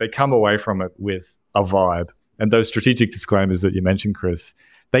 they come away from it with a vibe. And those strategic disclaimers that you mentioned, Chris,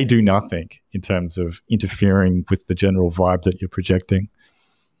 they do nothing in terms of interfering with the general vibe that you're projecting.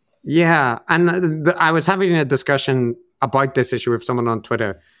 Yeah. And I was having a discussion about this issue with someone on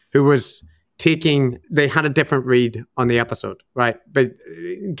Twitter who was they had a different read on the episode, right? But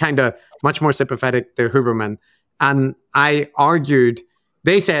kind of much more sympathetic to Huberman. And I argued,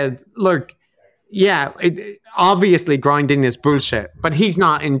 they said, look, obviously grounding is bullshit, but he's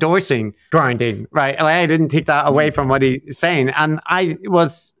not endorsing grounding, right? I didn't take that away from what he's saying. And I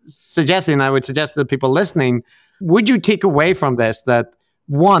would suggest to the people listening, would you take away from this that,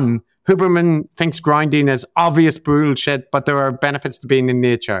 one, Huberman thinks grounding is obvious bullshit, but there are benefits to being in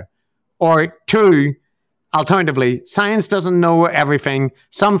nature? Or two, alternatively, science doesn't know everything.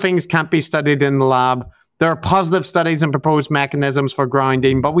 Some things can't be studied in the lab. There are positive studies and proposed mechanisms for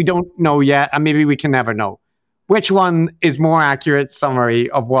grounding, but we don't know yet, and maybe we can never know. Which one is more accurate summary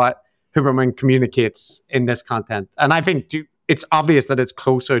of what Huberman communicates in this content? And I think it's obvious that it's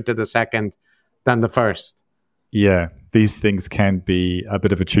closer to the second than the first. Yeah, these things can be a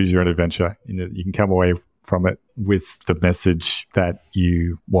bit of a choose your own adventure. You can come away from it with the message that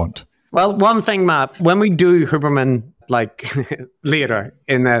you want. Well, one thing, Matt, when we do Huberman later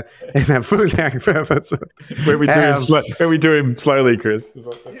in a full length episode, when we do him slowly, Chris.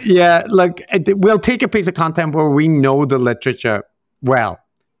 Yeah, we'll take a piece of content where we know the literature well,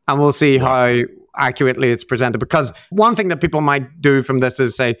 and we'll see how accurately it's presented. Because one thing that people might do from this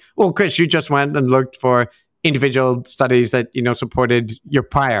is say, "Well, Chris, you just went and looked for individual studies that supported your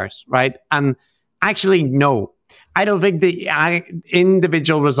priors, right?" And actually, no. I don't think the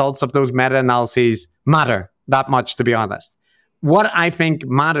individual results of those meta-analyses matter that much, to be honest. What I think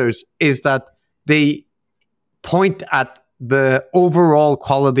matters is that they point at the overall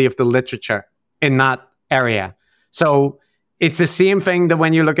quality of the literature in that area. So it's the same thing that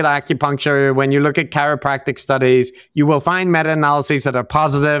when you look at acupuncture, when you look at chiropractic studies, you will find meta-analyses that are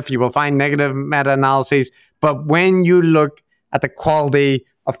positive, you will find negative meta-analyses, but when you look at the quality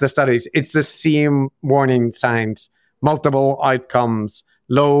of the studies, it's the same warning signs: multiple outcomes,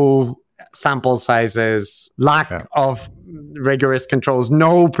 low sample sizes, lack of rigorous controls,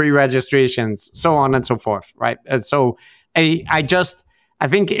 no pre-registrations, so on and so forth, right? And so I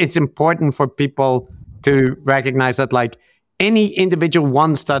think it's important for people to recognize that, like, any individual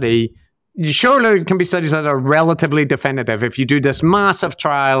one study, surely it can be studies that are relatively definitive. If you do this massive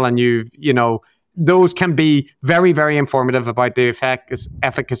trial and those can be very, very informative about the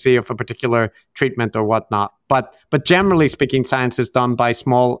efficacy of a particular treatment or whatnot. But generally speaking, science is done by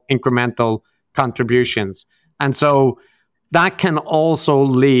small incremental contributions. And so that can also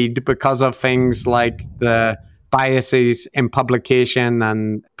lead, because of things like the biases in publication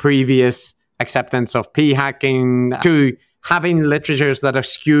and previous acceptance of p-hacking, to having literatures that are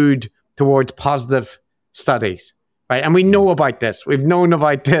skewed towards positive studies, right? And we know about this. We've known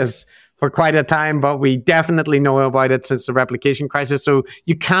about this for quite a time, but we definitely know about it since the replication crisis. So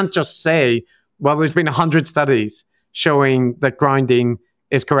you can't just say, well, there's been 100 studies showing that grounding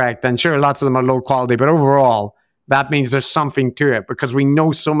is correct. And sure, lots of them are low quality, but overall, that means there's something to it, because we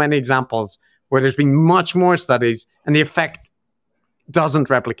know so many examples where there's been much more studies and the effect doesn't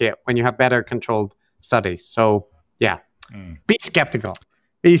replicate when you have better controlled studies. So yeah, be skeptical.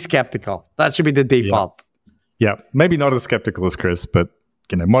 Be skeptical. That should be the default. Yeah. Maybe not as skeptical as Chris, but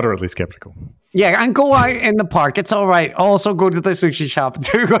moderately skeptical. Yeah, and go out in the park. It's all right. Also go to the sushi shop.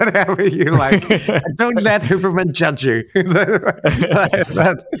 Do whatever you like. Don't let Huberman judge you. That's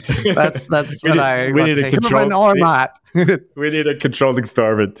what I want to say. Huberman or Matt. We need a controlled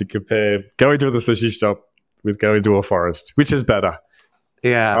experiment to compare going to the sushi shop with going to a forest. Which is better?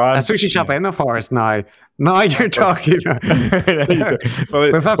 Yeah, a sushi shop in a forest now. Now you're talking. Well,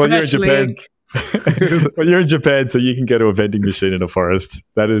 you're in Japan. Well, you're in Japan, so you can go to a vending machine in a forest.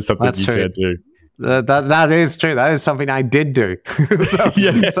 That is something you can do. That is true. That is something I did do.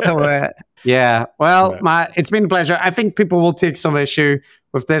 Well, Matt, it's been a pleasure. I think people will take some issue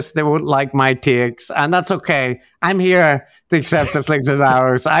with this. They won't like my takes, and that's okay. I'm here to accept the slings and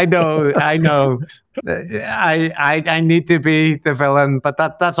arrows. I know. I need to be the villain, but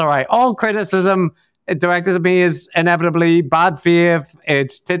that's all right. All criticism directed at me is inevitably bad faith.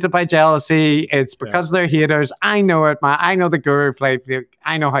 It's tinted by jealousy. It's because they're haters. I know it, man. I know the guru playbook.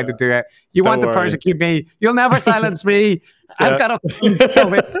 I know how to do it. You want to persecute me? You'll never silence me. I've got a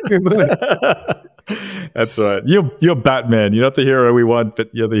That's right. You're Batman. You're not the hero we want, but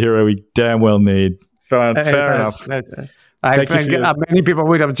you're the hero we damn well need. Fair enough. I think many people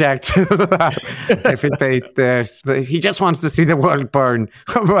would object to that. I think he just wants to see the world burn.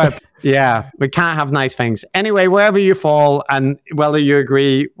 But yeah, we can't have nice things. Anyway, wherever you fall, and whether you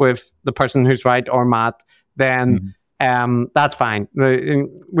agree with the person who's right or Matt, then that's fine.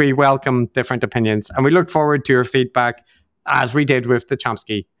 We welcome different opinions, and we look forward to your feedback, as we did with the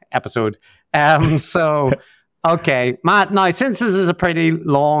Chomsky episode. Okay, Matt, now, since this is a pretty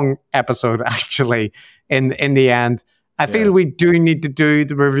long episode, actually, in the end, I feel we do need to do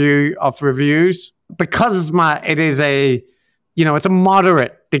the review of reviews, because, Matt, it is it's a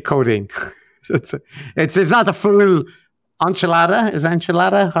moderate decoding. it's not a full enchilada. Is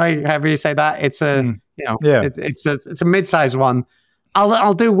enchilada? However you say that? It's a it's a mid-sized one.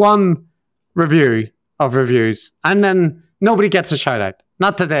 I'll do one review of reviews, and then nobody gets a shout out.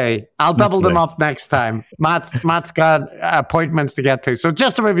 Not today. I'll double them up next time. Matt's got appointments to get to, so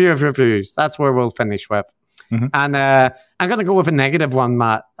just a review of reviews. That's where we'll finish with. And I'm going to go with a negative one,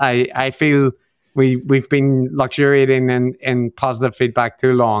 Matt. I feel we've been luxuriating in positive feedback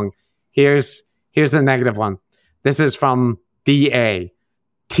too long. Here's the negative one. This is from DA.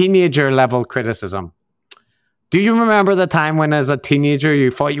 Teenager level criticism. Do you remember the time when, as a teenager,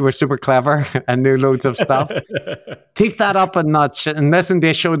 you thought you were super clever and knew loads of stuff? Take that up a notch and listen to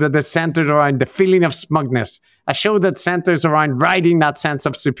a show that is centered around the feeling of smugness. A show that centers around riding that sense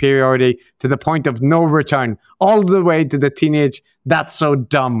of superiority to the point of no return, all the way to the teenage, that's so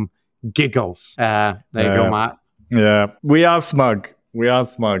dumb giggles. There you go, Matt. Yeah, we are smug.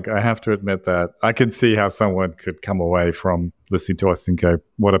 I have to admit that. I can see how someone could come away from listening to us and go,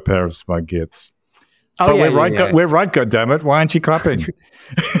 what a pair of smug gits. But we're right. We're right. Goddammit! Why aren't you clapping?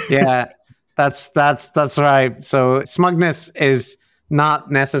 Yeah, that's right. So smugness is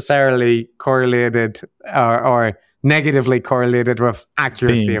not necessarily correlated or negatively correlated with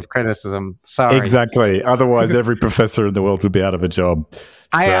accuracy of criticism. Sorry. Exactly. Otherwise, every professor in the world would be out of a job. So.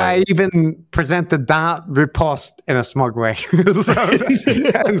 I even presented that riposte in a smug way.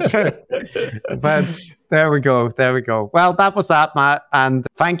 But there we go. Well, that was that, Matt. And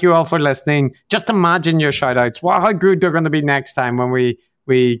thank you all for listening. Just imagine your shout outs. How good they're going to be next time when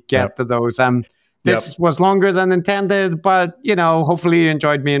we get to those. This was longer than intended, but hopefully you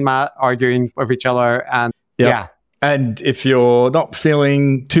enjoyed me and Matt arguing with each other. And And if you're not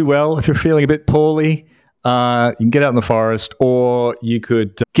feeling too well, if you're feeling a bit poorly, you can get out in the forest, or you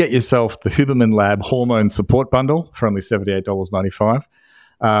could get yourself the Huberman Lab Hormone Support Bundle for only $78.95.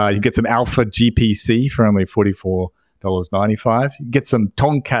 You get some Alpha GPC for only $44.95. You get some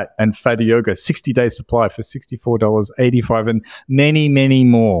Tomcat and Fatty Yoga 60-day supply for $64.85, and many, many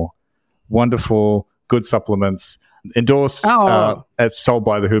more wonderful, good supplements endorsed as sold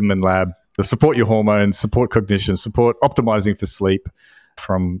by the Huberman Lab. To support your hormones, support cognition, support optimizing for sleep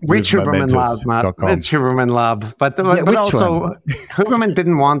from which Huberman Lab, Matt? Which Huberman Lab? But also, Huberman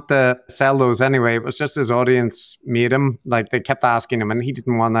didn't want to sell those anyway. It was just his audience made him. Like, they kept asking him, and he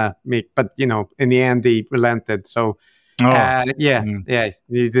didn't want to make. But in the end, he relented. So, you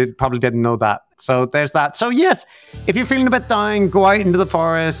probably didn't know that. So there's that. So yes, if you're feeling a bit down, go out into the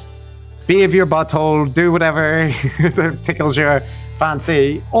forest, bathe your butthole, do whatever that tickles your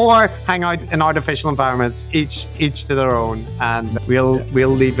fancy, or hang out in artificial environments, each to their own, and we'll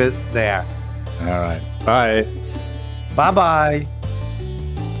leave it there. All right. Bye. Bye-bye.